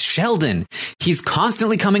about. It's Sheldon. He's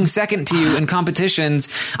constantly coming second to you in competitions.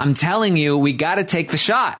 I'm telling you, we got to take the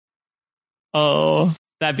shot. Oh,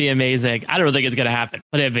 that'd be amazing. I don't think it's going to happen,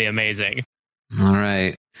 but it'd be amazing. All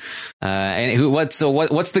right. And what's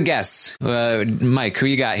the guess? Mike, who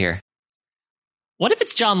you got here? What if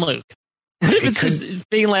it's John Luke? What if it's just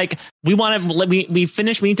being like, we need to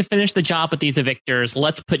finish the job with these evictors.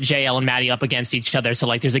 Let's put JL and Maddie up against each other. So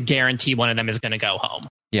like, there's a guarantee one of them is going to go home.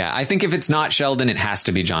 Yeah, I think if it's not Sheldon, it has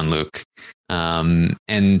to be John Luke. And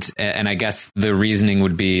I guess the reasoning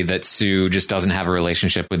would be that Sue just doesn't have a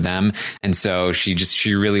relationship with them. And so she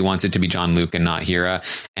really wants it to be John Luke and not Hera.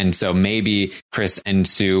 And so maybe Chris and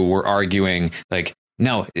Sue were arguing like,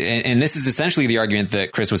 no, and this is essentially the argument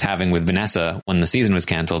that Chris was having with Vanessa when the season was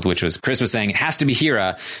canceled, which was Chris was saying it has to be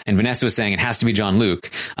Hera, and Vanessa was saying it has to be John Luke.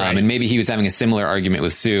 Right. And maybe he was having a similar argument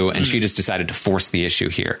with Sue, and she just decided to force the issue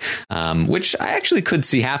here, which I actually could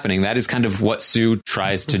see happening. That is kind of what Sue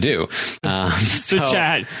tries to do.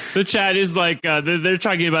 The chat is like, they're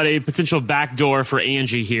talking about a potential backdoor for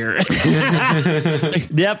Angie here.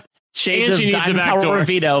 Yep. Shades Angie of needs a Diamond Power backdoor.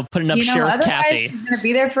 Veto putting up Sheriff otherwise Kathy. she's going to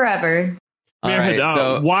be there forever. All right,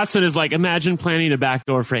 so Watson is like, imagine planning a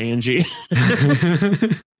backdoor for Angie.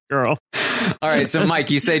 Girl. All right, so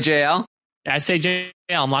Mike, you say JL? I say JL.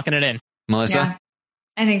 I'm locking it in. Melissa? Yeah,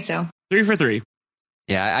 I think so. 3 for 3.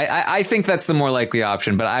 Yeah, I think that's the more likely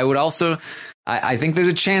option, but I would also, I think there's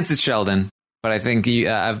a chance it's Sheldon, but I think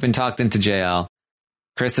I've been talked into JL.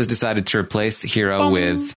 Chris has decided to replace Hero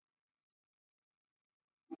with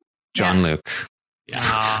John Luke.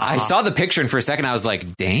 I saw the picture and for a second I was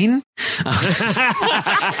like, Dane?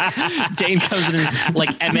 Dane comes in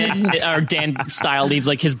like Emmett or Dan style, leaves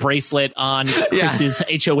like his bracelet on Chris's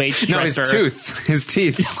HOH dresser. No, his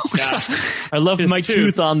teeth. I love my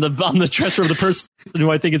tooth on the dresser of the person who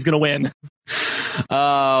I think is going to win.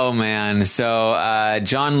 Oh man. So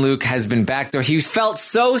John Luke has been backdoor. He felt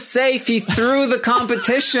so safe. He threw the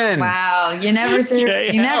competition. Wow. You never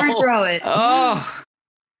throw it. Oh.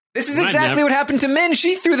 This is exactly what happened to Min.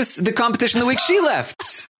 She threw the competition the week she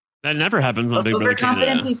left. That never happens on Big Brother Overconfident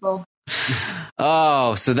Canada. people.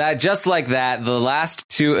 Oh, so that just like that, the last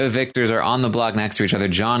two evictors are on the block next to each other,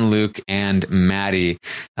 John Luke and Maddie.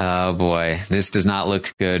 Oh boy, this does not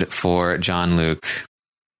look good for John Luke.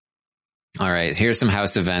 All right, here's some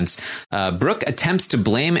house events. Brooke attempts to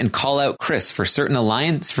blame and call out Chris for certain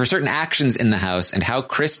actions in the house and how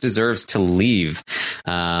Chris deserves to leave.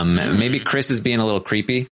 Maybe Chris is being a little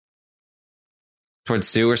creepy towards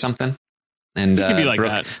Sue or something. And like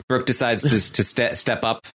Brooke decides to step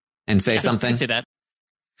up and say something. I see that.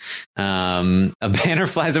 A banner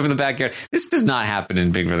flies over the backyard. This does not happen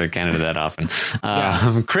in Big Brother Canada that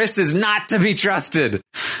often. Chris is not to be trusted.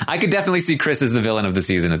 I could definitely see Chris as the villain of the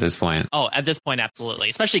season at this point. Oh, at this point, absolutely.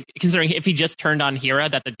 Especially considering if he just turned on Hira,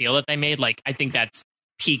 that the deal that they made, like, I think that's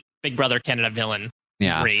peak Big Brother Canada villain.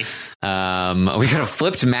 Yeah. We got a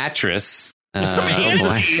flipped mattress.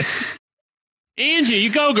 Angie. Angie,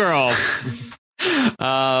 you go, girl.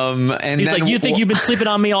 And he's then, like, you think you've been sleeping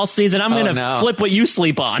on me all season? I'm gonna flip what you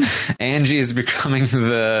sleep on. Angie is becoming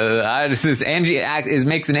Angie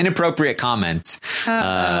makes an inappropriate comment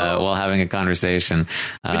while having a conversation.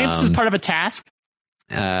 I think this is part of a task.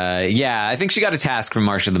 Yeah, I think she got a task from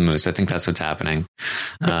Marsha the Moose. I think that's what's happening.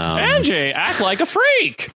 Angie, act like a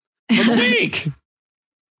freak for the week.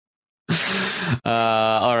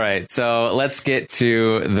 All right, so let's get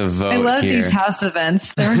to the vote. I love here. these house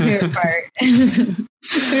events. They're my favorite part.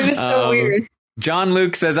 They're just so weird. John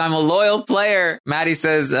Luke says, I'm a loyal player. Maddie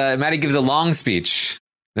says, Maddie gives a long speech.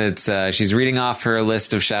 That's she's reading off her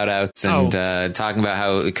list of shout outs and talking about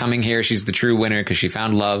how coming here, she's the true winner because she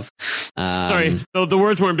found love. Sorry, the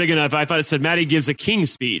words weren't big enough. I thought it said Maddie gives a king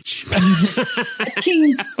speech. A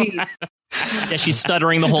king's speech. Yeah, she's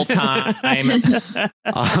stuttering the whole time.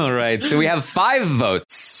 All right, so we have 5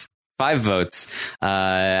 votes. 5 votes.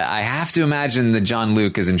 I have to imagine that John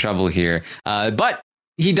Luke is in trouble here, but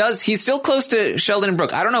he's still close to Sheldon and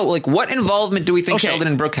Brooke. I don't know, like, what involvement do we think Sheldon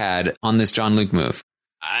and Brooke had on this John Luke move?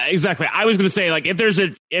 Exactly. I was going to say, like,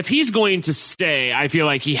 if he's going to stay, I feel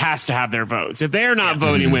like he has to have their votes. If they're not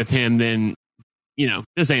voting with him, then,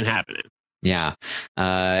 this ain't happening. Yeah.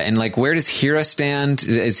 And like, where does Hira stand?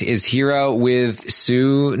 Is Hira with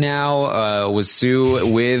Sue now? Was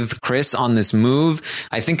Sue with Chris on this move?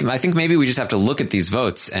 I think maybe we just have to look at these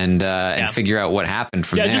votes and figure out what happened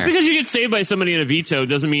from there. Just because you get saved by somebody in a veto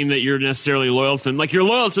doesn't mean that you're necessarily loyal to them. Like, you're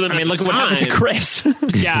loyal to them. I mean, look at what happened to Chris.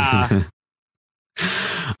 Yeah.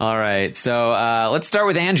 All right, so let's start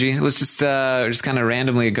with Angie. Let's just kind of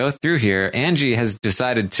randomly go through here. Angie has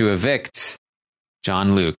decided to evict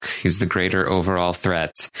John Luke. He's the greater overall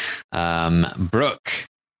threat. Brooke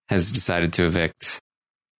has decided to evict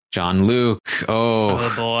John Luke.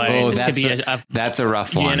 Oh boy, that's a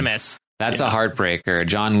rough one. Unanimous. That's a heartbreaker.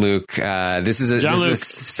 John Luke. This is a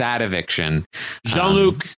sad eviction. John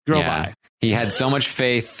Luke, girl bye. He had so much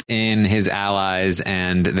faith in his allies,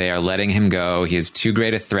 and they are letting him go. He is too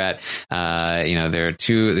great a threat. There's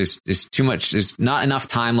too much. There's not enough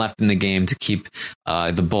time left in the game to keep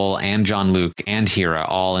the Bull and John Luke and Hira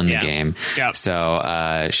all in the game. Yep.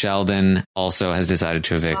 So Sheldon also has decided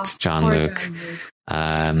to evict John Luke.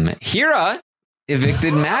 Hira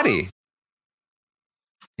evicted Maddie.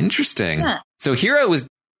 Interesting. Yeah. So Hira was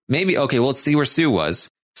maybe okay. Well, let's see where Sue was.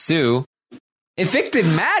 Sue evicted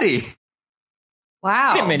Maddie.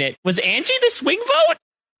 Wow. Wait a minute. Was Angie the swing vote?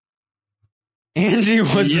 Angie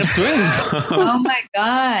was the swing vote. Oh my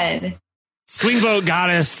God. Swing vote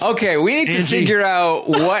goddess. Okay, we need to figure out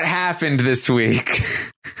what happened this week.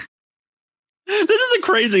 This is a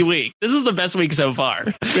crazy week. This is the best week so far.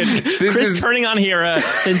 Chris turning on Hira,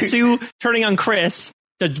 then Sue turning on Chris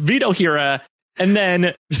to veto Hira, and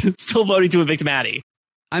then still voting to evict Maddie.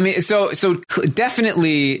 I mean, so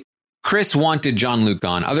definitely Chris wanted John Luke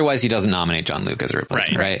gone. Otherwise, he doesn't nominate John Luke as a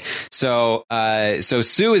replacement, right? So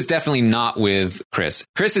Sue is definitely not with Chris.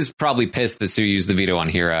 Chris is probably pissed that Sue used the veto on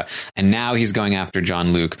Hira, and now he's going after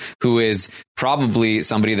John Luke, who is probably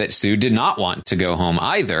somebody that Sue did not want to go home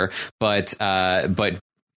either, but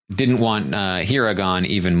didn't want Hira gone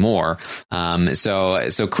even more.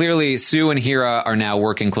 So clearly Sue and Hira are now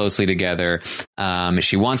working closely together.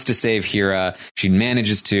 She wants to save Hira. She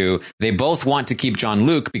manages to. They both want to keep John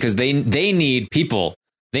Luke because they need people.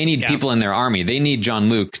 They need people in their army. They need John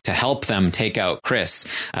Luke to help them take out Chris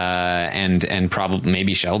and probably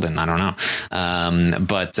maybe Sheldon. I don't know.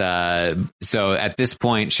 So at this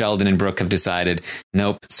point, Sheldon and Brooke have decided,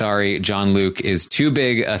 nope, sorry, John Luke is too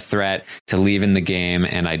big a threat to leave in the game,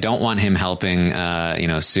 and I don't want him helping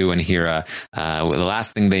Sue and Hira. The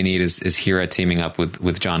last thing they need is Hira teaming up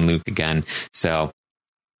with John Luke again. So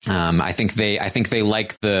I think they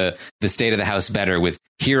like the state of the house better with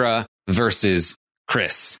Hira versus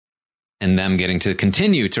Chris and them getting to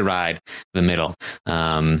continue to ride the middle.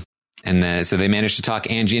 So they managed to talk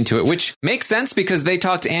Angie into it, which makes sense because they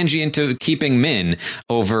talked Angie into keeping Min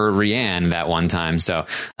over Rianne that one time. So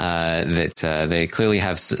they clearly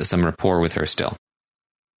have some rapport with her still.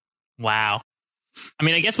 Wow. I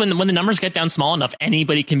mean, I guess when the numbers get down small enough,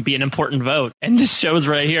 anybody can be an important vote. And this shows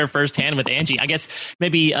right here firsthand with Angie. I guess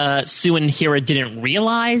maybe Sue and Hira didn't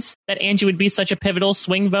realize that Angie would be such a pivotal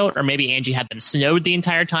swing vote, or maybe Angie had them snowed the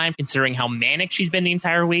entire time, considering how manic she's been the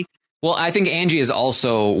entire week. Well, I think Angie is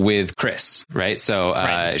also with Chris, right? So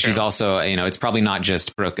Right, she's true. also, it's probably not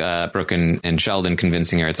just Brooke and Sheldon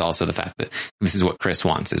convincing her. It's also the fact that this is what Chris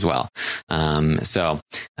wants as well. By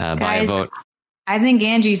a Guys, vote. I think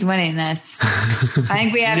Angie's winning this. I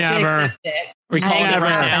think we have to Never. accept it. We're calling I it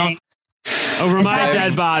right think- now. Over my Calling-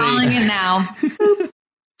 dead body. Calling it now.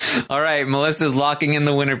 All right, Melissa's locking in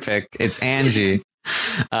the winner pick. It's Angie.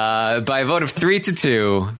 By a vote of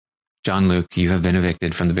 3-2, John Luke, you have been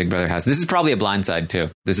evicted from the Big Brother house. This is probably a blindside too.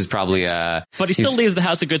 This is probably But he still he's- leaves the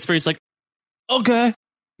house of good spirits like, okay,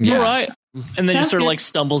 Yeah. all right. And then Sounds just sort of good. like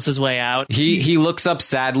stumbles his way out. He looks up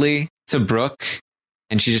sadly to Brooke,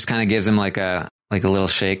 and she just kind of gives him like a little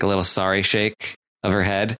shake, a little sorry shake of her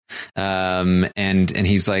head. And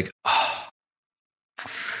he's like, oh,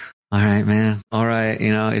 all right, man. All right.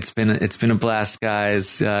 It's been a blast,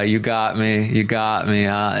 guys. You got me.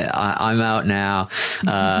 I'm out now.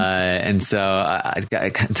 And so I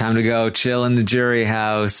got time to go chill in the jury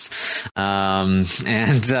house. And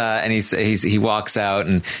he walks out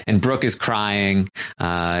and Brooke is crying.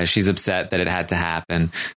 She's upset that it had to happen,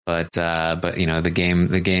 but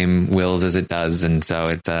the game wills as it does. And so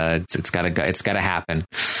it's gotta happen.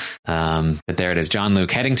 But there it is. John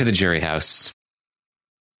Luke heading to the jury house.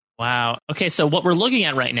 Wow. Okay, so what we're looking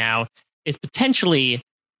at right now is potentially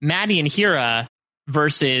Maddie and Hira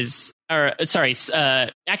versus,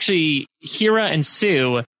 actually Hira and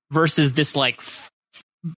Sue versus this like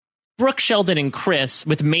Brooke, Sheldon, and Chris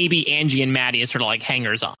with maybe Angie and Maddie as sort of like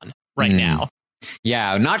hangers on right now.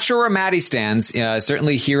 Yeah, not sure where Maddie stands.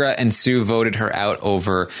 Certainly Hira and Sue voted her out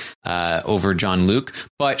over John Luke,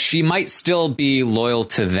 but she might still be loyal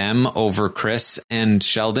to them over Chris and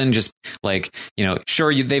Sheldon. Just like,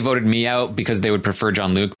 sure, they voted me out because they would prefer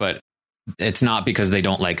John Luke, but it's not because they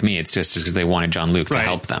don't like me. It's just because they wanted John Luke to Right.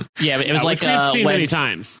 help them. Yeah, it was like which we've seen when, many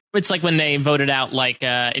times. it's like when they voted out like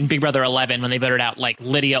in Big Brother 11 when they voted out like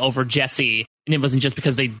Lydia over Jesse, and it wasn't just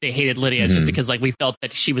because they hated Lydia, it's just because like we felt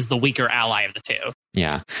that she was the weaker ally of the two.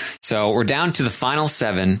 Yeah. So we're down to the final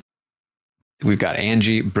 7. We've got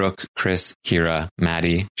Angie, Brooke, Chris, Hira,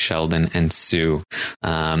 Maddie, Sheldon, and Sue.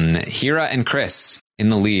 Hira and Chris in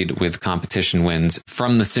the lead with competition wins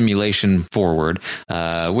from the simulation forward,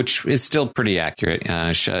 which is still pretty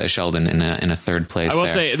accurate. Sheldon in a third place. I will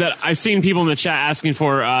there. say that I've seen people in the chat asking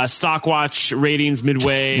for stock watch ratings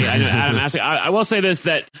midway. I know Adam asking. I will say this,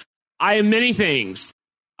 that I am many things.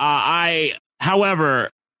 However,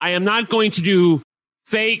 I am not going to do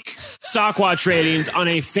fake stock watch ratings on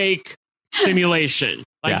a fake simulation.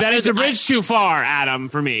 Like that is a bridge too far, Adam,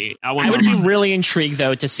 for me. I would be really intrigued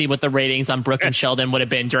though to see what the ratings on Brooke and Sheldon would have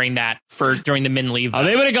been during the min leave. Oh,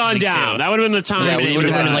 they would have gone down. That would have been the time. Yeah, it would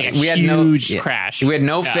have been like a huge crash. We had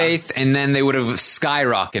no faith, and then they would have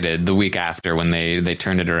skyrocketed the week after when they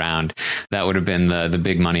turned it around. That would have been the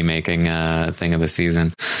big money making thing of the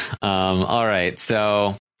season. All right,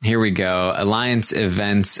 so here we go. Alliance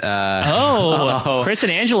events. Chris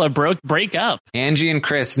and Angela break up. Angie and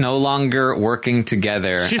Chris no longer working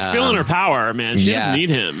together. She's feeling her power, man. She doesn't need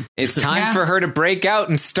him. It's time for her to break out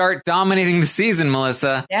and start dominating the season,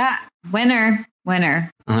 Melissa. Yeah. Winner. All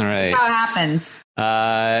right. That's how it happens.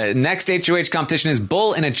 Next HOH competition is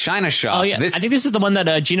Bull in a China Shop. Oh yeah, I think this is the one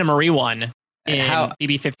that Gina Marie won in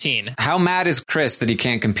BB15. How mad is Chris that he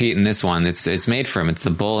can't compete in this one? It's made for him. It's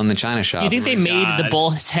the Bull in the China Shop. Do you think they made the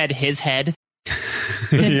bull's head his head?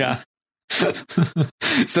 Yeah.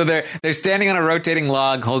 So they're standing on a rotating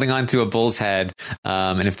log, holding onto a bull's head,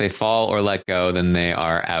 and if they fall or let go, then they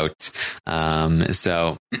are out.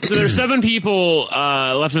 So there's 7 people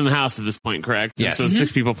left in the house at this point, correct? Yes. So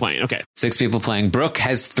 6 people playing. Okay. 6 people playing. Brooke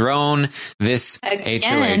has thrown this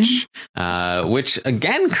Again. HOH, which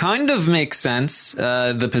again kind of makes sense.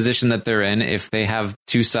 The position that they're in, if they have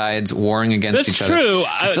 2 sides warring against That's each other. true.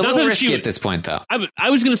 It's a Not little that risky she- at this point, though. I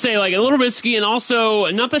was going to say like a little risky, and also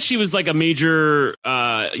not that she was like a major,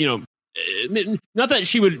 not that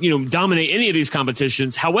she would, dominate any of these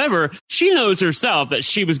competitions. However, she knows herself that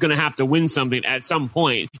she was going to have to win something at some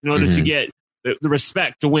point in order to get the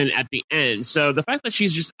respect to win at the end. So the fact that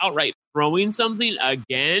she's just outright throwing something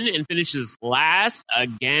again and finishes last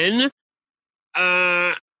again,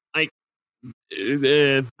 I'm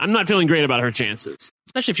not feeling great about her chances.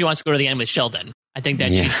 Especially if she wants to go to the end with Sheldon. I think that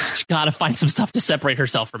she's got to find some stuff to separate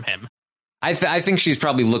herself from him. I think she's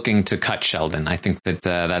probably looking to cut Sheldon. I think that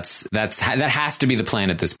that has to be the plan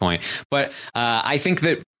at this point. But I think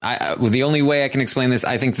that the only way I can explain this,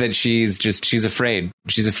 I think that she's afraid.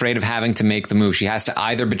 She's afraid of having to make the move. She has to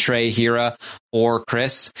either betray Hira or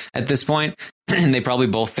Chris at this point. and they probably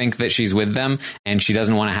both think that she's with them, and she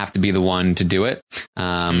doesn't want to have to be the one to do it.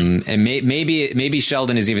 And maybe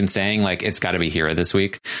Sheldon is even saying like, it's got to be Hira this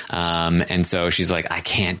week. And so she's like, I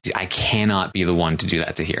cannot be the one to do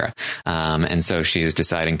that to Hira. And so she is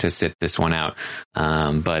deciding to sit this one out.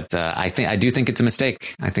 But I do think it's a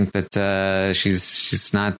mistake. I think that this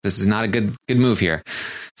is not a good move here.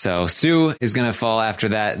 So Sue is going to fall after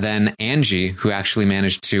that. Then Angie, who actually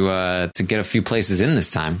managed to get a few places in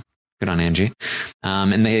this time. Good on Angie.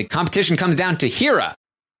 And the competition comes down to Hira,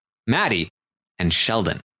 Maddie, and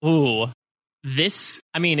Sheldon. Ooh, if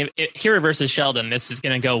Hira versus Sheldon, this is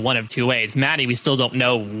going to go one of two ways. Maddie, we still don't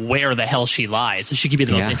know where the hell she lies, so she could be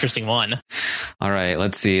the most interesting one. All right,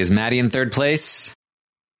 let's see. Is Maddie in third place?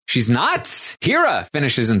 She's not. Hira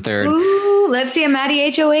finishes in third. Ooh, let's see a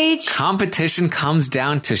Maddie HOH. Competition comes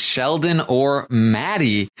down to Sheldon or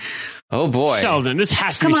Maddie. Oh boy. Sheldon, this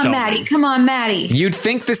has to be Sheldon. Come on, Maddie. You'd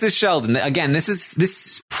think this is Sheldon. Again, this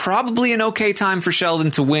is probably an okay time for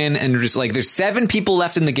Sheldon to win. And just like, there's 7 people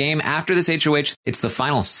left in the game after this HOH. It's the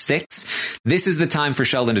final 6. This is the time for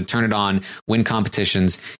Sheldon to turn it on, win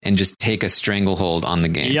competitions, and just take a stranglehold on the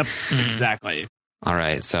game. Yep, exactly. All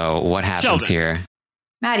right. So what happens here?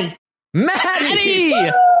 Maddie.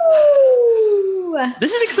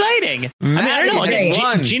 This is exciting. I don't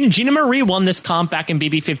know. Gina Marie won this comp back in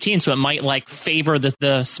BB15, so it might like favor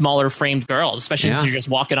the smaller framed girls, especially if you're just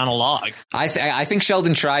walking on a log. I think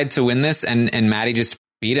Sheldon tried to win this, and Maddie just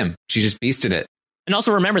beat him. She just beasted it. And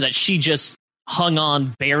also remember that she just hung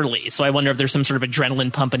on barely. So I wonder if there's some sort of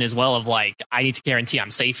adrenaline pumping as well of like, I need to guarantee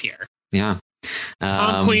I'm safe here. Yeah.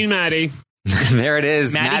 Queen Maddie. There it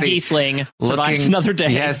is. Maddie Giesling survives another day.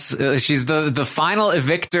 Yes, she's the final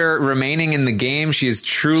evictor remaining in the game. She is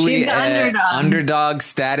truly underdog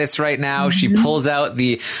status right now. Mm-hmm. She pulls out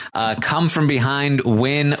the come from behind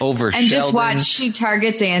win over Sheldon. And just watch, she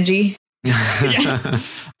targets Angie.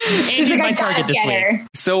 She's like, my target this week.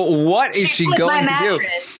 So what is she going to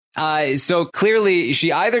do? So clearly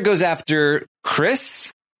she either goes after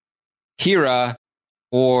Chris, Hira,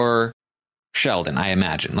 or Sheldon, I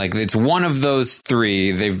imagine. Like, it's one of those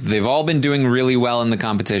 3. They've all been doing really well in the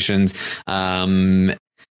competitions. As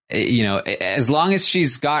long as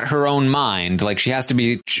she's got her own mind, like, she has to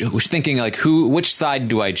be thinking like, which side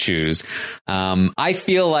do I choose? I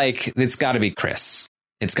feel like it's got to be Chris.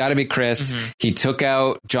 It's got to be Chris. Mm-hmm. He took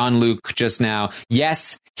out John Luke just now.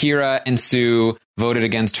 Yes, Hira and Sue voted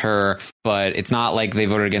against her, but it's not like they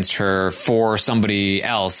voted against her for somebody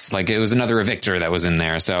else. Like, it was another evictor that was in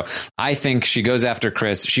there. So I think she goes after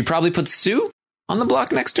Chris. She probably puts Sue on the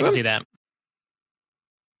block next to him. I can see that.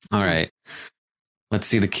 All right. Let's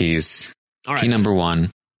see the keys. All right. Key number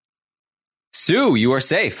 1. Sue, you are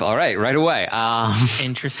safe. All right. Right away.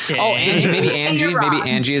 Interesting. Oh, Angie. Maybe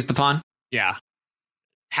Angie is the pawn. Yeah.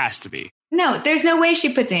 Has to be. No, there's no way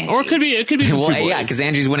she puts Angie. Or it could be. Well, yeah, because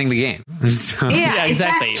Angie's winning the game. So. Yeah,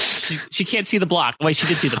 exactly. She can't see the block. Wait, she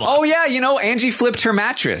did see the block. Oh yeah, Angie flipped her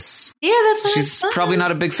mattress. Yeah, that's what she's probably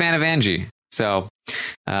not a big fan of Angie. So,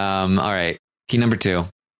 all right. Key number 2.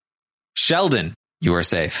 Sheldon, you are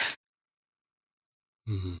safe.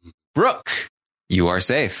 Brooke, you are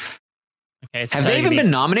safe. Okay, so have they even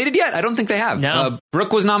been nominated yet? I don't think they have. No.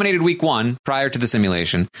 Brooke was nominated week 1 prior to the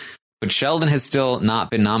simulation, but Sheldon has still not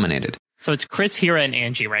been nominated. So it's Chris, Hira, and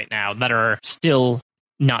Angie right now that are still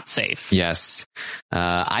not safe. Yes.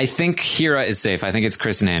 I think Hira is safe. I think it's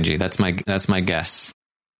Chris and Angie. That's my guess.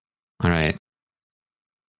 All right.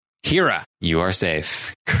 Hira, you are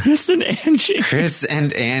safe. Chris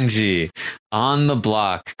and Angie on the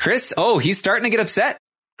block. Chris, he's starting to get upset.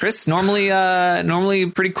 Chris, normally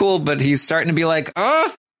pretty cool, but he's starting to be like,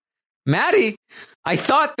 Maddie, I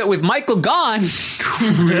thought that with Michael gone,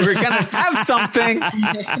 we were going to have something.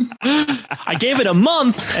 I gave it a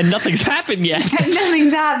month and nothing's happened yet.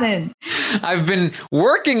 Nothing's happened. I've been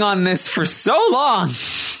working on this for so long.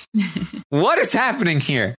 What is happening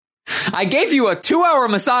here? I gave you a 2-hour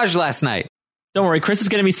massage last night. Don't worry, Chris is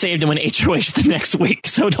going to be saved and win HOH the next week,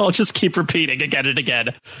 so I'll just keep repeating again and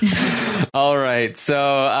again. All right,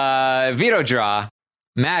 so veto draw.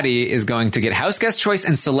 Maddie is going to get house guest choice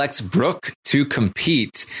and selects Brooke to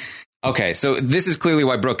compete. Okay, so this is clearly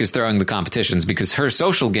why Brooke is throwing the competitions, because her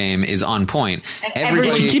social game is on point.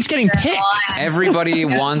 She keeps getting picked.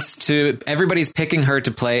 Everybody's picking her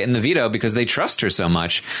to play in the veto because they trust her so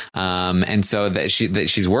much. And so that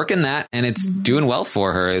she's working that, and it's doing well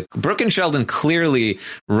for her. Brooke and Sheldon clearly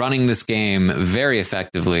running this game very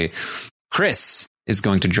effectively. Chris is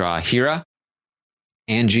going to draw Hira.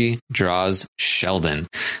 Angie draws Sheldon.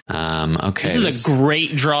 Okay. This is a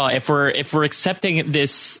great draw. If we're accepting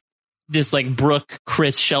this this like Brooke,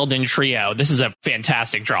 Chris, Sheldon trio. This is a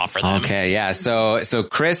fantastic draw for them. Okay, yeah. So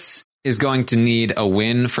Chris is going to need a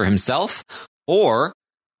win for himself, or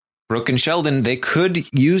Brooke and Sheldon, they could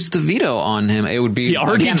use the veto on him. It would be he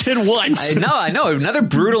already did once. I know. Another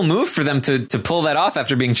brutal move for them to pull that off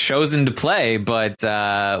after being chosen to play, but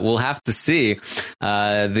we'll have to see.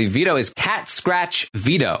 The veto is cat scratch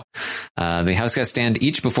veto. The house guests stand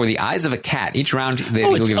each before the eyes of a cat. Each round they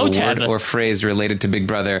will give Otev. a word or phrase related to Big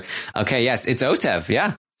Brother. Okay, yes, it's Otev.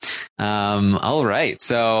 Yeah. All right.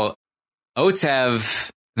 So Otev.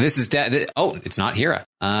 This is it's not Hira.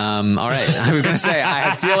 All right. I was going to say,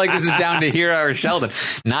 I feel like this is down to Hira or Sheldon.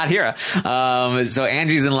 Not Hira. So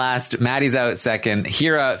Angie's in last. Maddie's out second.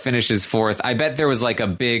 Hira finishes fourth. I bet there was like a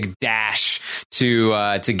big dash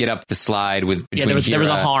to get up the slide with between there was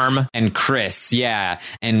a harm and Chris. Yeah.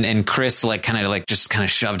 And Chris kind of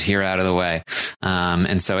shoved Hira out of the way.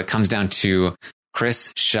 And so it comes down to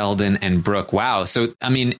Chris, Sheldon, and Brooke. Wow. So, I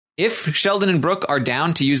mean, if Sheldon and Brooke are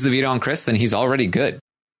down to use the veto on Chris, then he's already good.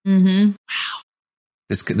 Mm-hmm. Wow.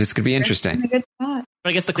 This could be interesting. Good spot. But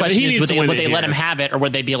I guess the question is, would they let him have it, or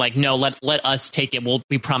would they be like, no, let us take it.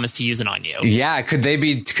 We promise to use it on you. Yeah. Could they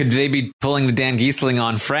be pulling the Dan Giesling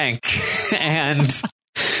on Frank and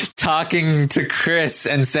talking to Chris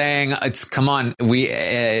and saying, come on,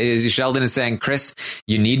 Sheldon is saying, Chris,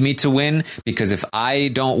 you need me to win, because if I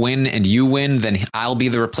don't win and you win, then I'll be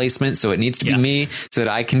the replacement. So it needs to be me so that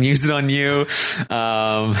I can use it on you.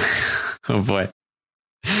 Oh boy.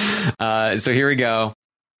 So here we go.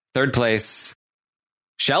 Third place.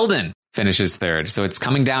 Sheldon finishes third. So it's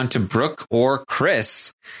coming down to Brooke or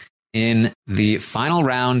Chris in the final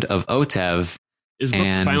round of Otev. Is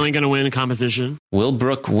Brooke finally going to win a competition? Will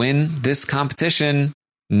Brooke win this competition?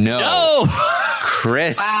 No.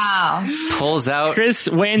 Chris pulls out. Chris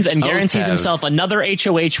wins and guarantees Otev. himself another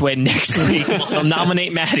HOH win next week. He'll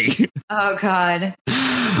nominate Maddie. Oh, God.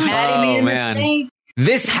 Maddie made a mistake.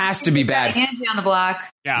 This has to be bad. Angie on the block.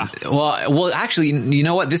 Yeah. Well, actually, you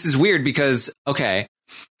know what? This is weird because, okay,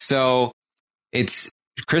 so it's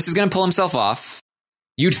Chris is going to pull himself off.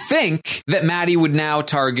 You'd think that Maddie would now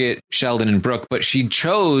target Sheldon and Brooke, but she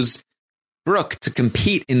chose Brooke to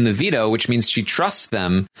compete in the veto, which means she trusts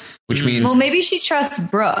them, which means... Well, maybe she trusts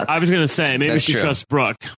Brooke. I was going to say, maybe she trusts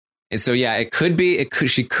Brooke. And so, yeah,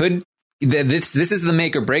 she could, this is the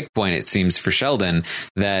make or break point, it seems, for Sheldon,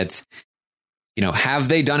 that... You know, have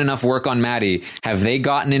they done enough work on Maddie? Have they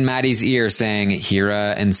gotten in Maddie's ear saying,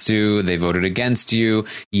 Hira and Sue, they voted against you.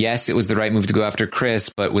 Yes, it was the right move to go after Chris,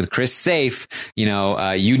 but with Chris safe, you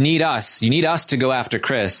know, you need us. You need us to go after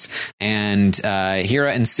Chris. And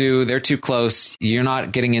Hira and Sue, they're too close. You're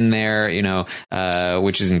not getting in there, you know,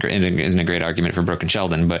 which isn't a great argument for Brooke and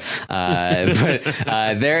Sheldon, but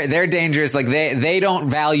they're dangerous. Like they don't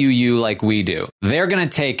value you like we do. They're gonna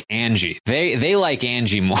take Angie. They like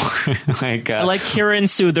Angie more. Like Hira and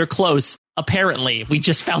Sue, they're close. Apparently, we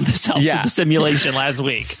just found this out through the simulation last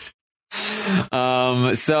week.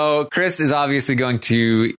 So Chris is obviously going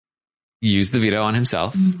to use the veto on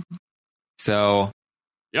himself. So,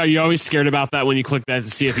 are you always scared about that when you click that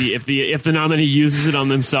to see if the nominee uses it on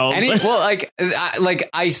themselves?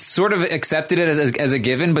 I sort of accepted it as a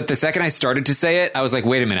given, but the second I started to say it, I was like,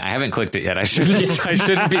 wait a minute, I haven't clicked it yet. I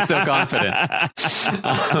shouldn't be so confident.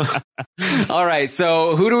 All right,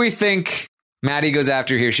 so who do we think Maddie goes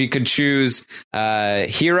after here? She could choose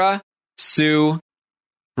Hira, Sue,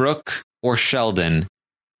 Brooke, or Sheldon.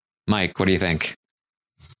 Mike, what do you think?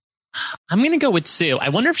 I'm going to go with Sue. I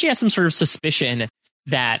wonder if she has some sort of suspicion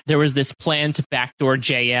that there was this plan to backdoor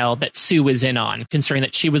JL that Sue was in on, considering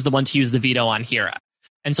that she was the one to use the veto on Hira.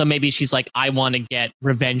 And so maybe she's like, I want to get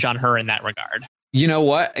revenge on her in that regard. You know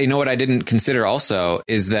what? I didn't consider also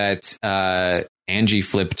is that Angie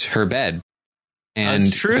flipped her bed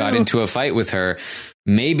and got into a fight with her.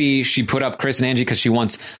 Maybe she put up Chris and Angie because she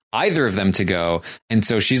wants either of them to go. And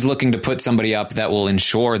so she's looking to put somebody up that will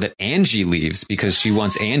ensure that Angie leaves because she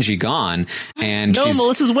wants Angie gone. And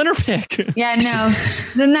Melissa's winner pick. Yeah, no,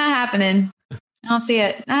 it's not happening. I don't see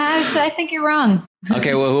it. I think you're wrong.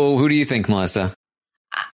 Okay, well, who do you think, Melissa?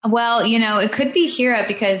 Well, it could be Hira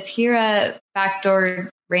because Hira backdoor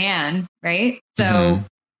ran, right? So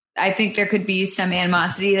I think there could be some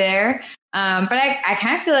animosity there. But I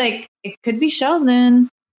kind of feel like it could be Sheldon.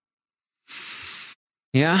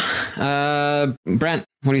 Yeah. Brent,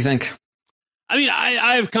 what do you think? I mean,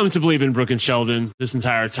 I've come to believe in Brooke and Sheldon this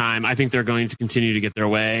entire time. I think they're going to continue to get their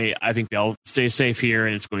way. I think they'll stay safe here,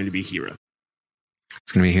 and it's going to be Hira.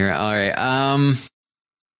 It's going to be Hira. All right.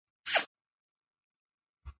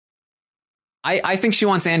 I think she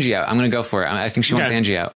wants Angie out. I'm going to go for it. I think she wants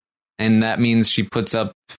Angie out. And that means she puts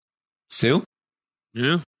up Sue?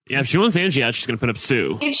 Yeah. Yeah, if she wants Angie out, she's going to put up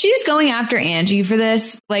Sue. If she's going after Angie for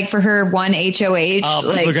this, like for her one HOH,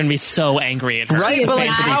 people are going to be so angry at her. Right, but like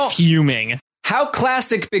how fuming. How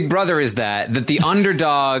classic Big Brother is that the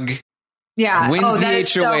underdog wins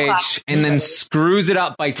the HOH and then screws it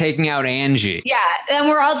up by taking out Angie. Yeah, and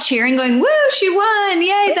we're all cheering, going, "Woo, she won!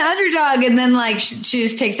 Yay, the underdog!" And then like she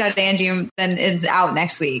just takes out Angie and then is out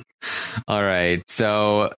next week. All right,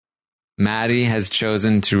 so Maddie has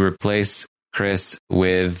chosen to replace Chris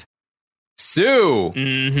with Sue.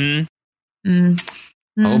 Mm-hmm.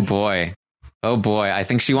 Oh boy. I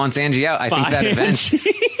think she wants Angie out. I think that event.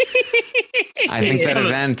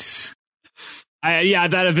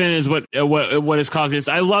 That event is what is causing this.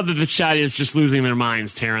 I love that the chat is just losing their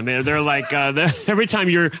minds, Taryn. They're like every time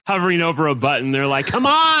you're hovering over a button, they're like, "Come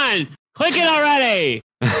on, click it already."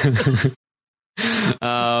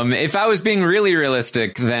 If I was being really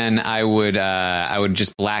realistic, then I would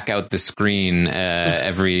just black out the screen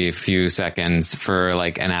every few seconds for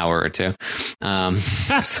like an hour or two.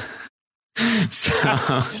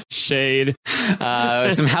 So shade.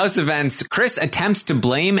 Some house events. Chris attempts to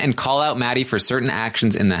blame and call out Maddie for certain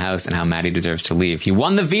actions in the house and how Maddie deserves to leave. He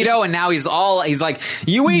won the veto and now he's like,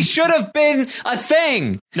 we should have been a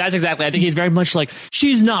thing. That's exactly. I think he's very much like,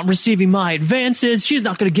 she's not receiving my advances. She's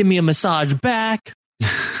not going to give me a massage back.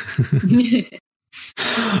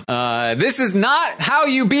 This is not how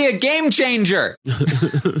you be a game changer.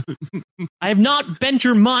 I have not bent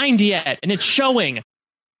your mind yet, and it's showing.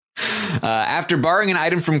 After borrowing an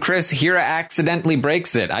item from Chris, Hira accidentally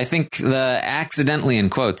breaks it. I think the accidentally in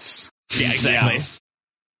quotes. Yeah, exactly.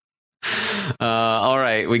 All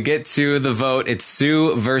right, we get to the vote. It's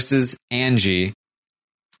Sue versus Angie.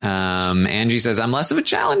 Angie says, "I'm less of a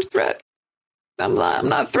challenge threat. I'm not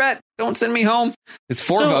a threat. Don't send me home." There's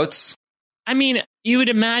 4 votes. I mean, you would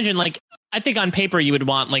imagine, like, I think on paper you would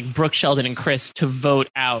want, like, Brooke, Sheldon, and Chris to vote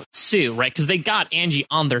out Sue, right? Because they got Angie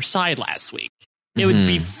on their side last week. It would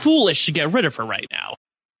be foolish to get rid of her right now.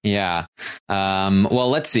 Yeah. Well,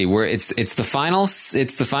 let's see. It's the final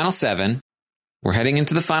 7. We're heading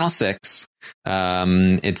into the final 6.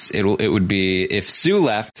 It would be, if Sue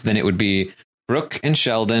left, then it would be Brooke and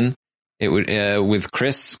Sheldon. It would with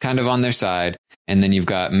Chris kind of on their side, and then you've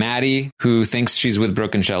got Maddie, who thinks she's with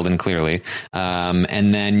Brooke and Sheldon clearly,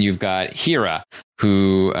 and then you've got Hira,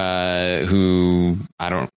 who I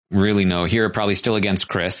don't really know. Hira probably still against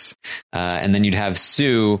Chris, and then you'd have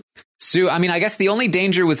Sue. I mean, I guess the only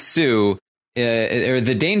danger with Sue, or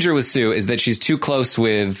the danger with Sue, is that she's too close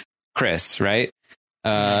with Chris, right?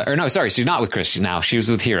 Or no, sorry, she's not with Chris now. She was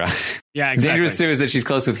with Hira. Yeah, exactly. The danger with Sue is that she's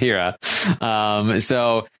close with Hira.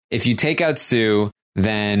 So if you take out Sue,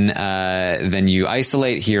 then you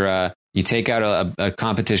isolate Hira, you take out a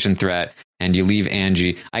competition threat, and you leave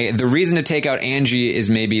Angie. The reason to take out Angie is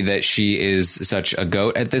maybe that she is such a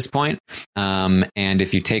goat at this point. And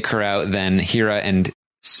if you take her out, then Hira and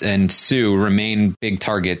Sue remain big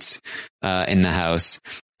targets in the house,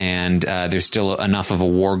 and there's still enough of a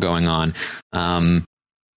war going on.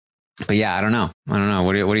 But yeah, I don't know.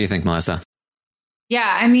 What do you think, Melissa? Yeah,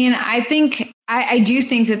 I mean, I do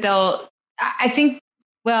think that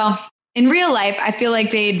well, in real life, I feel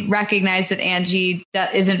like they'd recognize that Angie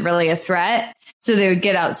isn't really a threat, so they would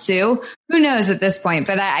get out Sue. Who knows at this point?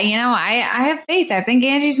 But I have faith. I think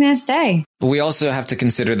Angie's going to stay. But we also have to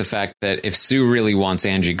consider the fact that if Sue really wants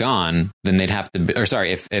Angie gone, then they'd have to,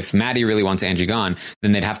 if Maddie really wants Angie gone,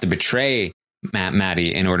 then they'd have to betray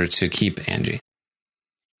Maddie in order to keep Angie.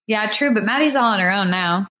 Yeah, true. But Maddie's all on her own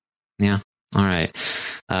now. Yeah. All right.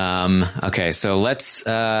 Okay. So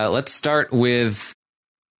let's start with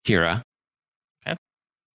Hira, okay,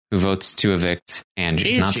 who votes to evict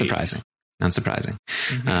Angie. Not surprising.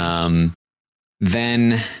 Mm-hmm.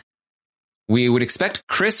 Then we would expect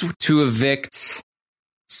Chris to evict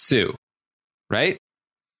Sue, right?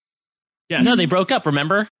 Yes. No, they broke up,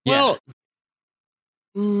 remember? Yeah.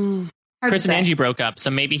 Well, Chris and Angie broke up, so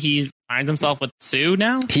maybe he finds himself with Sue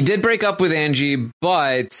now? He did break up with Angie,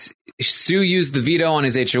 but Sue used the veto on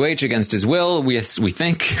his HOH against his will, we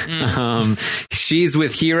think. She's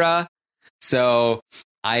with Hira, so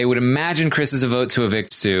I would imagine Chris is a vote to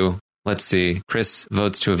evict Sue. Let's see. Chris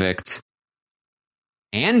votes to evict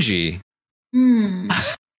Angie.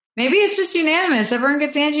 Maybe it's just unanimous. Everyone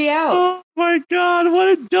gets Angie out. Oh my God, what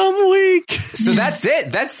a dumb week. So that's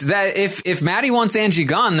it. That's that. If Maddie wants Angie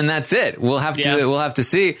gone, then that's it. We'll have to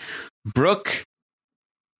see. Brooke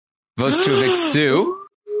votes to evict Sue.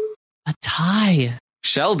 A tie.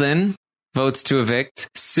 Sheldon votes to evict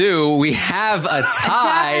Sue. We have a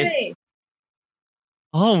tie.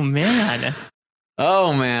 Oh man.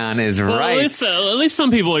 Oh man is right. At least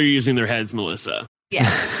some people are using their heads, Melissa.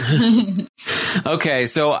 Yes. Okay,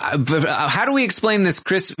 so how do we explain this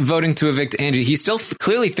Chris voting to evict Angie? He still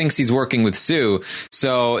clearly thinks he's working with Sue.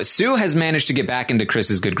 So Sue has managed to get back into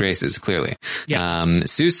Chris's good graces, clearly. Yeah.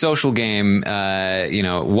 Sue's social game,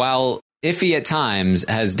 while iffy at times,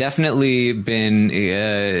 has definitely been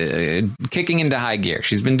kicking into high gear.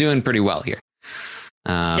 She's been doing pretty well here.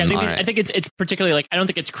 I think it's particularly like, I don't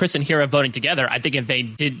think it's Chris and Hira voting together. I think if they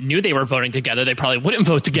knew they were voting together, they probably wouldn't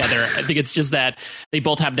vote together. I think it's just that they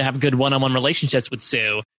both have to have good one-on-one relationships with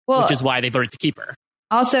Sue, which is why they voted to keep her.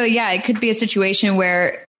 Also, yeah, it could be a situation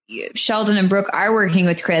where Sheldon and Brooke are working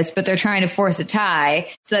with Chris, but they're trying to force a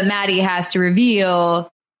tie so that Maddie has to reveal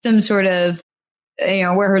some sort of,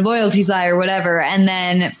 where her loyalties lie or whatever. And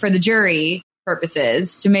then for the jury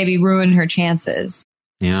purposes to maybe ruin her chances.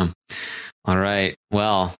 Yeah. All right.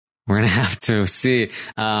 Well, we're going to have to see.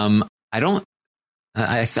 I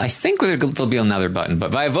think there'll be another button,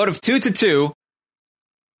 but by a vote of 2-2,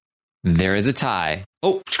 there is a tie.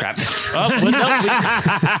 Oh, crap.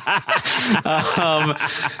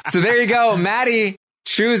 So there you go. Maddie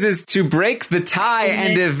chooses to break the tie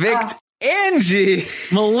and evict Angie.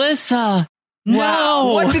 Melissa. No.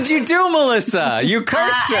 Wow. What did you do, Melissa? You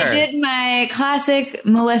cursed her. I did my classic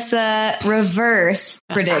Melissa reverse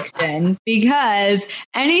prediction because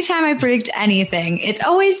anytime I predict anything, it's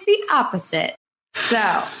always the opposite.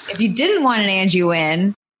 So if you didn't want an Angie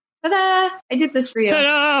win, ta-da, I did this for you.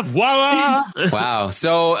 Ta-da, voila. Wow.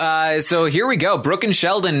 So here we go. Brooke and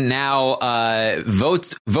Sheldon now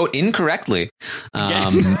vote incorrectly.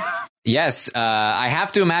 Yes. I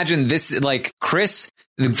have to imagine this, like Chris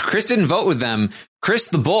didn't vote with them. Chris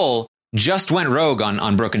the Bull just went rogue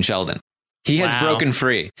on Brooke and Sheldon. He has broken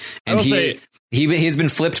free, and he's been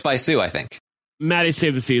flipped by Sue, I think. Maddie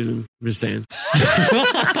saved the season. I'm just saying.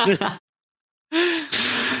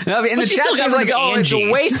 No, in the chat, there's like, it's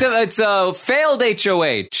a waste of, it's a failed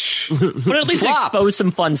HOH. But at least expose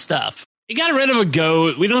some fun stuff. You got rid of a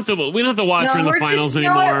goat. We don't have to watch her in the finals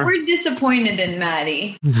anymore. We're disappointed in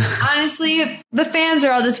Maddie. Honestly, the fans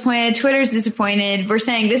are all disappointed. Twitter's disappointed. We're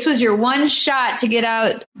saying this was your one shot to get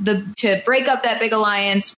out to break up that big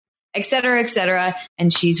alliance, et cetera,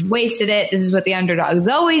 and she's wasted it. This is what the underdogs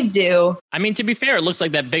always do. I mean, to be fair, it looks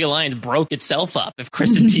like that big alliance broke itself up if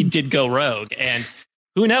Chris and T did go rogue. And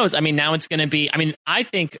who knows? I mean, now it's going to be, I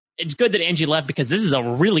think it's good that Angie left because this is a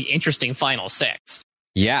really interesting final six.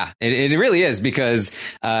 Yeah, it really is because,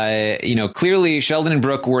 clearly Sheldon and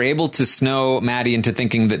Brooke were able to snow Maddie into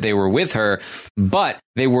thinking that they were with her, but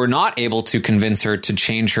they were not able to convince her to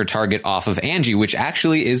change her target off of Angie, which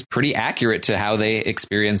actually is pretty accurate to how they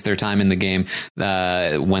experienced their time in the game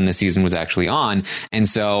when the season was actually on. And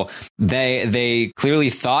so they clearly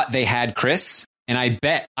thought they had Chris. And I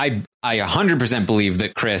bet I 100% believe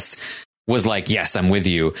that Chris was like, yes, I'm with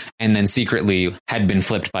you, and then secretly had been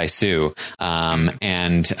flipped by Sue,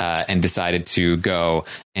 and decided to go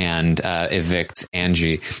and evict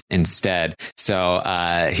Angie instead. So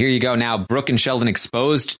here you go. Now Brooke and Sheldon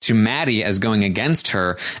exposed to Maddie as going against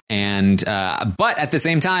her, and but at the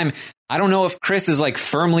same time, I don't know if Chris is like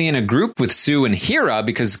firmly in a group with Sue and Hira,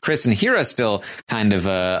 because Chris and Hira still kind of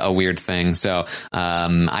a weird thing. So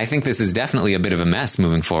I think this is definitely a bit of a mess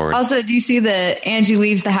moving forward. Also, do you see that Angie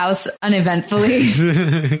leaves the house uneventfully? I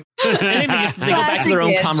think they go back to their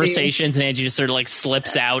own conversations and Angie just sort of like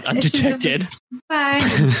slips out undetected. Bye.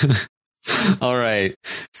 All right.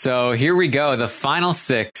 So here we go. The final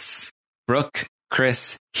six: Brooke,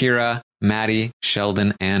 Chris, Hira, Maddie,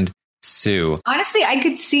 Sheldon, and Sue. Honestly, I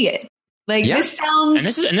could see it. Like, this sounds...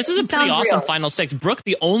 And this is a pretty awesome real. Final six. Brooke,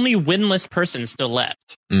 the only winless person still left.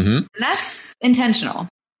 Mm-hmm. And that's intentional.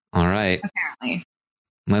 All right. Apparently.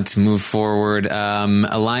 Let's move forward.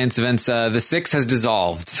 Alliance events. The six has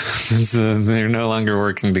dissolved. They're no longer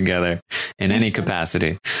working together in any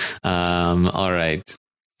capacity. All right.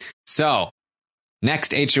 So,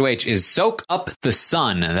 next HOH is Soak Up the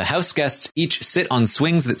Sun. The house guests each sit on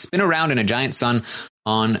swings that spin around in a giant sun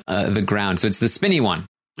on the ground. So it's the spinny one.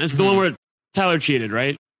 It's the one where Tyler cheated,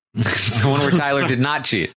 right? It's the one where Tyler did not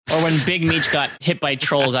cheat. Or when Big Meech got hit by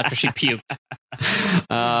trolls after she puked.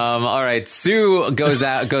 All right. Sue goes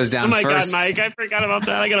down first. Oh my God, Mike, I forgot about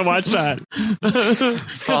that. I gotta watch that.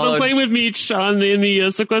 Because I'm playing with Meech in the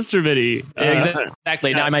sequester video.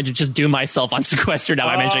 Exactly. Now I might just do myself on sequester now.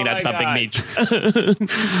 I'm mentioning that about Big Meech.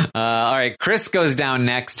 All right. Chris goes down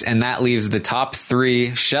next, and that leaves the top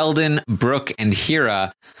three: Sheldon, Brooke, and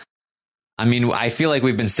Hira. I mean, I feel like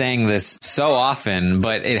we've been saying this so often,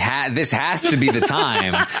 but this has to be the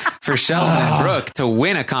time for Sheldon and Brooke to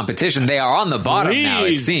win a competition. They are on the bottom now,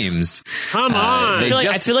 it seems. Come on.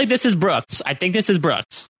 I feel like this is Brooks. I think this is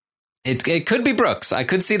Brooks. It could be Brooks. I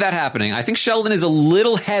could see that happening. I think Sheldon is a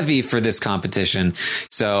little heavy for this competition,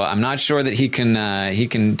 so I'm not sure that he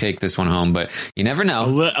can take this one home. But you never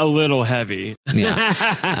know. A little heavy. Yeah.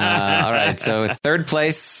 All right. So third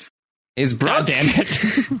place is Brooke. God damn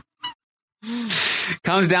it.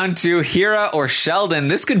 Comes down to Hira or Sheldon.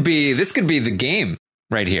 This could be the game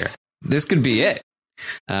right here. This could be it.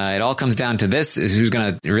 It all comes down to this: is who's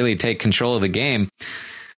going to really take control of the game.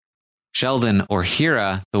 Sheldon or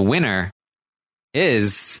Hira. The winner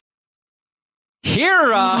is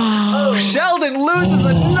Hira. Sheldon loses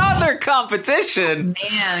another competition.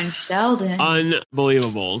 Man, Sheldon.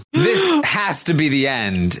 Unbelievable. This has to be the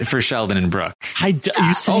end for Sheldon and Brooke.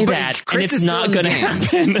 You say but that, Chris and is it's still not in the going to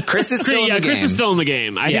game. happen. Chris is still in the game. Chris is still in the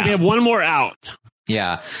game. I think they have one more out.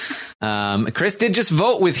 Yeah. Chris did just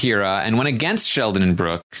vote with Hira and went against Sheldon and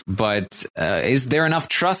Brooke, but is there enough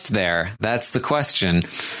trust there? That's the question.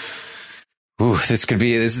 Ooh, this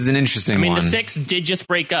is an interesting one. I mean, the six did just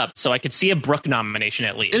break up, so I could see a Brooke nomination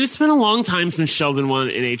at least. And it's been a long time since Sheldon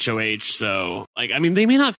won in HOH, so they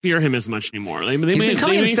may not fear him as much anymore. He's been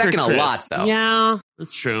coming in second a lot, though. Yeah,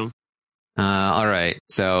 that's true. All right,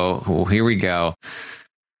 so here we go.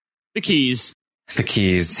 The keys.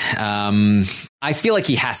 I feel like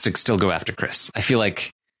he has to still go after Chris. I feel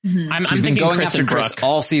like I'm he's been thinking going Chris after and Chris Brooke.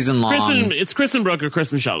 all season long. It's Chris and Brooke or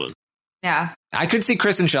Chris and Sheldon. Yeah. I could see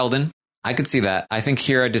Chris and Sheldon. I could see that. I think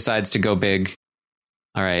Hira decides to go big.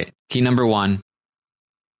 All right. Key number 1.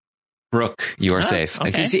 Brooke, you are safe.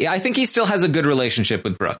 Okay. I think he still has a good relationship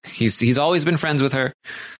with Brooke. He's always been friends with her. I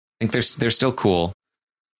think they're still cool.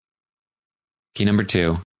 Key number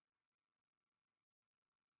 2.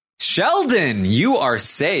 Sheldon, you are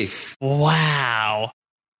safe. Wow.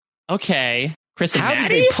 Okay. Chris and How Maddie?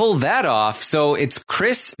 did they pull that off? So it's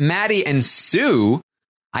Chris, Maddie, and Sue.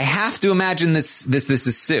 I have to imagine this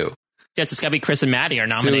is Sue. Yes, it's got to be Chris and Maddie are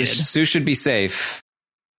nominated. Sue should be safe.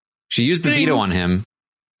 She used the veto on him.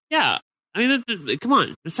 Yeah. I mean, come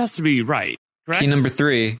on. This has to be right. Correct? Key number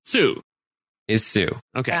 3 Sue. is Sue.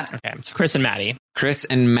 Okay. Yeah. Okay, so Chris and Maddie. Chris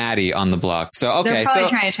and Maddie on the block. So, okay. They're probably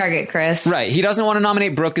trying to target Chris. Right. He doesn't want to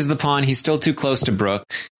nominate Brooke as the pawn. He's still too close to Brooke.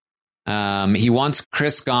 He wants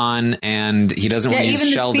Chris gone, and he doesn't want to use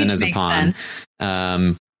Sheldon as a pawn.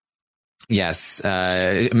 Yes.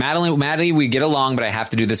 Maddie, we get along, but I have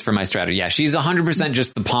to do this for my strategy. Yeah, she's 100%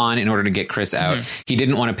 just the pawn in order to get Chris out. Mm-hmm. He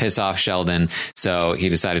didn't want to piss off Sheldon, so he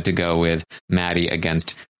decided to go with Maddie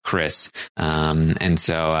against Chris. And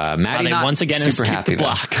so Maddie not once again super happy the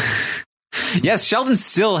block. Yes, Sheldon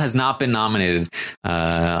still has not been nominated,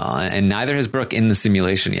 and neither has Brooke in the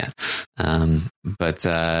simulation yet. But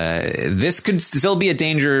this could still be a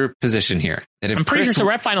danger position here. That if I'm pretty Chris, sure, so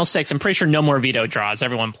we're at Final 6. I'm pretty sure no more veto draws.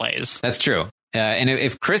 Everyone plays. That's true. And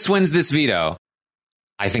if Chris wins this veto,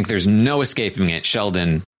 I think there's no escaping it.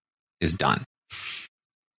 Sheldon is done.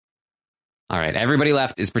 All right, everybody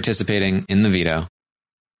left is participating in the veto.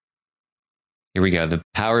 Here we go. The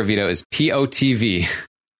power veto is POTV.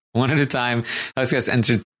 One at a time, house guests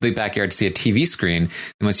enter the backyard to see a TV screen.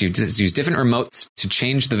 They must use different remotes to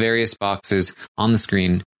change the various boxes on the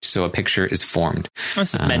screen so a picture is formed.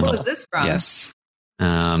 This is mental. What was this from? Yes.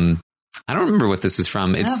 I don't remember what this is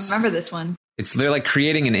from. I don't remember this one. They're like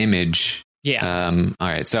creating an image. Yeah. All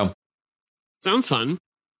right. So sounds fun.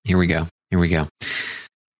 Here we go.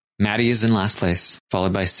 Maddie is in last place,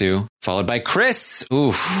 followed by Sue, followed by Chris.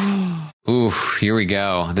 Oof. Here we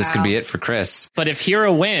go. This could be it for Chris. But if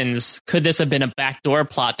Hira wins, could this have been a backdoor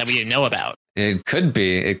plot that we didn't know about? It could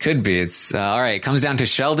be. It's all right. It comes down to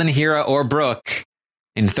Sheldon, Hira, or Brooke.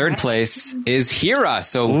 In third place is Hira.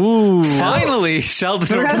 So finally,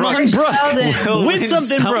 Sheldon or Brooke will win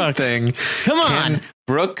something. Brooke. Come on. Can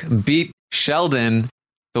Brooke beat Sheldon?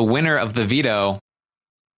 The winner of the veto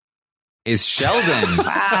is Sheldon.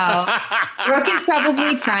 Wow. Brooke is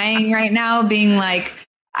probably crying right now, being like,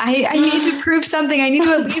 I need to prove something. I need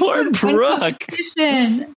to at least win Brooke.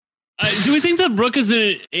 Do we think that Brooke is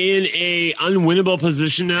in a unwinnable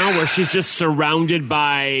position now, where she's just surrounded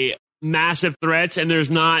by massive threats, and there's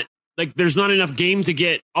not enough game to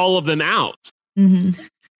get all of them out? Mm-hmm.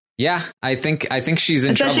 Yeah, I think she's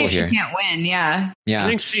in Especially trouble here. Especially if she can't win. Yeah. I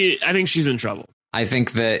think she's in trouble. I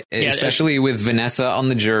think that, especially with Vanessa on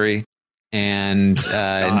the jury. And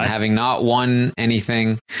having not won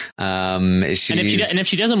anything, and if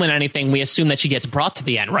she doesn't win anything, we assume that she gets brought to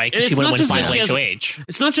the end, right? Because she wouldn't win final HOH.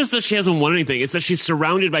 It's not just that she hasn't won anything; it's that she's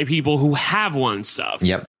surrounded by people who have won stuff.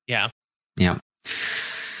 Yep. Yeah.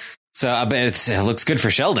 So, but it looks good for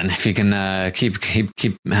Sheldon if he can keep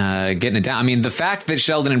getting it down. I mean, the fact that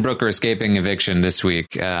Sheldon and Brooke are escaping eviction this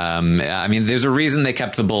week, I mean, there's a reason they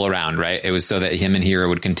kept the bull around, right? It was so that him and Hira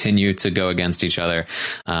would continue to go against each other.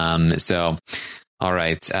 So, all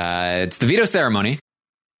right, it's the veto ceremony.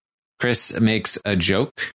 Chris makes a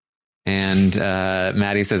joke, and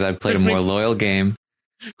Maddie says, "I've played a more loyal game."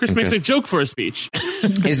 Chris makes a joke for a speech.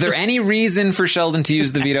 Is there any reason for Sheldon to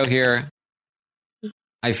use the veto here?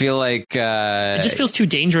 I feel like it just feels too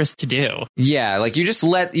dangerous to do. Yeah, like you just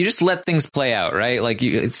let things play out, right? Like,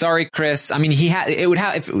 sorry, Chris. I mean,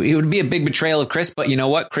 it would be a big betrayal of Chris, but you know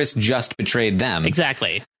what? Chris just betrayed them.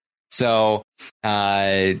 Exactly. So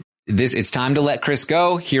it's time to let Chris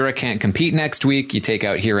go. Hira can't compete next week. You take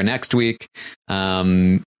out Hira next week.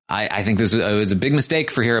 I think this was a big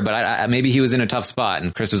mistake for Hira, but maybe he was in a tough spot,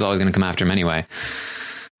 and Chris was always going to come after him anyway.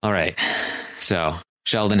 All right, so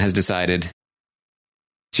Sheldon has decided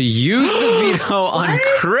to use the veto on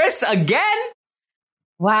Chris again?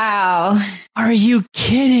 Wow. Are you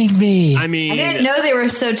kidding me? I mean, I didn't know they were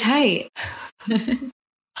so tight.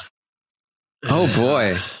 Oh,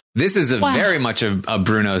 boy. This is very much a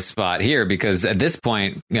Bruno spot here, because at this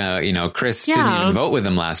point, Chris didn't even vote with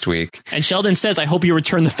him last week. And Sheldon says, I hope you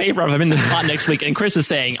return the favor of him in the spot next week. And Chris is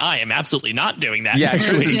saying, I am absolutely not doing that. Yeah,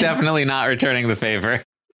 Chris is definitely not returning the favor.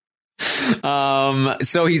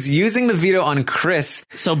 So he's using the veto on Chris.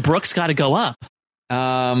 So Brooke's got to go up.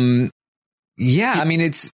 Yeah, I mean,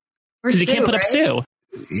 it's because he can't put up Sue. I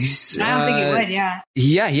don't think he would. Yeah.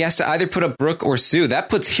 Yeah, he has to either put up Brooke or Sue. That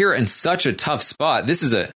puts Hira in such a tough spot. This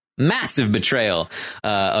is a massive betrayal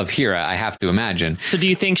of Hira, I have to imagine. So do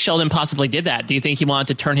you think Sheldon possibly did that? Do you think he wanted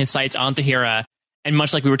to turn his sights onto Hira, and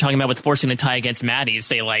much like we were talking about with forcing the tie against Maddie,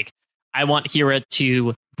 say like, I want Hira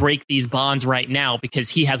to break these bonds right now because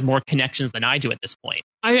he has more connections than I do at this point?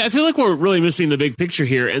 I feel like we're really missing the big picture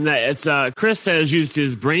here, and that it's Chris has used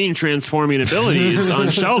his brain transforming abilities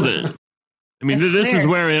on Sheldon. I mean, this is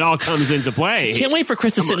where it all comes into play. Can't wait for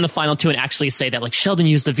Chris to sit in the final two and actually say that, like, Sheldon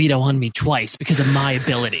used the veto on me twice because of my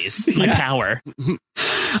abilities, my power.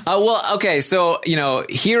 Well, okay, so,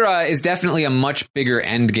 Hira is definitely a much bigger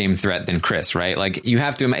endgame threat than Chris, right? Like, you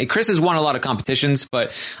have to... Chris has won a lot of competitions,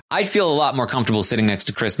 but I feel a lot more comfortable sitting next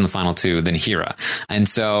to Chris in the final two than Hira. And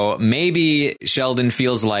so maybe Sheldon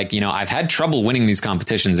feels like, I've had trouble winning these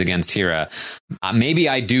competitions against Hira. Maybe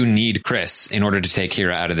I do need Chris in order to take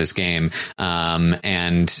Hira out of this game.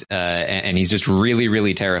 And he's just really,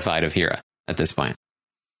 really terrified of Hira at this point.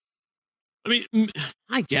 I mean,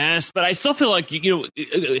 I guess, but I still feel like,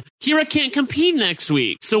 Hira can't compete next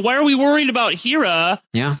week. So why are we worried about Hira?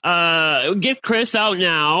 Yeah. Get Chris out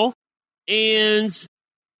now and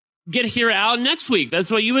get Hira out next week. That's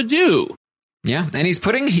what you would do. Yeah, and he's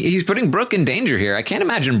putting Brooke in danger here. I can't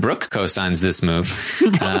imagine Brooke co-signs this move.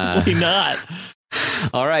 Probably not.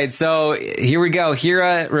 All right, so here we go.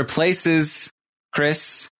 Hira replaces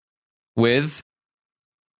Chris with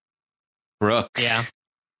Brooke. Yeah.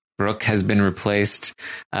 Brooke has been replaced.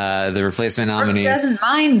 The replacement nominee. Brooke doesn't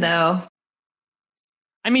mind, though.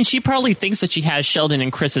 I mean, she probably thinks that she has Sheldon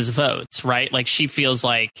and Chris's votes, right? Like, she feels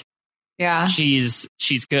like she's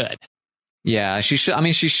good. Yeah, she should. I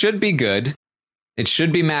mean, she should be good. It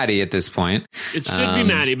should be Maddie at this point. It should be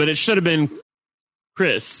Maddie, but it should have been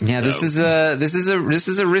Chris. Yeah, so. This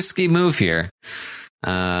is a risky move here.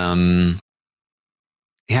 Yeah,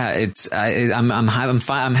 I'm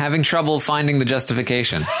having trouble finding the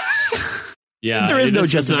justification. Yeah, there is no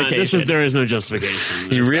justification. There is no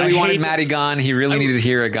justification. He really wanted Maddie gone. He really needed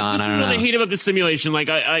Hira gone. This I don't know. What I hate about the simulation. Like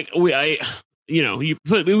we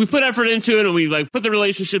put effort into it, and we like put the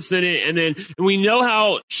relationships in it, and then we know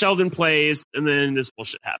how Sheldon plays, and then this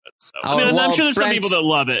bullshit happens. So, I'm sure there's some people that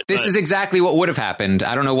love it. This is exactly what would have happened.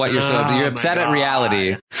 I don't know what you're upset at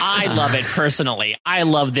reality. I love it personally. I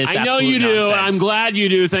love this. I know you do. Nonsense. I'm glad you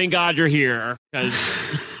do. Thank God you're here.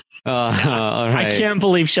 All right. I can't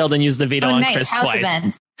believe Sheldon used the veto on nice. Chris House twice.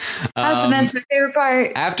 Events. House events, my favorite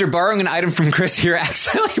part. After borrowing an item from Chris, Hira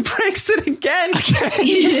accidentally breaks it again.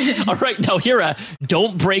 All right, now Hira,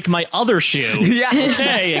 don't break my other shoe. Yeah.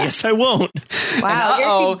 Okay, I guess I won't. Wow,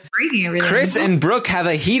 you're breaking everything. Chris and Brooke have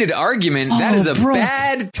a heated argument. That is a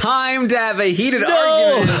bad time to have a heated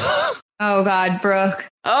argument. Oh God, Brooke.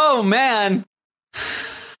 Oh man,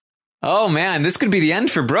 this could be the end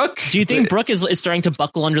for Brooke. Do you think Brooke is starting to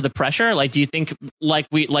buckle under the pressure? Like, do you think, like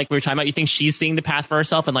we were talking about, you think she's seeing the path for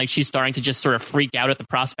herself and like she's starting to just sort of freak out at the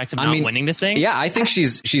prospect of not winning this thing? Yeah, I think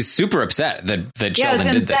she's super upset that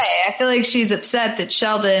Sheldon did this. I feel like she's upset that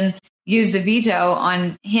Sheldon used the veto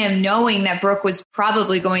on him, knowing that Brooke was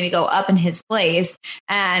probably going to go up in his place,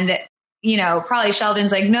 and probably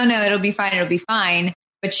Sheldon's like, no, it'll be fine.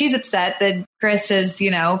 but she's upset that Chris has,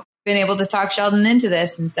 been able to talk Sheldon into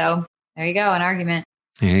this. And so there you go. An argument.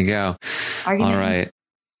 There you go. Argument. All right.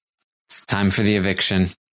 It's time for the eviction.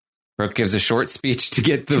 Brooke gives a short speech to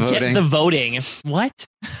get the voting. Get the voting. What?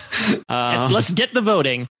 Let's get the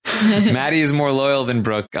voting. Maddie is more loyal than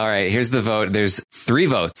Brooke. All right, here's the vote. There's 3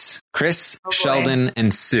 votes. Chris, Sheldon,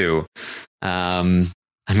 and Sue.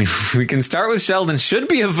 We can start with Sheldon. Should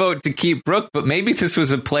be a vote to keep Brooke, but maybe this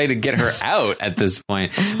was a play to get her out at this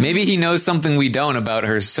point. Maybe he knows something we don't about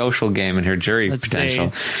her social game and her jury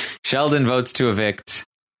potential. See. Sheldon votes to evict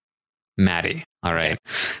Maddie. All right.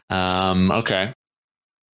 Okay.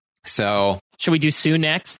 So should we do Sue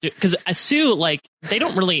next? Because Sue, they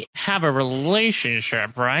don't really have a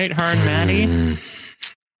relationship, right? Her and Maddie.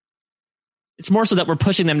 It's more so that we're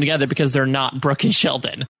pushing them together because they're not Brooke and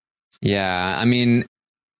Sheldon. Yeah, I mean,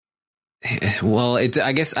 well, I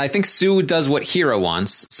think Sue does what Hira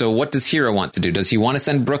wants. So what does Hira want to do? Does he want to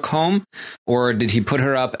send Brooke home, or did he put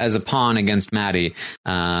her up as a pawn against Maddie?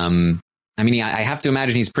 I have to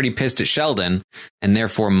imagine he's pretty pissed at Sheldon and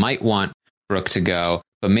therefore might want Brooke to go.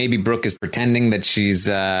 But maybe Brooke is pretending that she's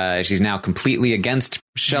now completely against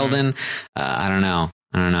Sheldon. I don't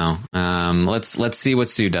know. Let's see what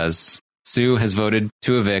Sue does. Sue has voted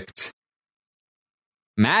to evict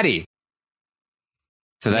Maddie.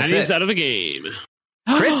 So that's Maddie's it. Out of the game.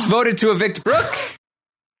 Chris voted to evict Brooke.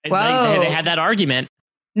 Whoa. They had that argument.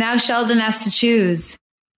 Now Sheldon has to choose.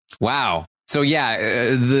 Wow. So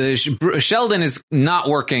yeah, Sheldon is not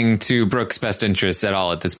working to Brooke's best interests at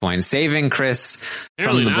all at this point, saving Chris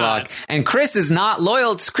from the block. And Chris is not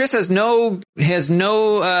loyal. Chris feels no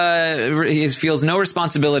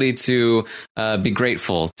responsibility to be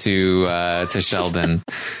grateful to Sheldon.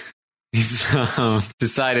 He's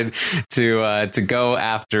decided to go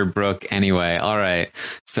after Brooke anyway. All right.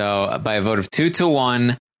 So by a vote of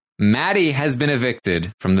 2-1, Maddie has been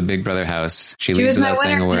evicted from the Big Brother house. She leaves without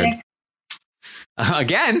saying a word.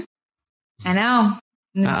 Again? I know.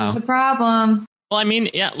 This is a problem. Well,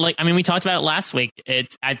 we talked about it last week.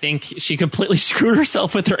 I think she completely screwed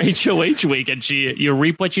herself with her HOH week, and you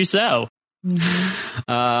reap what you sow.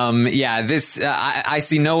 Mm-hmm. I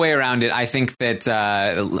see no way around it. I think that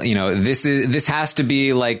this has to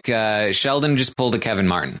be like Sheldon just pulled a Kevin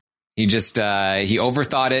Martin. He just he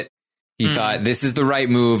overthought it. He thought this is the right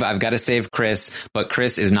move. I've got to save Chris, but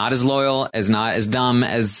Chris is not as loyal, not as dumb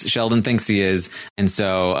as Sheldon thinks he is, and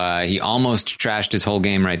so he almost trashed his whole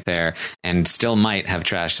game right there, and still might have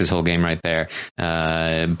trashed his whole game right there.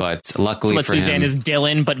 But luckily for him, Suzanne is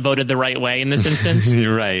Dylan, but voted the right way in this instance.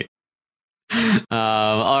 You're right.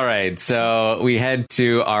 All right, so we head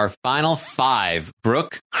to our final 5: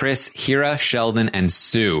 Brooke, Chris, Hira, Sheldon, and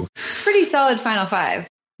Sue. Pretty solid final 5.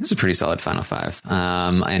 This is a pretty solid final 5.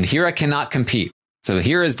 And Hira cannot compete. So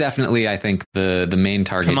Hira is definitely, I think, the main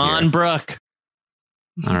target. Come on, here. Brooke.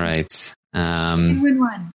 All right. Win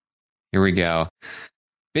one. Here we go.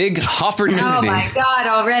 Big opportunity. Oh my God,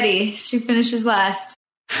 already. She finishes last.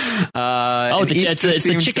 It's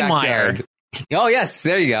the chicken wire. Oh, yes.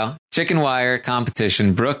 There you go. Chicken wire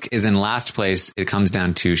competition. Brooke is in last place. It comes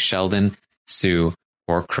down to Sheldon, Sue,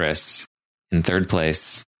 or Chris. In third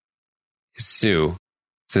place is Sue.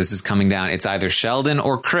 So this is coming down. It's either Sheldon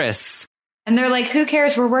or Chris. And they're like, who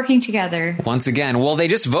cares? We're working together. Once again. Well, they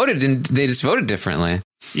just voted differently.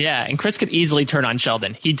 Yeah. And Chris could easily turn on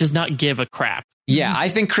Sheldon. He does not give a crap. Yeah. I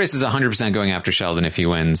think Chris is 100% going after Sheldon if he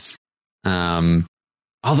wins.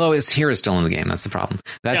 Although Hira's still in the game. That's the problem.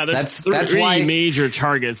 That's why major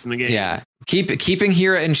targets in the game. Yeah. Keeping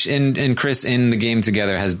Hira and Chris in the game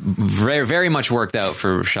together has very, very much worked out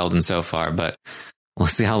for Sheldon so far, but we'll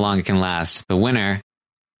see how long it can last. The winner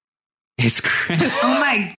is Chris. Oh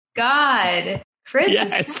my God. Chris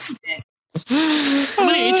is How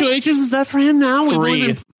many HOHs is that for him now?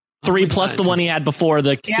 3. 3 plus the one he had before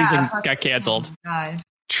the season got canceled. Oh God.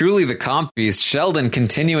 Truly the comp beast. Sheldon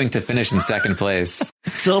continuing to finish in second place.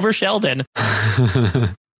 Silver Sheldon.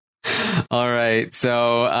 All right.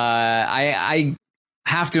 So I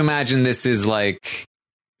have to imagine this is like...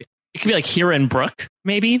 It could be like Hira and Brooke,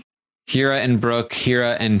 maybe? Hira and Brooke,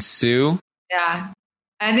 Hira and Sue. Yeah.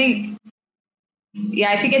 I think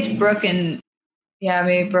it's Brooke and... Yeah,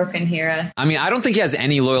 maybe Brooke and Hira. I mean, I don't think he has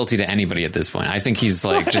any loyalty to anybody at this point. I think he's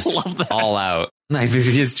like just all out. Like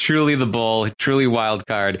he is truly the bull, truly wild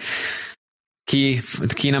card. Key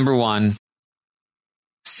number 1.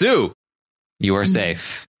 Sue, you are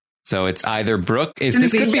safe. So it's either Brooke.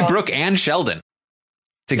 This could be Brooke and Sheldon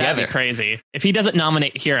together. That'd be crazy. If he doesn't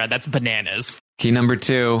nominate Hira, that's bananas. Key number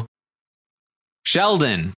 2.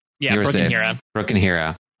 Sheldon. Yeah, Brooke and Hira. Brooke and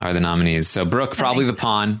Hira are the nominees. So Brooke probably the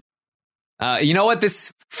pawn. You know what?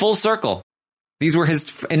 This full circle. These were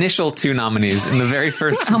his initial 2 nominees in the very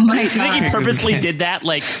first. Oh my I think he god. purposely did that.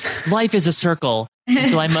 Like, life is a circle, and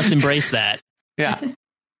so I must embrace that. Yeah.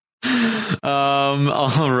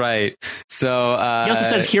 All right. So He also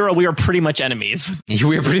says, "Hero, we are pretty much enemies."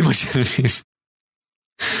 we are pretty much enemies.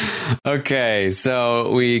 Okay,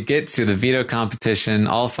 so we get to the veto competition.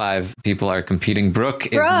 All 5 people are competing. Brooke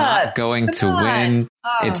is not going to win.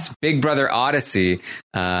 Oh. It's Big Brother Odyssey,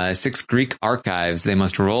 6 Greek archives. They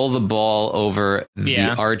must roll the ball over the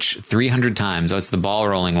arch 300 times. Oh, it's the ball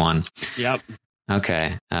rolling one. Yep.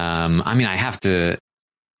 Okay. I mean,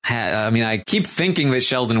 I keep thinking that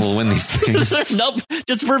Sheldon will win these things. Nope.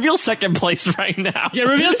 Just reveal second place right now. Yeah,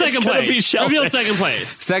 reveal second gonna be place. Sheldon. Reveal second place.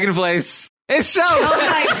 Second place is Sheldon.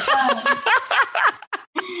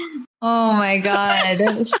 Oh my god.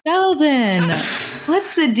 Sheldon.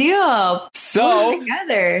 What's the deal? So,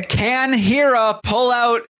 together. can Hera pull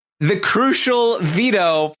out the crucial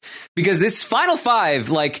veto? Because this final 5,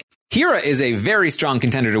 like, Hera is a very strong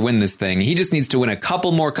contender to win this thing. He just needs to win a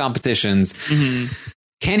couple more competitions. Mm-hmm.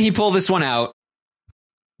 Can he pull this one out?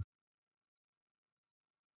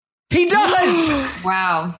 He does!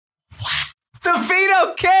 Wow. The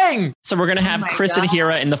Veto King! So we're gonna have my Chris and God.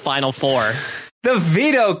 Hera in the final 4. The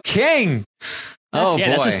Veto King! Oh, boy.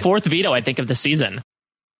 That's his 4th veto, I think, of the season.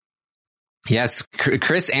 Yes,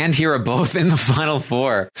 Chris and Hera both in the final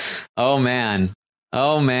 4. Oh, man.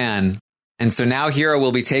 And so now Hera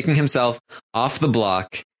will be taking himself off the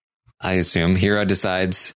block. I assume Hera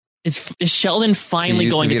decides. Is Sheldon finally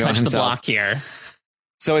use going the to veto touch the himself. block here?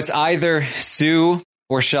 So it's either Sue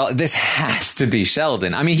or Sheldon. This has to be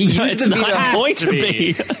Sheldon. I mean, he used It's the not veto. going to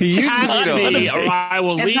be. He used the Has to veto. be, or I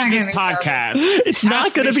will It's leave not this gonna be Sheldon. podcast. It's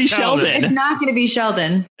not going to be Sheldon. It's not going to be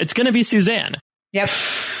Sheldon. It's going to be Suzanne. Yep.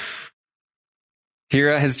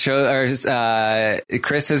 Hera has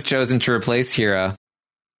Chris has chosen to replace Hera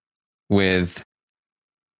with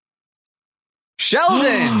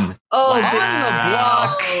Sheldon. Oh, On the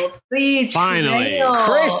block. Betrayal. Finally.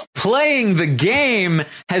 Chris playing the game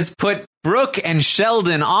has put Brooke and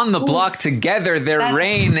Sheldon on the block together. Their That's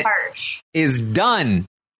reign harsh. is done.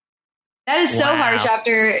 That is so Wow. harsh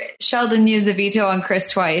after Sheldon used the veto on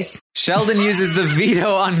Chris twice. Sheldon uses the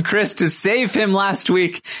veto on Chris to save him last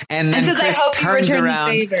week, and then And says, Chris I hope you turns return the around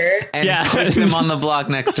favor. and Yeah. puts him on the block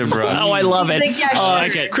next to Brooke. Oh, I love it. He's like, yeah, Oh, sure.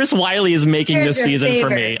 okay. Chris Wiley is making Here's this your season for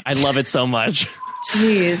favor. me. I love it so much.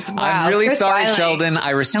 Jeez. Wow. I'm really Chris sorry, Wiley. Sheldon. I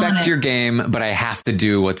Killing respect it. your game, but I have to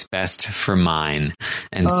do what's best for mine.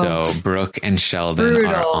 And so Brooke and Sheldon are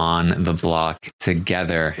Brutal. on the block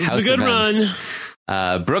together. It's a good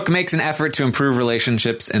run. Brooke makes an effort to improve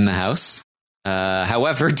relationships in the house.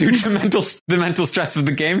 However, due to the mental stress of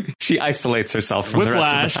the game, she isolates herself from the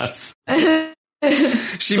rest of the house.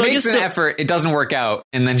 She So I makes guess an the- effort. It doesn't work out,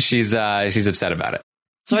 and then she's upset about it.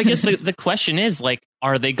 So I guess the question is, like,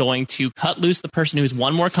 are they going to cut loose the person who's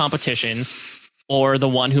won more competitions or the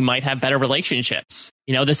one who might have better relationships?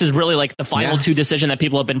 You know, this is really like the final 2 decision that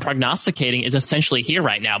people have been prognosticating is essentially here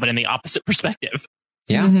right now, but in the opposite perspective.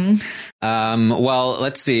 Yeah. Mm-hmm. Well,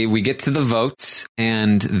 let's see. We get to the vote,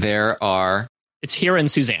 and there are It's Hera and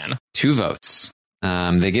Suzanne. 2 votes.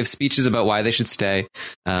 They give speeches about why they should stay.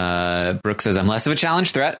 Brooke says, I'm less of a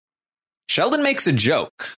challenge threat. Sheldon makes a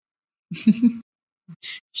joke.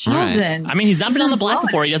 Sheldon. I mean, he's not been on the block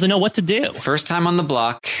before. He doesn't know what to do. First time on the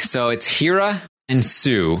block. So it's Hera and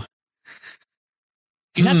Sue.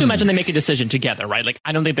 You have to imagine they make a decision together, right? Like,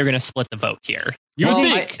 I don't think they're going to split the vote here. You Well,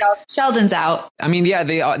 think? Sheldon's out. I mean, yeah,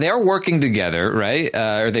 they are working together, right?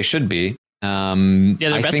 Or they should be. Yeah,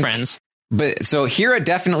 they're I best think- friends. But so Hera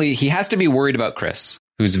definitely, he has to be worried about Chris,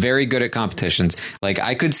 who's very good at competitions. Like,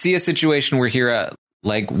 I could see a situation where Hera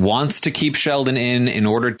like wants to keep Sheldon in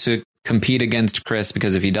order to compete against Chris,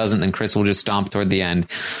 because if he doesn't, then Chris will just stomp toward the end.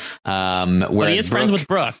 But he is friends with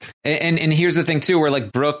Brooke. And here's the thing too, where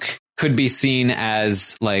like Brooke could be seen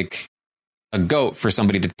as like a goat for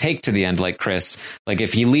somebody to take to the end, like Chris. Like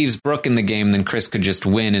if he leaves Brooke in the game, then Chris could just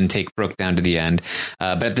win and take Brooke down to the end.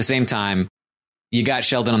 But at the same time, you got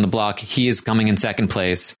Sheldon on the block. He is coming in second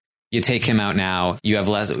place. You take him out now. You have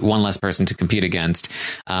one less person to compete against.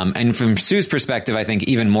 And from Sue's perspective, I think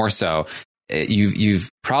even more so. You've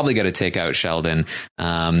probably got to take out Sheldon.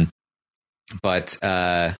 But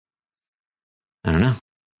I don't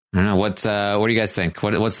know. What do you guys think?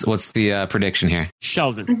 What's the prediction here?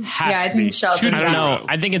 Sheldon has Yeah, I to think be. Sheldon. I don't know.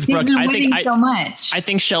 I think it's He's Brooke. been I winning think so much. I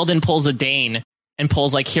think Sheldon pulls a Dane and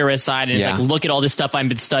pulls like Hera aside and is Yeah. like, look at all this stuff I've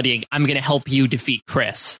been studying. I'm going to help you defeat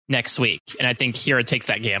Chris next week. And I think Hera takes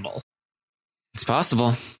that gamble. It's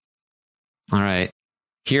possible. All right.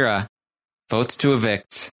 Hera votes to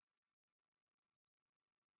evict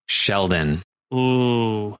Sheldon.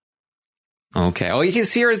 Ooh. Okay. Oh, you can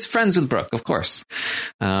see her as friends with Brooke, of course.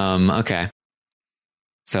 Okay.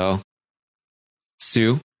 So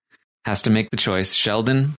Sue has to make the choice,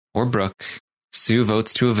 Sheldon or Brooke. Sue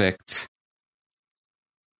votes to evict.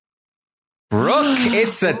 Brooke,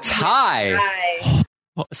 it's a tie.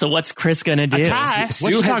 So what's Chris gonna do? A tie?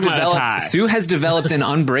 Sue has developed an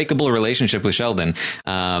unbreakable relationship with Sheldon,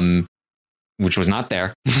 which was not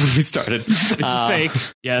there when we started. It's fake.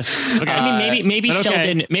 Yes. Okay. I mean, maybe But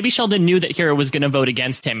okay. Sheldon knew that Hira was going to vote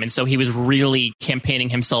against him, and so he was really campaigning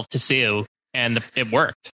himself to Sue, and it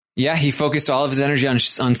worked. Yeah, he focused all of his energy on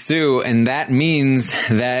Sue, and that means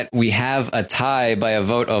that we have a tie by a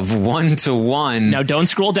vote of 1-1. Now, don't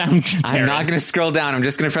scroll down, Taryn. I'm not going to scroll down. I'm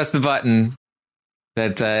just going to press the button.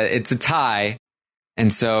 That it's a tie,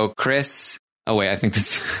 and so Chris. Oh wait, I think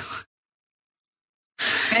this.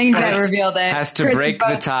 I think that revealed it. Has to Chris break the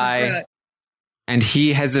votes for tie, Brooke. and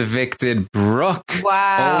he has evicted Brooke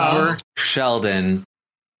over Sheldon.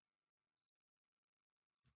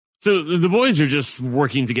 So the boys are just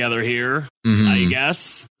working together here, I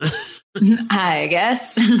guess. I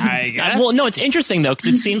guess. Well, no, it's interesting though,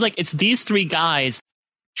 because it seems like it's these three guys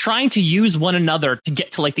trying to use one another to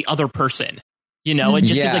get to like the other person. You know, it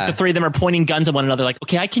just seems like the three of them are pointing guns at one another, like,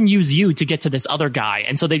 okay, I can use you to get to this other guy.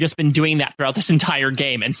 And so they've just been doing that throughout this entire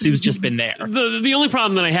game, and Sue's just been there. The only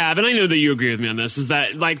problem that I have, and I know that you agree with me on this, is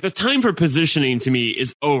that like the time for positioning to me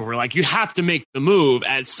is over. Like you have to make the move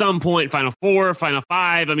at some point, Final Four, Final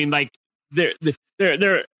Five. I mean, like there's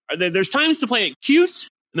times to play it cute,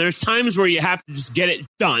 and there's times where you have to just get it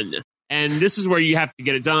done. And this is where you have to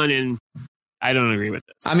get it done, and I don't agree with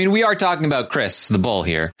this. I mean, we are talking about Chris, the bull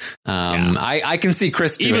here. I can see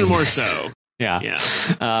Chris doing even more this. so. Yeah.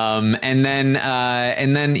 And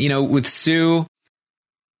then, you know, with Sue,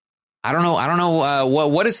 I don't know.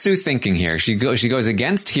 What is Sue thinking here? She goes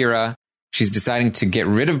against Hira. She's deciding to get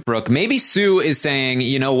rid of Brooke. Maybe Sue is saying,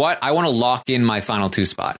 you know what? I want to lock in my final two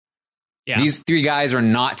spot. Yeah. These three guys are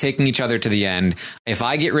not taking each other to the end. If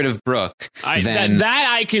I get rid of Brooke, then that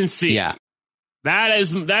I can see. Yeah. That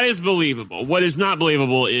is believable. What is not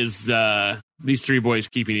believable is these three boys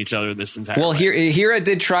keeping each other this entire Well, way. Hira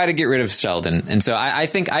did try to get rid of Sheldon, and so I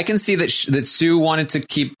think I can see that Sue wanted to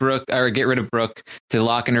keep Brooke or get rid of Brooke to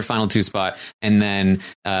lock in her final two spot, and then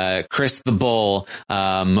Chris the Bull,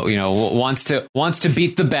 you know, wants to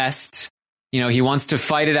beat the best. You know, he wants to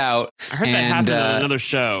fight it out. I heard that happened on another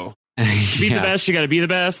show. Beat the best, you got to be the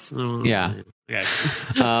best. Oh, yeah.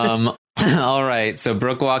 Okay. All right. So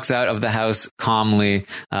Brooke walks out of the house calmly,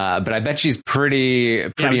 but I bet she's pretty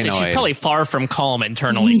annoyed. She's probably far from calm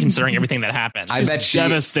internally, considering everything that happened. I bet she's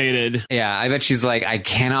devastated. Yeah, I bet she's like, I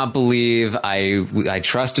cannot believe I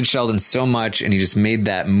trusted Sheldon so much, and he just made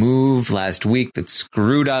that move last week that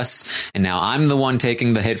screwed us, and now I'm the one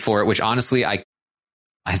taking the hit for it. Which honestly,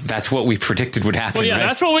 that's what we predicted would happen. Well, yeah, right?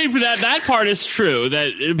 that's what that part is true.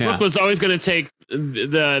 That Brooke was always going to take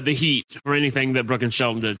the heat for anything that Brooke and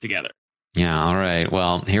Sheldon did together. Yeah, all right.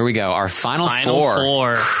 Well, here we go. Our final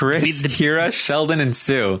four. Chris, Hira, Sheldon, and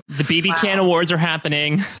Sue. The BB Can Awards are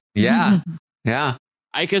happening. Yeah. Yeah.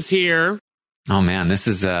 Ika's here. Oh man, this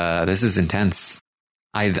is intense.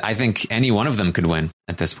 I think any one of them could win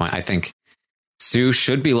at this point. I think Sue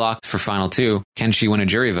should be locked for final two. Can she win a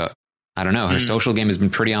jury vote? I don't know. Her social game has been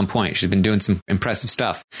pretty on point. She's been doing some impressive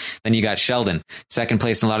stuff. Then you got Sheldon, second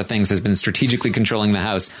place in a lot of things, has been strategically controlling the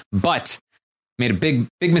house, but made a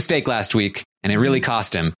big mistake last week, and it really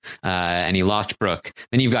cost him. And he lost Brooke.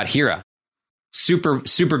 Then you've got Hira, super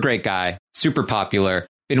great guy, super popular,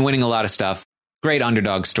 been winning a lot of stuff. Great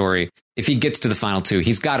underdog story. If he gets to the final two,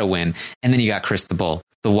 he's got to win. And then you got Chris the Bull,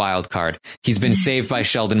 the wild card. He's been saved by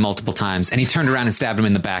Sheldon multiple times, and he turned around and stabbed him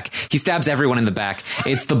in the back. He stabs everyone in the back.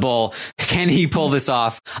 It's the Bull. Can he pull this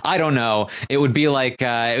off? I don't know. It would be like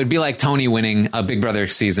Tony winning a Big Brother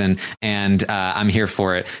season, and I'm here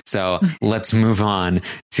for it. So let's move on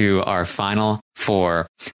to our final four.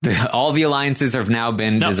 All the alliances have now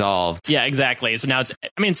been dissolved. Yeah, exactly. So now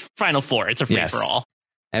it's final four. It's a free for all.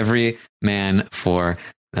 Every man for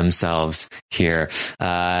themselves here.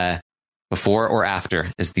 Before or after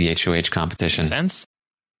is the HOH competition. Makes sense.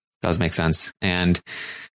 Does make sense. And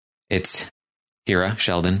it's Hira,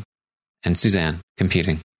 Sheldon, and Suzanne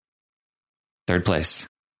competing. Third place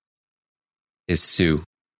is Sue.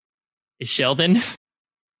 Is Sheldon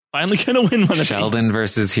finally going to win one of these? Sheldon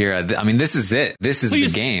versus Hira. I mean, this is it. This is the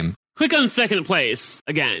game. Click on second place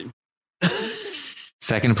again.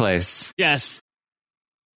 Second place. Yes.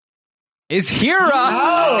 Is Hira.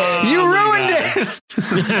 Oh, you ruined it.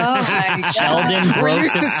 Oh my God. Sheldon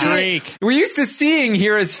broke the streak. We're used to seeing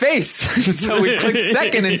Hira's face. So we clicked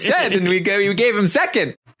second instead, and we gave him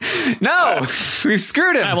second. No, we've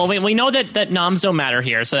screwed him. All right, well, we know that noms don't matter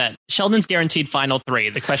here, so that Sheldon's guaranteed final 3.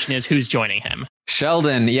 The question is, who's joining him?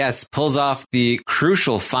 Sheldon, yes, pulls off the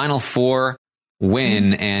crucial final 4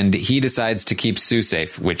 win, and he decides to keep Sue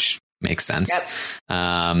safe, which makes sense.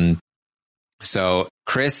 Yep. So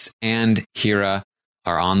Chris and Hira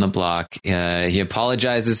are on the block. He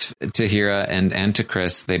apologizes to Hira and to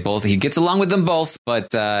Chris. He gets along with them both, but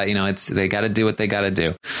they got to do what they got to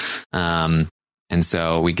do. And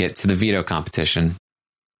so we get to the veto competition.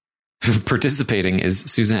 Participating is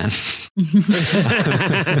Suzanne.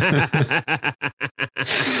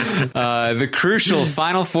 The crucial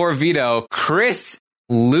final 4 veto. Chris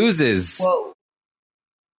loses. Whoa.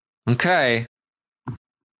 Okay.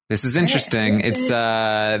 This is interesting. It's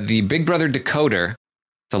the Big Brother decoder.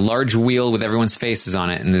 It's a large wheel with everyone's faces on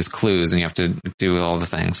it, and there's clues, and you have to do all the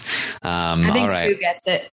things. I think all right. Sue gets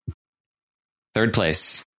it. Third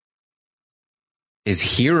place is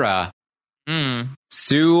Hira,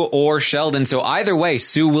 Sue, or Sheldon. So either way,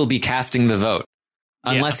 Sue will be casting the vote,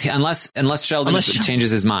 unless Sheldon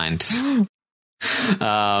changes his mind.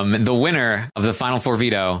 The winner of the final 4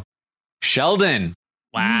 veto, Sheldon.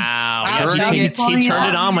 Wow. Turning He turned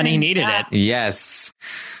it on when he needed it. Yes.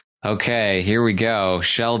 Okay, here we go.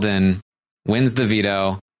 Sheldon wins the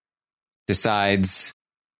veto, decides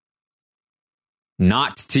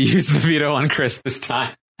not to use the veto on Chris this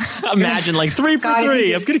time. Imagine 3 for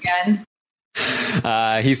 3. I'm again.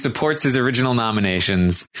 He supports his original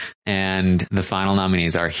nominations, and the final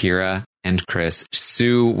nominees are Hira and Chris.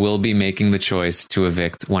 Sue will be making the choice to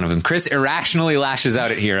evict one of them. Chris irrationally lashes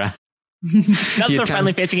out at Hira. Now that they're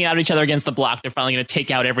finally facing out each other against the block, they're finally going to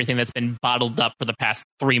take out everything that's been bottled up for the past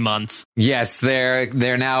 3 months. Yes, they're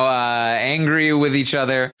now angry with each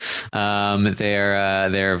other.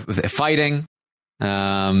 They're fighting.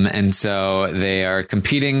 And so they are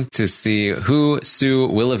competing to see who Sue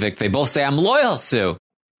will evict. They both say, "I'm loyal, Sue.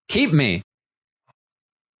 Keep me."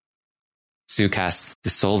 Sue casts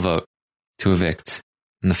the sole vote to evict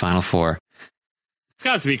in the final 4. It's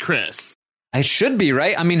got to be Chris. It should be,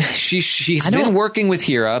 right? I mean, she's been working with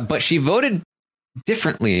Hira, but she voted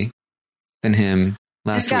differently than him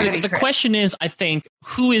last week. The question is, I think,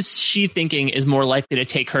 who is she thinking is more likely to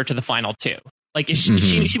take her to the final 2? Is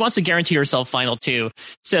she wants to guarantee herself final 2.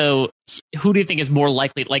 So who do you think is more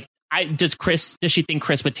likely? Does she think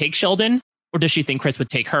Chris would take Sheldon, or does she think Chris would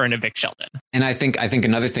take her and evict Sheldon? And I think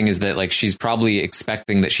another thing is that she's probably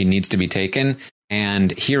expecting that she needs to be taken,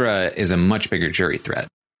 and Hira is a much bigger jury threat.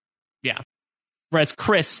 Yeah. Whereas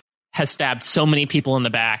Chris has stabbed so many people in the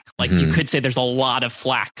back, you could say there's a lot of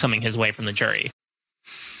flack coming his way from the jury.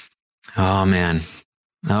 Oh man.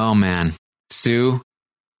 Sue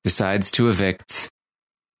decides to evict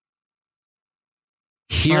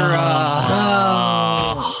Hira.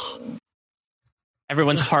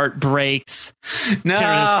 Everyone's heart breaks. No.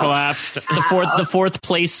 Terrence collapsed. The fourth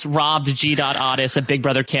place robbed G.Otis at Big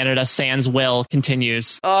Brother Canada sans will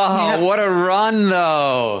continues. Oh, what a run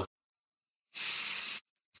though.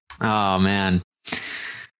 Oh, man.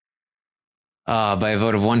 By a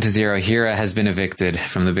vote of 1-0, Hira has been evicted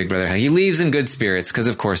from the Big Brother. He leaves in good spirits, because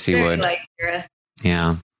of course he would. Hira.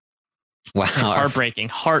 Yeah. Wow.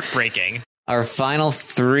 Heartbreaking. Our final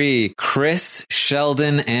 3, Chris,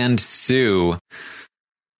 Sheldon, and Sue.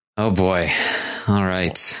 Oh, boy. All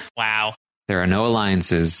right. Wow. There are no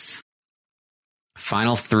alliances.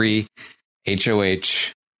 Final 3,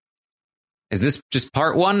 HOH. Is this just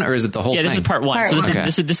part 1, or is it the whole thing? Yeah, this is part 1.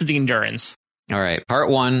 This is the endurance. All right, part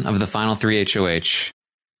 1 of the final 3 HOH.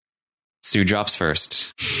 Sue drops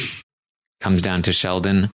first. Comes down to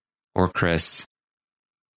Sheldon or Chris.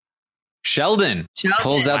 Sheldon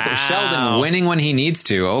pulls out Sheldon winning when he needs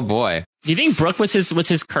to. Oh boy. Do you think Brooke was his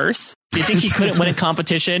curse? Do you think he couldn't win a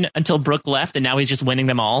competition until Brooke left, and now he's just winning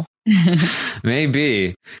them all?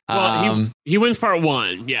 Maybe. Well, he wins part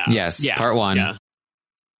 1. Yeah. Yes, part 1. Yeah.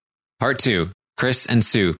 Part 2, Chris and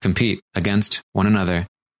Sue compete against one another.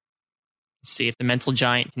 See if the mental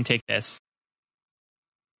giant can take this.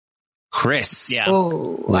 Chris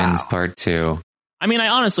wins part 2. I mean, I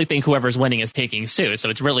honestly think whoever's winning is taking Sue, so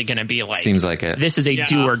it's really going to be seems like it. This is a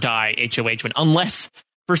do or die HOH win, unless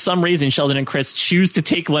for some reason Sheldon and Chris choose to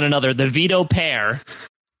take one another, the veto pair.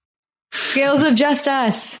 Scales of Just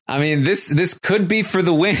Us. I mean, this could be for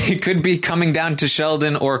the win. It could be coming down to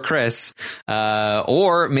Sheldon or Chris,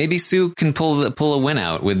 or maybe Sue can pull a win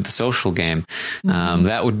out with the social game.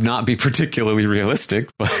 That would not be particularly realistic,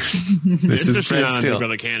 but this is Fred Steele. Big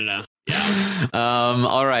Brother Canada. Yeah.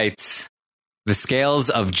 All right. The scales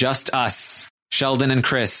of Just Us, Sheldon and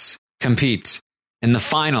Chris, compete in the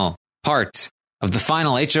final part of the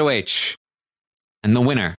final HOH, and the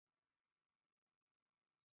winner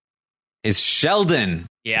is Sheldon.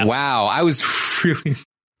 Yeah. Wow. I was really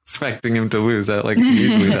expecting him to lose. That like he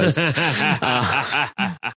usually does.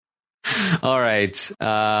 All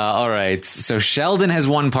right. So Sheldon has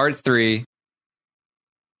won part 3.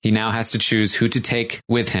 He now has to choose who to take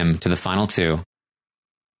with him to the final 2.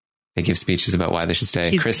 They give speeches about why they should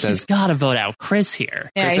stay. Chris says, he's got to vote out Chris here.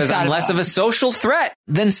 Yeah, Chris says, I'm less of a social threat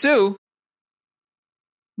than Sue.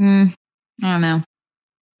 I don't know.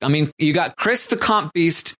 I mean, you got Chris the comp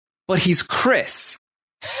beast, but he's Chris.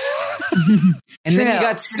 And then you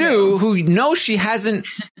got Sue, who knows she hasn't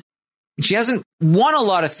won a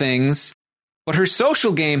lot of things, but her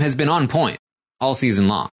social game has been on point all season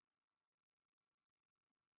long.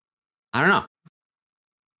 I don't know.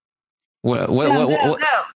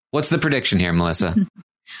 What's the prediction here, Melissa?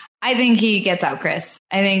 I think he gets out Chris.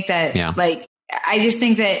 I think that, I just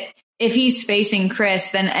think that if he's facing Chris,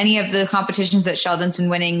 then any of the competitions that Sheldon's been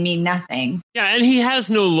winning mean nothing. Yeah, and he has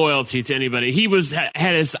no loyalty to anybody. He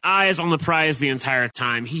had his eyes on the prize the entire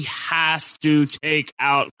time. He has to take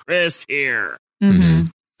out Chris here. Mm-hmm.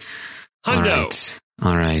 Hundo.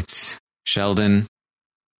 All right. Sheldon.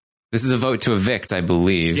 This is a vote to evict, I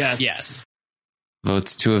believe. Yes.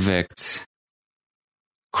 Votes to evict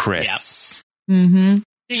Chris. Yep. Mm-hmm.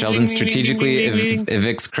 Sheldon strategically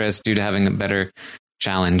evicts Chris due to having a better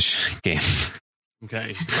challenge game.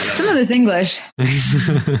 Okay. Some of this English.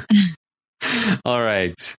 All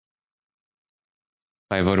right.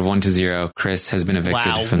 By a vote of 1-0, Chris has been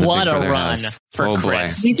evicted from the what Big a Brother run house. for Boy.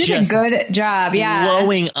 Chris. He did a good job. Yeah.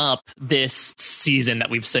 Blowing up this season that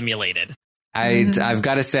we've simulated. I've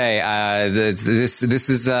got to say, this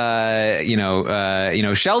is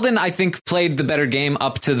Sheldon, I think, played the better game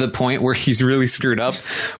up to the point where he's really screwed up,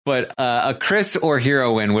 but a Chris or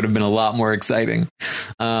Hero win would have been a lot more exciting.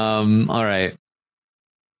 All right,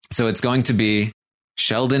 so it's going to be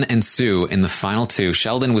Sheldon and Sue in the final 2.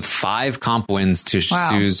 Sheldon with 5 comp wins to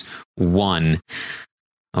Sue's 1.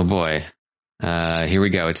 Oh boy, here we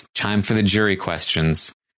go. It's time for the jury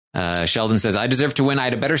questions. Sheldon says, I deserve to win. I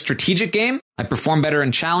had a better strategic game. I performed better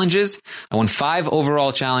in challenges. I won 5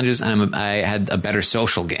 overall challenges, and I had a better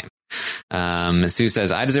social game. Sue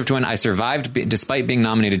says, I deserve to win. I survived despite being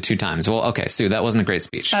nominated 2 times. Well, okay, Sue, that wasn't a great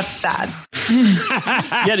speech. That's sad.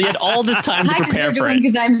 Yeah, you had all this time to prepare for it.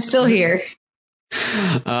 Because I'm still here.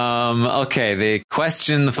 Okay, they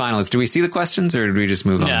question the finalists. Do we see the questions, or do we just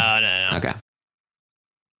move on? No.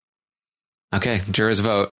 Okay, jurors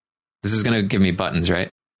vote. This is going to give me buttons, right?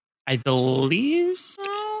 I believe so.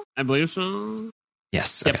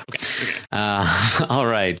 Yes. Yep. Okay. All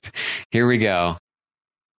right. Here we go.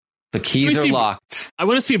 The keys are locked. I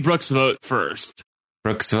want to see Brooks vote first.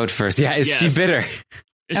 Brooks vote first. Yeah. Is she bitter?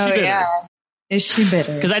 Yeah. Is she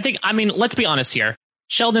bitter? Because let's be honest here.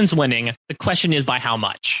 Sheldon's winning. The question is by how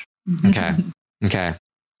much? Okay.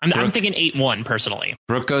 I'm thinking 8-1 personally.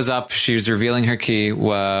 Brooke goes up. She's revealing her key.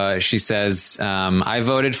 She says, I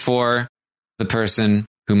voted for the person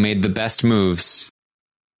who made the best moves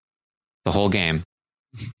the whole game.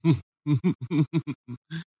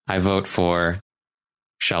 I vote for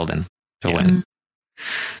Sheldon to win.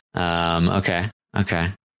 Okay.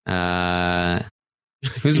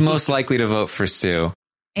 Who's most likely to vote for Sue?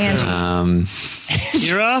 Angie.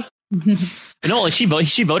 Hira? No, she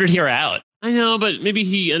voted Hira out. I know, but maybe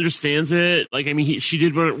he understands it. She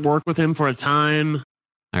did work with him for a time.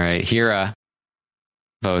 All right, Hira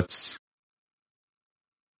votes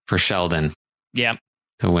for Sheldon. Yeah.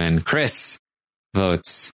 To win. Chris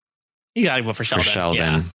votes. You gotta vote for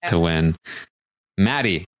Sheldon. To win.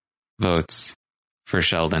 Maddie votes for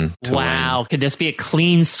Sheldon to win. Wow, could this be a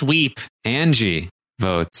clean sweep? Angie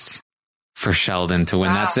votes for Sheldon to win.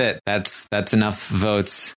 Wow. That's it. That's enough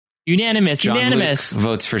votes. Unanimous. Luke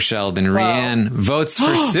votes for Sheldon. Whoa. Rhiannon votes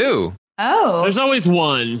for Sue. Oh. There's always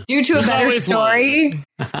one. Due to a better story.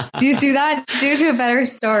 Do you see that? Due to a better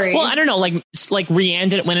story. Well, I don't know. Like Rhiannon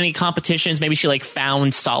didn't win any competitions. Maybe she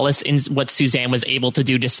found solace in what Suzanne was able to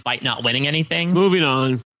do despite not winning anything. Moving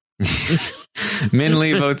on.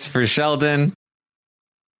 Minley votes for Sheldon.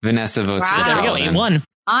 Vanessa votes for Sheldon. There we go. 8-1.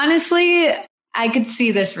 Honestly, I could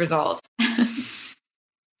see this result.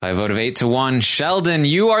 By a vote of 8-1, Sheldon,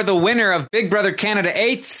 you are the winner of Big Brother Canada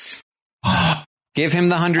 8. Give him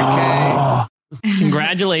the 100K.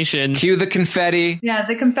 Congratulations. Cue the confetti. Yeah,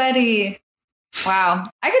 the confetti. Wow.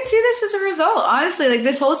 I could see this as a result. Honestly,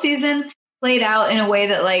 this whole season played out in a way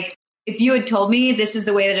that, if you had told me this is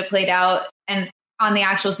the way that it played out and on the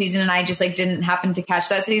actual season and I just, didn't happen to catch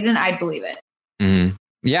that season, I'd believe it. Mm-hmm.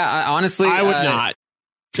 Yeah, honestly. I would not.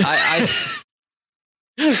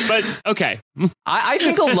 But okay. I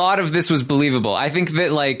think a lot of this was believable. I think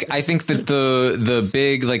that the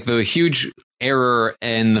big, the huge error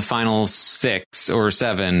in the final 6 or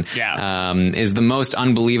 7 Yeah. is the most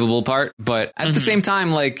unbelievable part. But at the same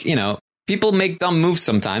time, like, you know, people make dumb moves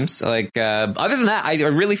sometimes. Like, other than that, I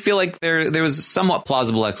really feel like there was a somewhat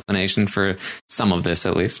plausible explanation for some of this,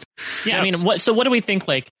 at least. Yeah, I mean, what do we think?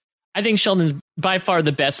 Like, I think Sheldon's by far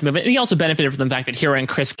the best move. And he also benefited from the fact that Hira and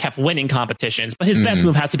Chris kept winning competitions. But his best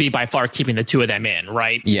move has to be by far keeping the two of them in,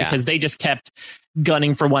 right? Yeah. Because they just kept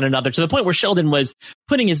gunning for one another to the point where Sheldon was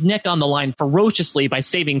putting his neck on the line ferociously by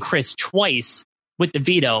saving Chris twice with the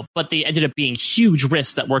veto. But they ended up being huge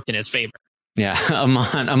risks that worked in his favor. Yeah,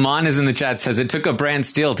 Amon is in the chat, says it took a Brand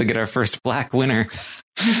Steel to get our first black winner.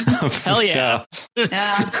 Hell yeah.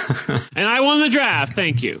 And I won the draft.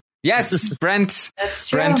 Thank you. Yes, Brent. That's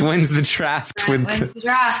true. Brent wins the draft Brent wins the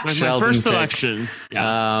draft. My Sheldon first pick. selection.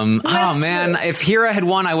 Yeah. Oh man, if Hira had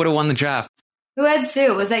won, I would have won the draft. Who had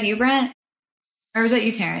Sue? Was that you, Brent? Or was that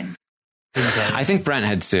you, Taryn? I think Brent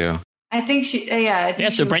had Sue. I think she, yeah. I think Yeah,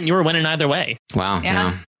 so she- Brent, you were winning either way. Wow.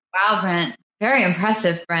 Yeah. Wow, Brent. Very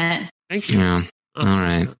impressive, Brent. Thank you. Yeah. All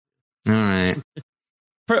right. All right.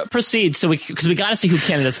 Proceed, so because we got to see who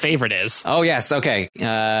Canada's favorite is. Oh yes. Okay.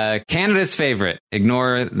 Canada's favorite.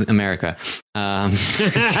 Ignore America.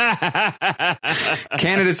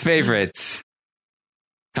 Canada's favorite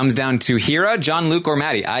comes down to Hira, John Luke, or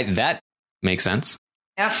Maddie. That makes sense.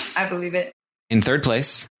 Yep, I believe it. In third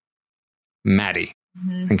place, Maddie.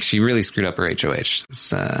 Mhm. I think she really screwed up her HOH.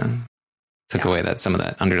 Took away some of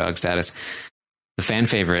that underdog status. The fan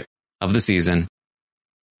favorite of the season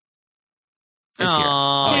is Hira.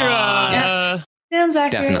 Aw. Hira. Sounds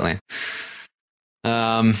accurate. Definitely.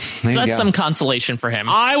 There you That's go. some consolation for him.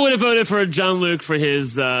 I would have voted for John Luke for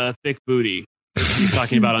his thick booty he's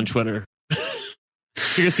talking about on Twitter.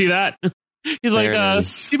 You can see that? He's like, There it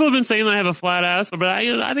is. people have been saying that I have a flat ass, but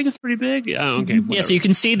I think it's pretty big. Oh, okay. Yeah, whatever. so you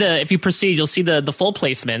can see if you proceed, you'll see the full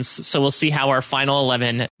placements. So we'll see how our final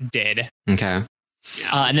 11 did. Okay.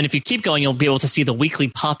 And then if you keep going, you'll be able to see the weekly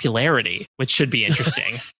popularity, which should be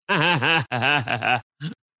interesting. All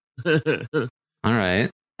right.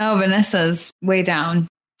 Oh, Vanessa's way down.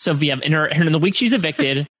 So if you have in the week she's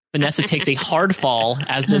evicted, Vanessa takes a hard fall,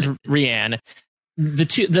 as does Rianne.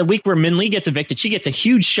 The week where Min Lee gets evicted, she gets a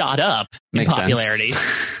huge shot up in Makes sense. popularity.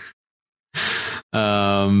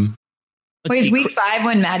 Wait, is see, week 5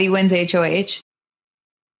 when Maddie wins HOH?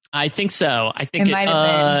 I think so. I think It might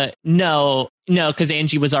have no, because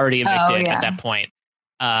Angie was already evicted yeah. at that point.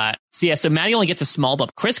 So Maddie only gets a small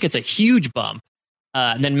bump. Chris gets a huge bump.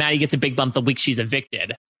 And then Maddie gets a big bump the week she's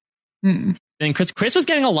evicted. Mm. And Chris was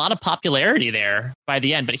getting a lot of popularity there by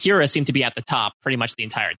the end, but Hira seemed to be at the top pretty much the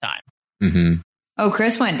entire time. Mm-hmm. Oh,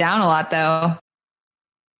 Chris went down a lot, though.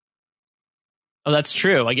 Oh, that's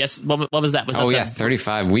true. I guess, what was that? Was that Oh the- yeah,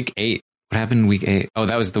 35. Week 8. What happened in week 8? Oh,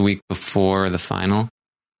 that was the week before the final.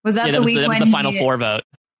 Was that Yeah, the was week that was when the final 4 vote.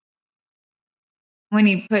 when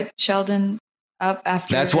he put Sheldon up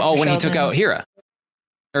after? That's when he took Sheldon- out Hira.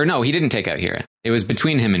 Or no, he didn't take out Hira. It was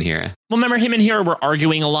between him and Hira. Well, remember him and Hira were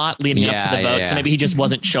arguing a lot leading up to the vote, yeah. so maybe he just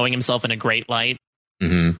wasn't showing himself in a great light.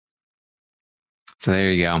 Mm-hmm. So there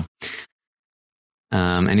you go.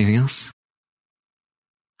 Anything else?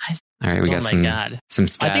 All right, we got some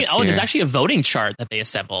stats I think. Oh, here. there's actually a voting chart that they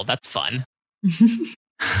assembled. That's fun.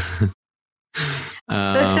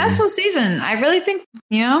 Successful season. I really think,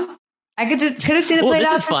 I could have seen it Oh, played this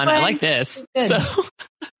out is fun. way. I like this. Good. So,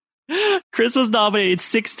 Chris was nominated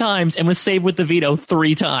 6 times and was saved with the veto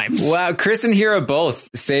 3 times. Wow, Chris and Hira both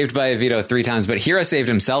saved by a veto 3 times, but Hira saved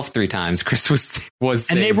himself 3 times. Chris was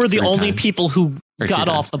saved And they were the 3 only times. people who Or 2 got times.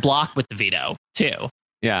 off the block with the veto, too.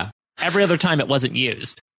 Yeah. Every other time it wasn't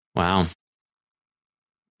used. Wow.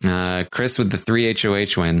 Chris with the 3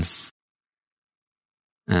 HOH wins.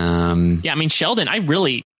 Yeah, I mean, Sheldon,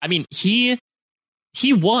 he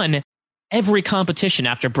won every competition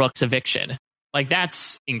after Brooke's eviction. Like,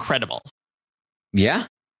 that's incredible. Yeah.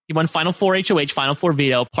 He won Final 4 HOH, Final 4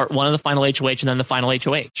 veto, part 1 of the final HOH, and then the final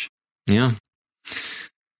HOH. Yeah.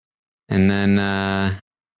 And then the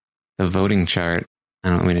voting chart.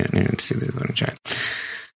 We didn't see the voting chart.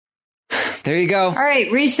 There you go. All right,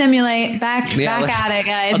 resimulate. Back at it,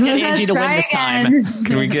 guys. Let's get Let's Angie to try win this again. time.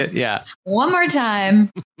 Can we get, yeah. One more time.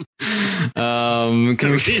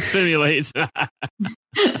 Can we simulate?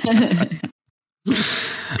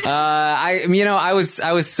 I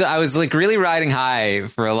was like really riding high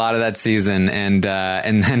for a lot of that season, and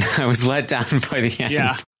then I was let down by the end.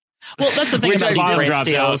 Yeah. Well, that's the thing Which about I these dropped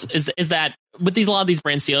brand steals is that with a lot of these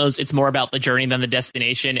brand steals, it's more about the journey than the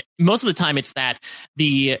destination. Most of the time, it's that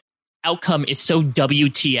the outcome is so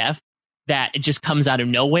WTF that it just comes out of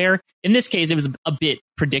nowhere. In this case, it was a bit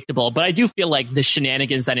predictable, but I do feel like the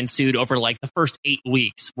shenanigans that ensued over like the first 8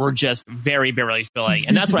 weeks were just very, very filling.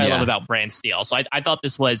 And that's what I love about Brand Steel. So I thought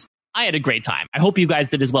I had a great time. I hope you guys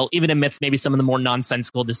did as well, even amidst maybe some of the more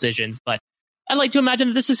nonsensical decisions. But I'd like to imagine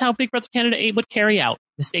that this is how Big Brother Canada 8 would carry out,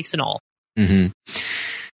 mistakes and all. Mm-hmm.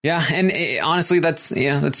 Yeah, and honestly, that's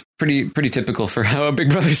pretty typical for how a Big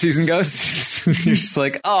Brother season goes. You're just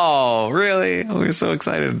like, oh, really? We're so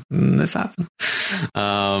excited and this happened.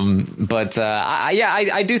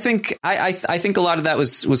 I do think I think a lot of that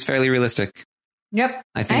was fairly realistic. Yep,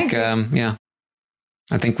 I think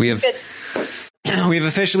I think we have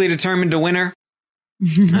officially determined a winner.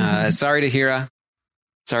 Sorry to Hira,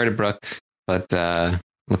 sorry to Brooke, but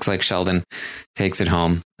looks like Sheldon takes it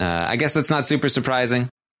home. I guess that's not super surprising.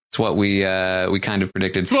 It's what we kind of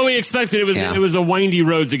predicted. It's what we expected. It was a windy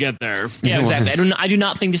road to get there. Yeah, exactly. I do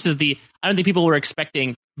not think this is I don't think people were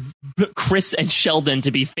expecting Chris and Sheldon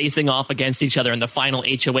to be facing off against each other in the final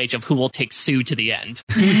HOH of who will take Sue to the end.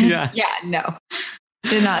 Yeah, no.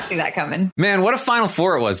 Did not see that coming. Man, what a Final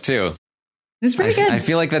Four it was, too. It was pretty good. I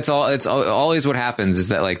feel like it's always what happens is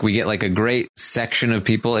that like we get like a great section of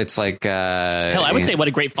people. It's like hell, I would say what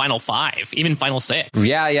a great Final Five, even Final Six.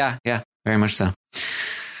 Yeah, very much so.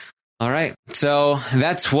 All right, so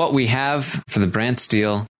that's what we have for the Brand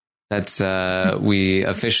Steel. That's we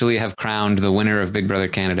officially have crowned the winner of Big Brother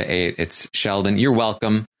Canada 8. It's Sheldon. You're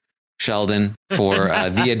welcome, Sheldon, for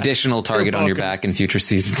the additional target on your back in future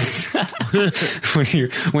seasons.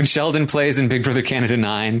 when Sheldon plays in Big Brother Canada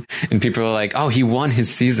 9 and people are like, oh, he won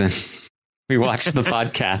his season. We watched the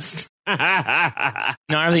podcast.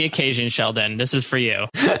 Nor the occasion, Sheldon. This is for you.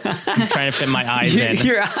 I'm trying to fit my eyes in.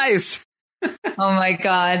 Your eyes. Oh my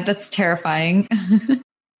God, that's terrifying.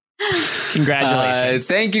 Congratulations.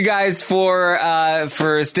 Thank you guys for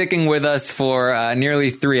sticking with us for nearly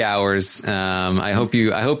 3 hours. I hope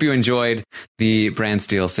you enjoyed the Brand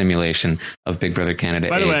Steel simulation of Big Brother Canada 8.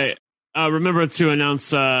 By the way, remember to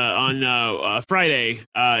announce on Friday.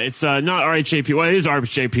 It's not RHAP. Well, it is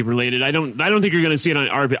RHAP related. I don't think you're going to see it on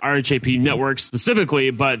RHAP Network specifically,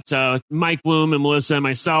 but Mike Bloom and Melissa and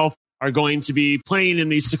myself are going to be playing in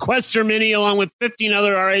the Sequester Mini along with 15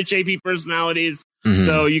 other RHAP personalities. Mm-hmm.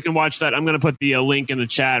 So you can watch that. I'm going to put the link in the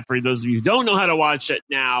chat for those of you who don't know how to watch it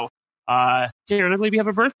now. Taryn, I believe you have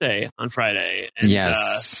a birthday on Friday. And,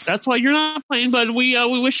 yes. That's why you're not playing, but we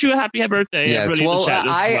wish you a happy birthday. Yes, well,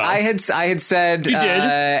 I had said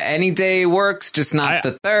any day works, just not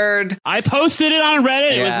the 3rd. I posted it on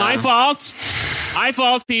Reddit. Yeah. It was my fault. My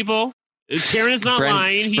fault, people. Karen is not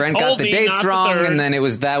lying. He Brent told got the dates wrong, and then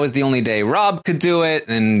that was the only day Rob could do it.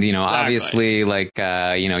 And obviously, like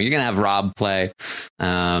you're gonna have Rob play.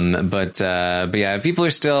 But yeah, people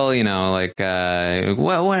are still, like, what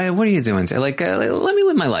are you doing? Like, let me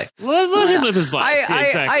live my life. Let him live his life.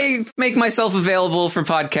 I make myself available for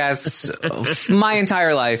podcasts. My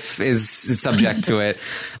entire life is subject to it.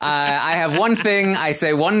 I have one thing. I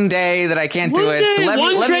say one day that I can't do it. So let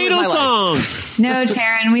me live my life. No,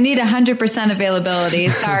 Taryn, we need 100% availability.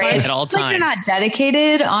 Sorry. At all times. Like you're not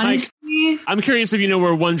dedicated, honestly. I'm curious if you know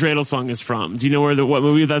where One Dreidel Song is from. Do you know what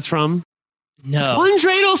movie that's from? No. One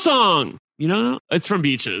Dreidel Song. You know, it's from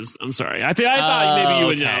Beaches. I'm sorry. I thought maybe you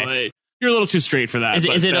would know. You're a little too straight for that.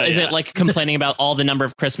 Is it like complaining about all the number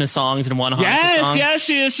of Christmas songs in one Hanukkah song? Yes.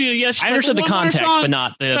 I understood the context, but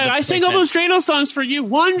not the. I sang all those Dreidel songs for you.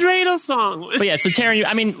 One Dreidel song. But yeah, so Taryn,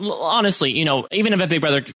 I mean, honestly, even if a Big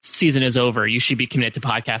Brother season is over, you should be committed to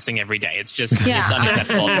podcasting every day. It's just it's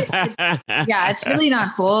unacceptable. It's really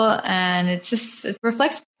not cool, and it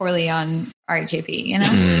reflects poorly on RHAP.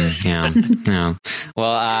 Yeah.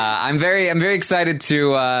 Well, I'm very excited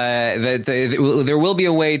to that there will be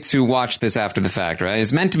a way to watch this after the fact, right?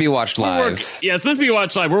 It's meant to be watched live. It's meant to be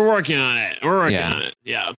watched live. We're working on it.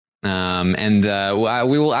 Yeah. And I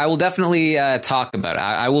will definitely talk about it.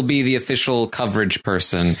 I will be the official coverage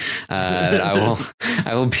person. I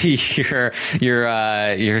will be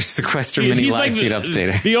your Sequester Mini live feed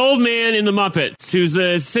updater. The old man in the Muppets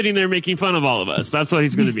who's sitting there making fun of all of us. That's what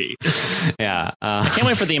he's going to be. Yeah. I can't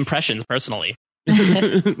wait for the impressions personally.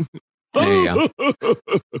 There you go.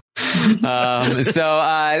 So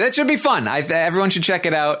that should be fun. Everyone should check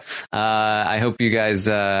it out. I hope you guys.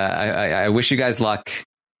 I wish you guys luck.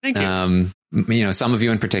 Thank you. Some of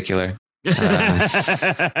you in particular.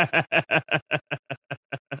 I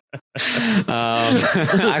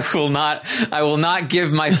will not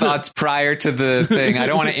give my thoughts prior to the thing. I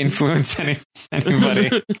don't want to influence anybody.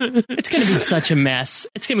 It's going to be such a mess.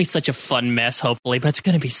 It's going to be such a fun mess, hopefully, but it's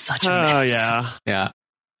going to be such a mess. Oh, yeah. Yeah.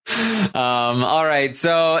 All right.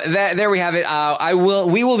 So there we have it.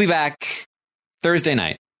 We will be back Thursday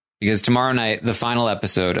night. because tomorrow night, the final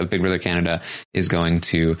episode of Big Brother Canada is going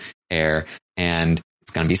to air, and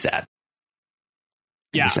it's going to be sad.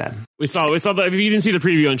 Yeah, we saw that. If you didn't see the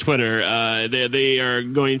preview on Twitter, they are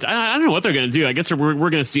going to. I don't know what they're going to do. I guess we're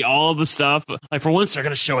going to see all the stuff. Like, for once, they're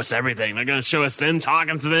going to show us everything. They're going to show us them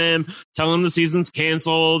talking to them, telling them the season's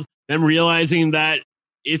canceled, them realizing that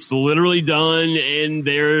it's literally done, and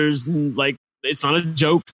there's like it's not a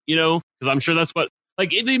joke, because I'm sure that's what.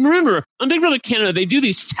 Like, remember on Big Brother Canada, they do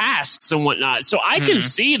these tasks and whatnot. So I can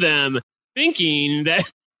see them thinking that.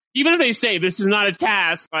 Even if they say this is not a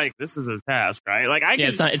task, like this is a task, right? Like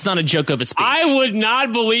it's not a joke of a speech. I would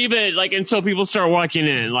not believe it, like until people start walking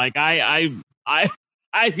in. Like I'd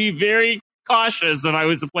be very cautious if I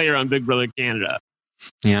was a player on Big Brother Canada.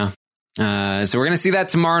 Yeah. So we're going to see that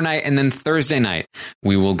tomorrow night, and then Thursday night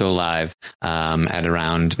we will go live at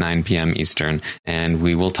around 9 p.m. Eastern, and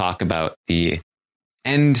we will talk about the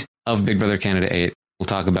end of Big Brother Canada 8. We'll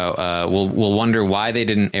talk about, we'll wonder why they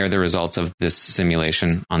didn't air the results of this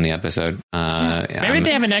simulation on the episode. Maybe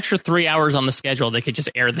they have an extra 3 hours on the schedule. They could just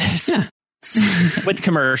air this with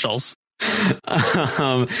commercials.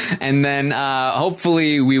 And then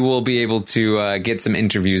hopefully we will be able to get some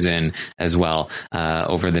interviews in as well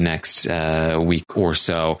over the next week or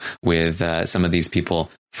so with some of these people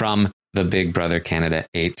from the Big Brother Canada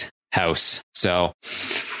 8 house. So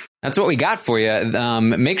that's what we got for you.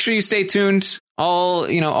 Make sure you stay tuned.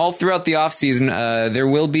 All throughout the off season, there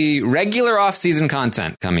will be regular off season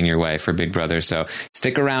content coming your way for Big Brother. So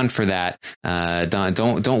stick around for that.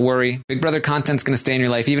 Don't worry. Big Brother content's going to stay in your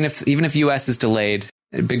life, even if US is delayed.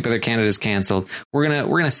 Big Brother Canada is canceled. We're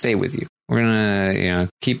gonna stay with you. We're gonna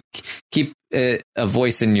keep a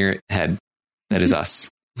voice in your head that is us,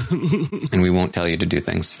 and we won't tell you to do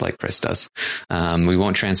things like Chris does. We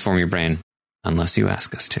won't transform your brain unless you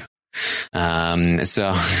ask us to. So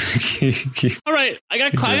all right, I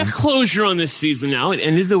got closure on this season now. It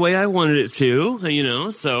ended the way I wanted it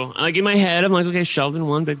to, so like in my head I'm like, okay, Sheldon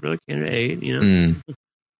won Big Brother Canada 8,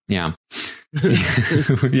 Yeah.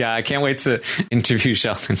 Yeah, I can't wait to interview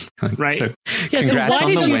Sheldon. Right. So, yeah, so why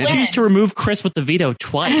did you choose to remove Chris with the veto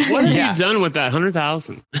twice? What have you done with that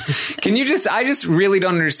 100,000? I just really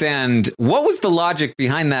don't understand what was the logic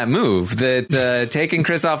behind that move, that taking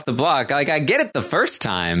Chris off the block. Like, I get it the first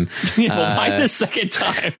time. Why the second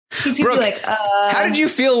time? Brooke, how did you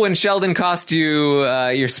feel when Sheldon cost you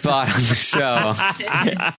your spot on the show?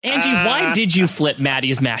 Angie, why did you flip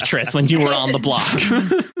Maddie's mattress when you were on the block?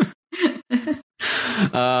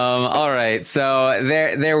 All right, so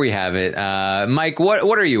there we have it. Mike,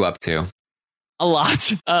 what are you up to? A lot.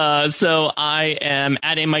 So I am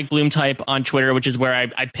at a Mike Bloom type on Twitter, which is where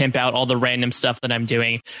I pimp out all the random stuff that I'm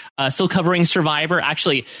doing. Still covering Survivor.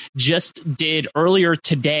 Actually, just did earlier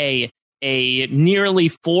today a nearly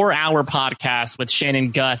 4-hour podcast with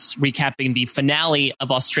Shannon Gus recapping the finale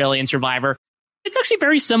of Australian Survivor. It's actually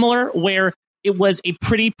very similar, where it was a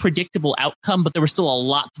pretty predictable outcome, but there was still a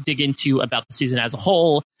lot to dig into about the season as a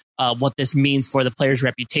whole, what this means for the players'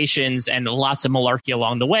 reputations, and lots of malarkey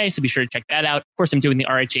along the way. So be sure to check that out. Of course, I'm doing the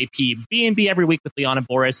RHAP B&B every week with Liana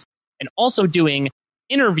Boris, and also doing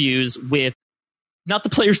interviews with not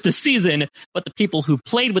the players this season, but the people who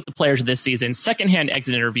played with the players this season, secondhand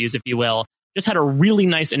exit interviews, if you will. Just had a really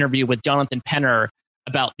nice interview with Jonathan Penner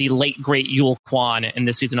about the late, great Yul Kwan in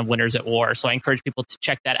this season of Winners at War. So I encourage people to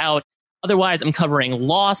check that out. Otherwise, I'm covering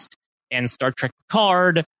Lost and Star Trek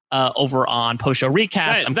Picard over on Post Show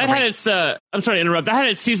Recaps. That had its, I'm sorry to interrupt, that had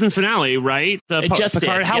its season finale, right? It just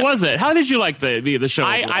Picard. did. How was it? How did you like the show?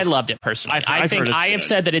 I loved it personally. I think I have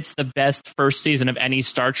said that it's the best first season of any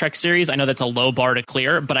Star Trek series. I know that's a low bar to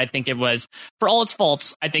clear, but I think it was, for all its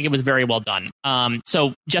faults, I think it was very well done.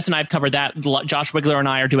 So Jess and I have covered that. Josh Wigler and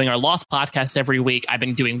I are doing our Lost podcast every week. I've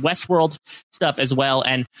been doing Westworld stuff as well.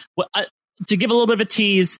 And to give a little bit of a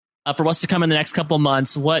tease, for what's to come in the next couple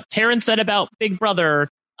months, what Taryn said about Big Brother,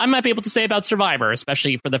 I might be able to say about Survivor,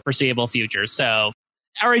 especially for the foreseeable future. So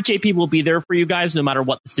RHAP will be there for you guys, no matter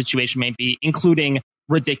what the situation may be, including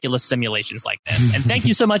ridiculous simulations like this. And thank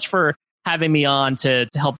you so much for having me on to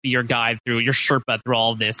help be your guide through, your Sherpa through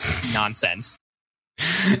all this nonsense.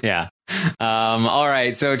 Yeah. All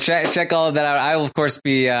right. So check all of that out. I will, of course,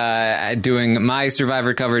 be doing my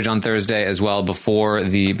Survivor coverage on Thursday as well, before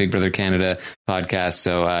the Big Brother Canada podcast.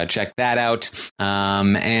 So check that out.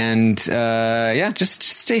 Just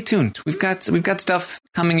stay tuned. We've got stuff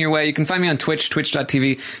coming your way. You can find me on Twitch,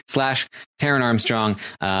 twitch.tv/Taryn Armstrong.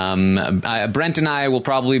 Brent and I will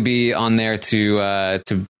probably be on there to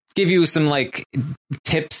give you some like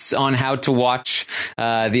tips on how to watch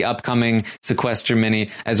the upcoming Sequester mini,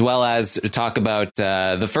 as well as talk about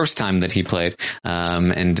the first time that he played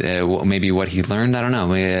and maybe what he learned. I don't know.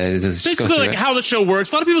 Basically, like how the show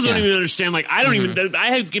works. A lot of people don't even understand. Like, I don't even.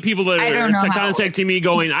 I have people that are contacting me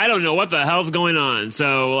going, I don't know what the hell's going on.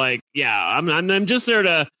 So, like, yeah, I'm just there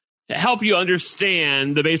to help you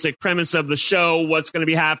understand the basic premise of the show, what's going to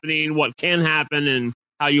be happening, what can happen, and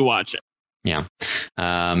how you watch it. Yeah.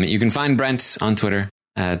 You can find Brent on Twitter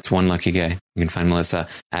at OneLuckyGuy. You can find Melissa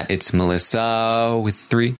at It's Melissa with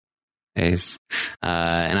 3 A's.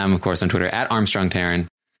 And I'm, of course, on Twitter at ArmstrongTaryn.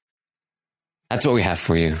 That's what we have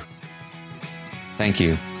for you. Thank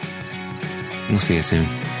you. We'll see you soon.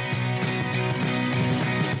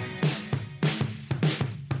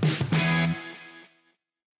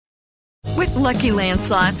 With Lucky Land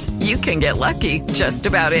Slots, you can get lucky just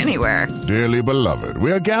about anywhere. Dearly beloved,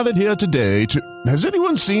 we are gathered here today to... Has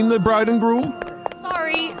anyone seen the bride and groom?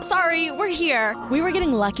 Sorry, we're here. We were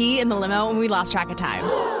getting lucky in the limo and we lost track of time.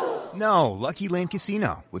 No, Lucky Land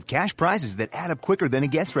Casino, with cash prizes that add up quicker than a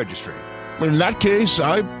guest registry. In that case,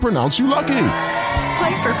 I pronounce you lucky.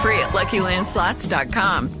 Play for free at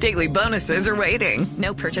LuckyLandSlots.com. Daily bonuses are waiting.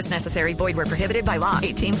 No purchase necessary. Void where prohibited by law.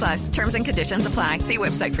 18+. Terms and conditions apply. See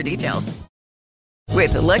website for details.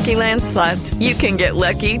 With the Lucky Land Slots, you can get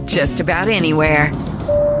lucky just about anywhere.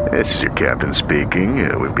 This is your captain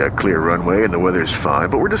speaking. We've got clear runway and the weather's fine,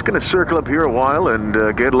 but we're just going to circle up here a while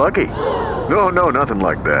and get lucky. No, nothing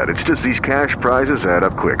like that. It's just these cash prizes add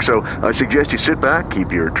up quick. So I suggest you sit back,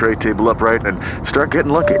 keep your tray table upright, and start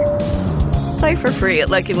getting lucky. Play for free at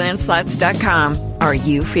LuckyLandSlots.com. Are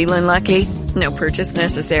you feeling lucky? No purchase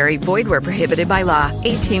necessary. Void where prohibited by law.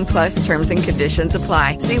 18+ terms and conditions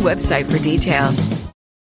apply. See website for details.